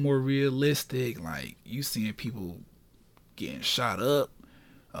lot more realistic. Like, you seeing people getting shot up,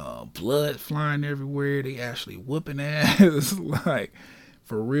 blood flying everywhere. They actually whooping ass. Like,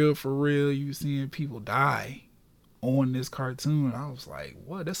 for real, you seeing people die on this cartoon. I was like,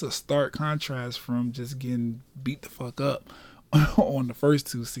 what? That's a stark contrast from just getting beat the fuck up on the first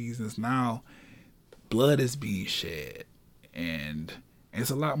 2 seasons. Now blood is being shed and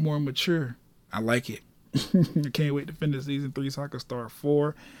it's a lot more mature. I like it. I can't wait to finish season 3 so I can start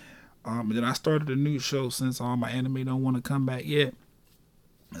 4. And then I started a new show since all my anime don't want to come back yet.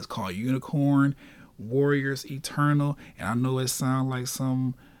 It's called Unicorn Warriors Eternal, and I know it sounds like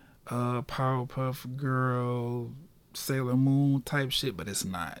some Powerpuff Girl, Sailor Moon type shit, but it's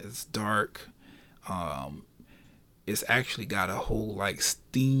not. It's dark. It's actually got a whole like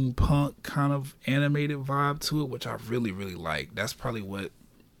steampunk kind of animated vibe to it, which I really, really like. That's probably what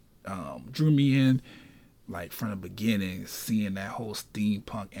drew me in, like from the beginning, seeing that whole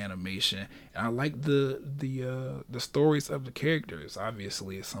steampunk animation. And I like the stories of the characters.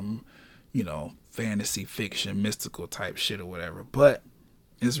 Obviously, it's some, fantasy fiction, mystical type shit or whatever, but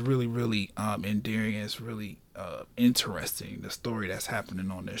it's really, really endearing. It's really interesting, the story that's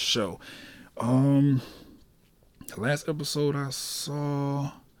happening on this show. The last episode I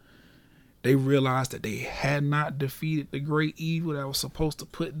saw, they realized that they had not defeated the great evil that was supposed to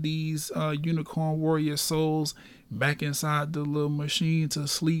put these unicorn warrior souls back inside the little machine to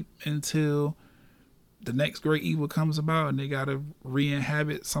sleep until the next great evil comes about, and they gotta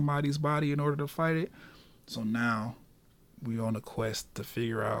re-inhabit somebody's body in order to fight it. So now we're on a quest to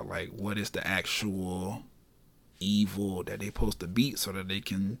figure out like what is the actual evil that they're supposed to beat so that they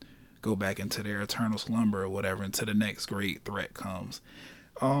can go back into their eternal slumber or whatever until the next great threat comes.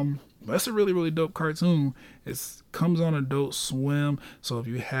 That's a really, really dope cartoon. It comes on Adult Swim, so if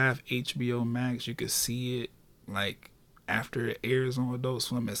you have HBO Max, you can see it like after it airs on Adult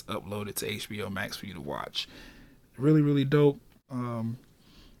Swim. It's uploaded to HBO Max for you to watch. Really, really dope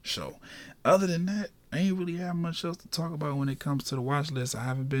show. Other than that, I ain't really have much else to talk about when it comes to the watch list. I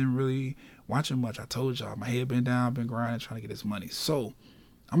haven't been really watching much. I told y'all my head been down, been grinding, trying to get this money. So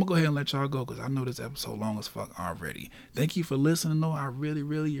I'm gonna go ahead and let y'all go because I know this episode long as fuck already. Thank you for listening though. I really,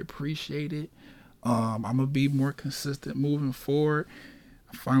 really appreciate it. I'm gonna be more consistent moving forward.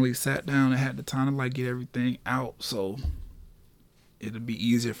 I finally sat down and had the time to like get everything out, so it'll be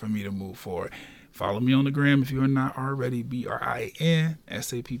easier for me to move forward. Follow me on the gram if you're not already. BRINSAPPH.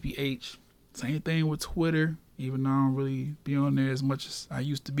 Same thing with Twitter. Even though I don't really be on there as much as I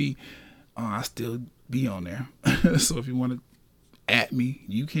used to be, I still be on there. So if you want to at me,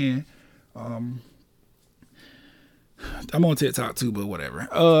 you can. I'm on TikTok too, but whatever.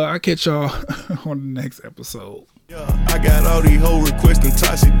 I'll catch y'all on the next episode. Yeah, I got all these hoes requesting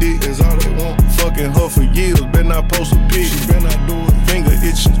toxic dick, is all they want. Fucking her for years, better not post a pic, better not do it. Finger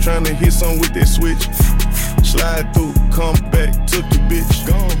itching, trying to hit something with that switch. Slide through, come back, took the bitch.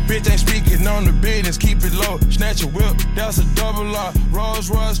 Gone, bitch ain't speaking on the business, keep it low. Snatch a whip, that's a double R. Rolls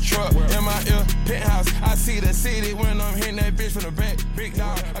Royce truck, in my ear, penthouse. I see the city when I'm hitting that bitch from the back. Big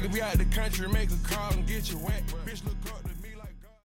dog, I could be out the country, make a call and get you wet. Bitch look up.